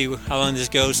 more. We'll see how long this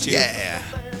goes to. Yeah.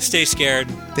 Stay scared.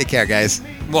 Take care, guys.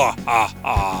 Mwah,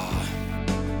 ah.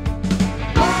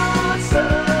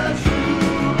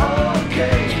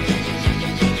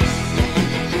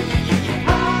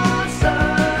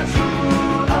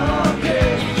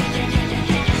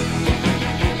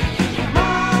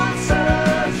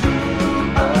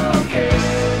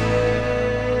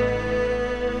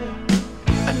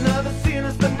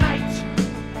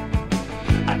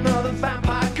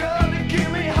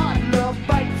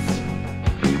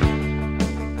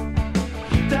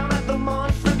 Down at the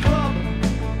Monster Club.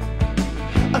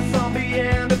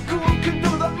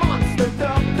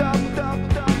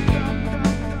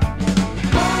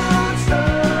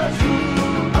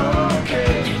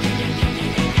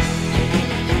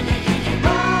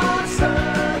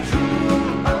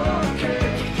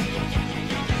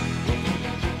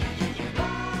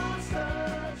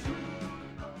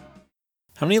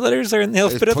 How many letters are in the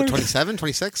alphabet? 27,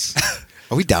 26?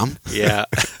 Are we dumb? Yeah.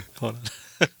 Hold on.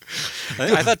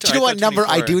 I thought. Do you know what number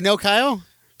 24. I do know, Kyle?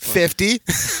 50,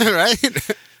 right?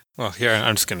 Well, here,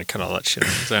 I'm just going to cut all that shit.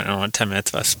 I don't want 10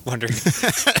 minutes of us wondering.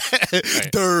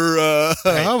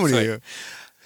 How many? So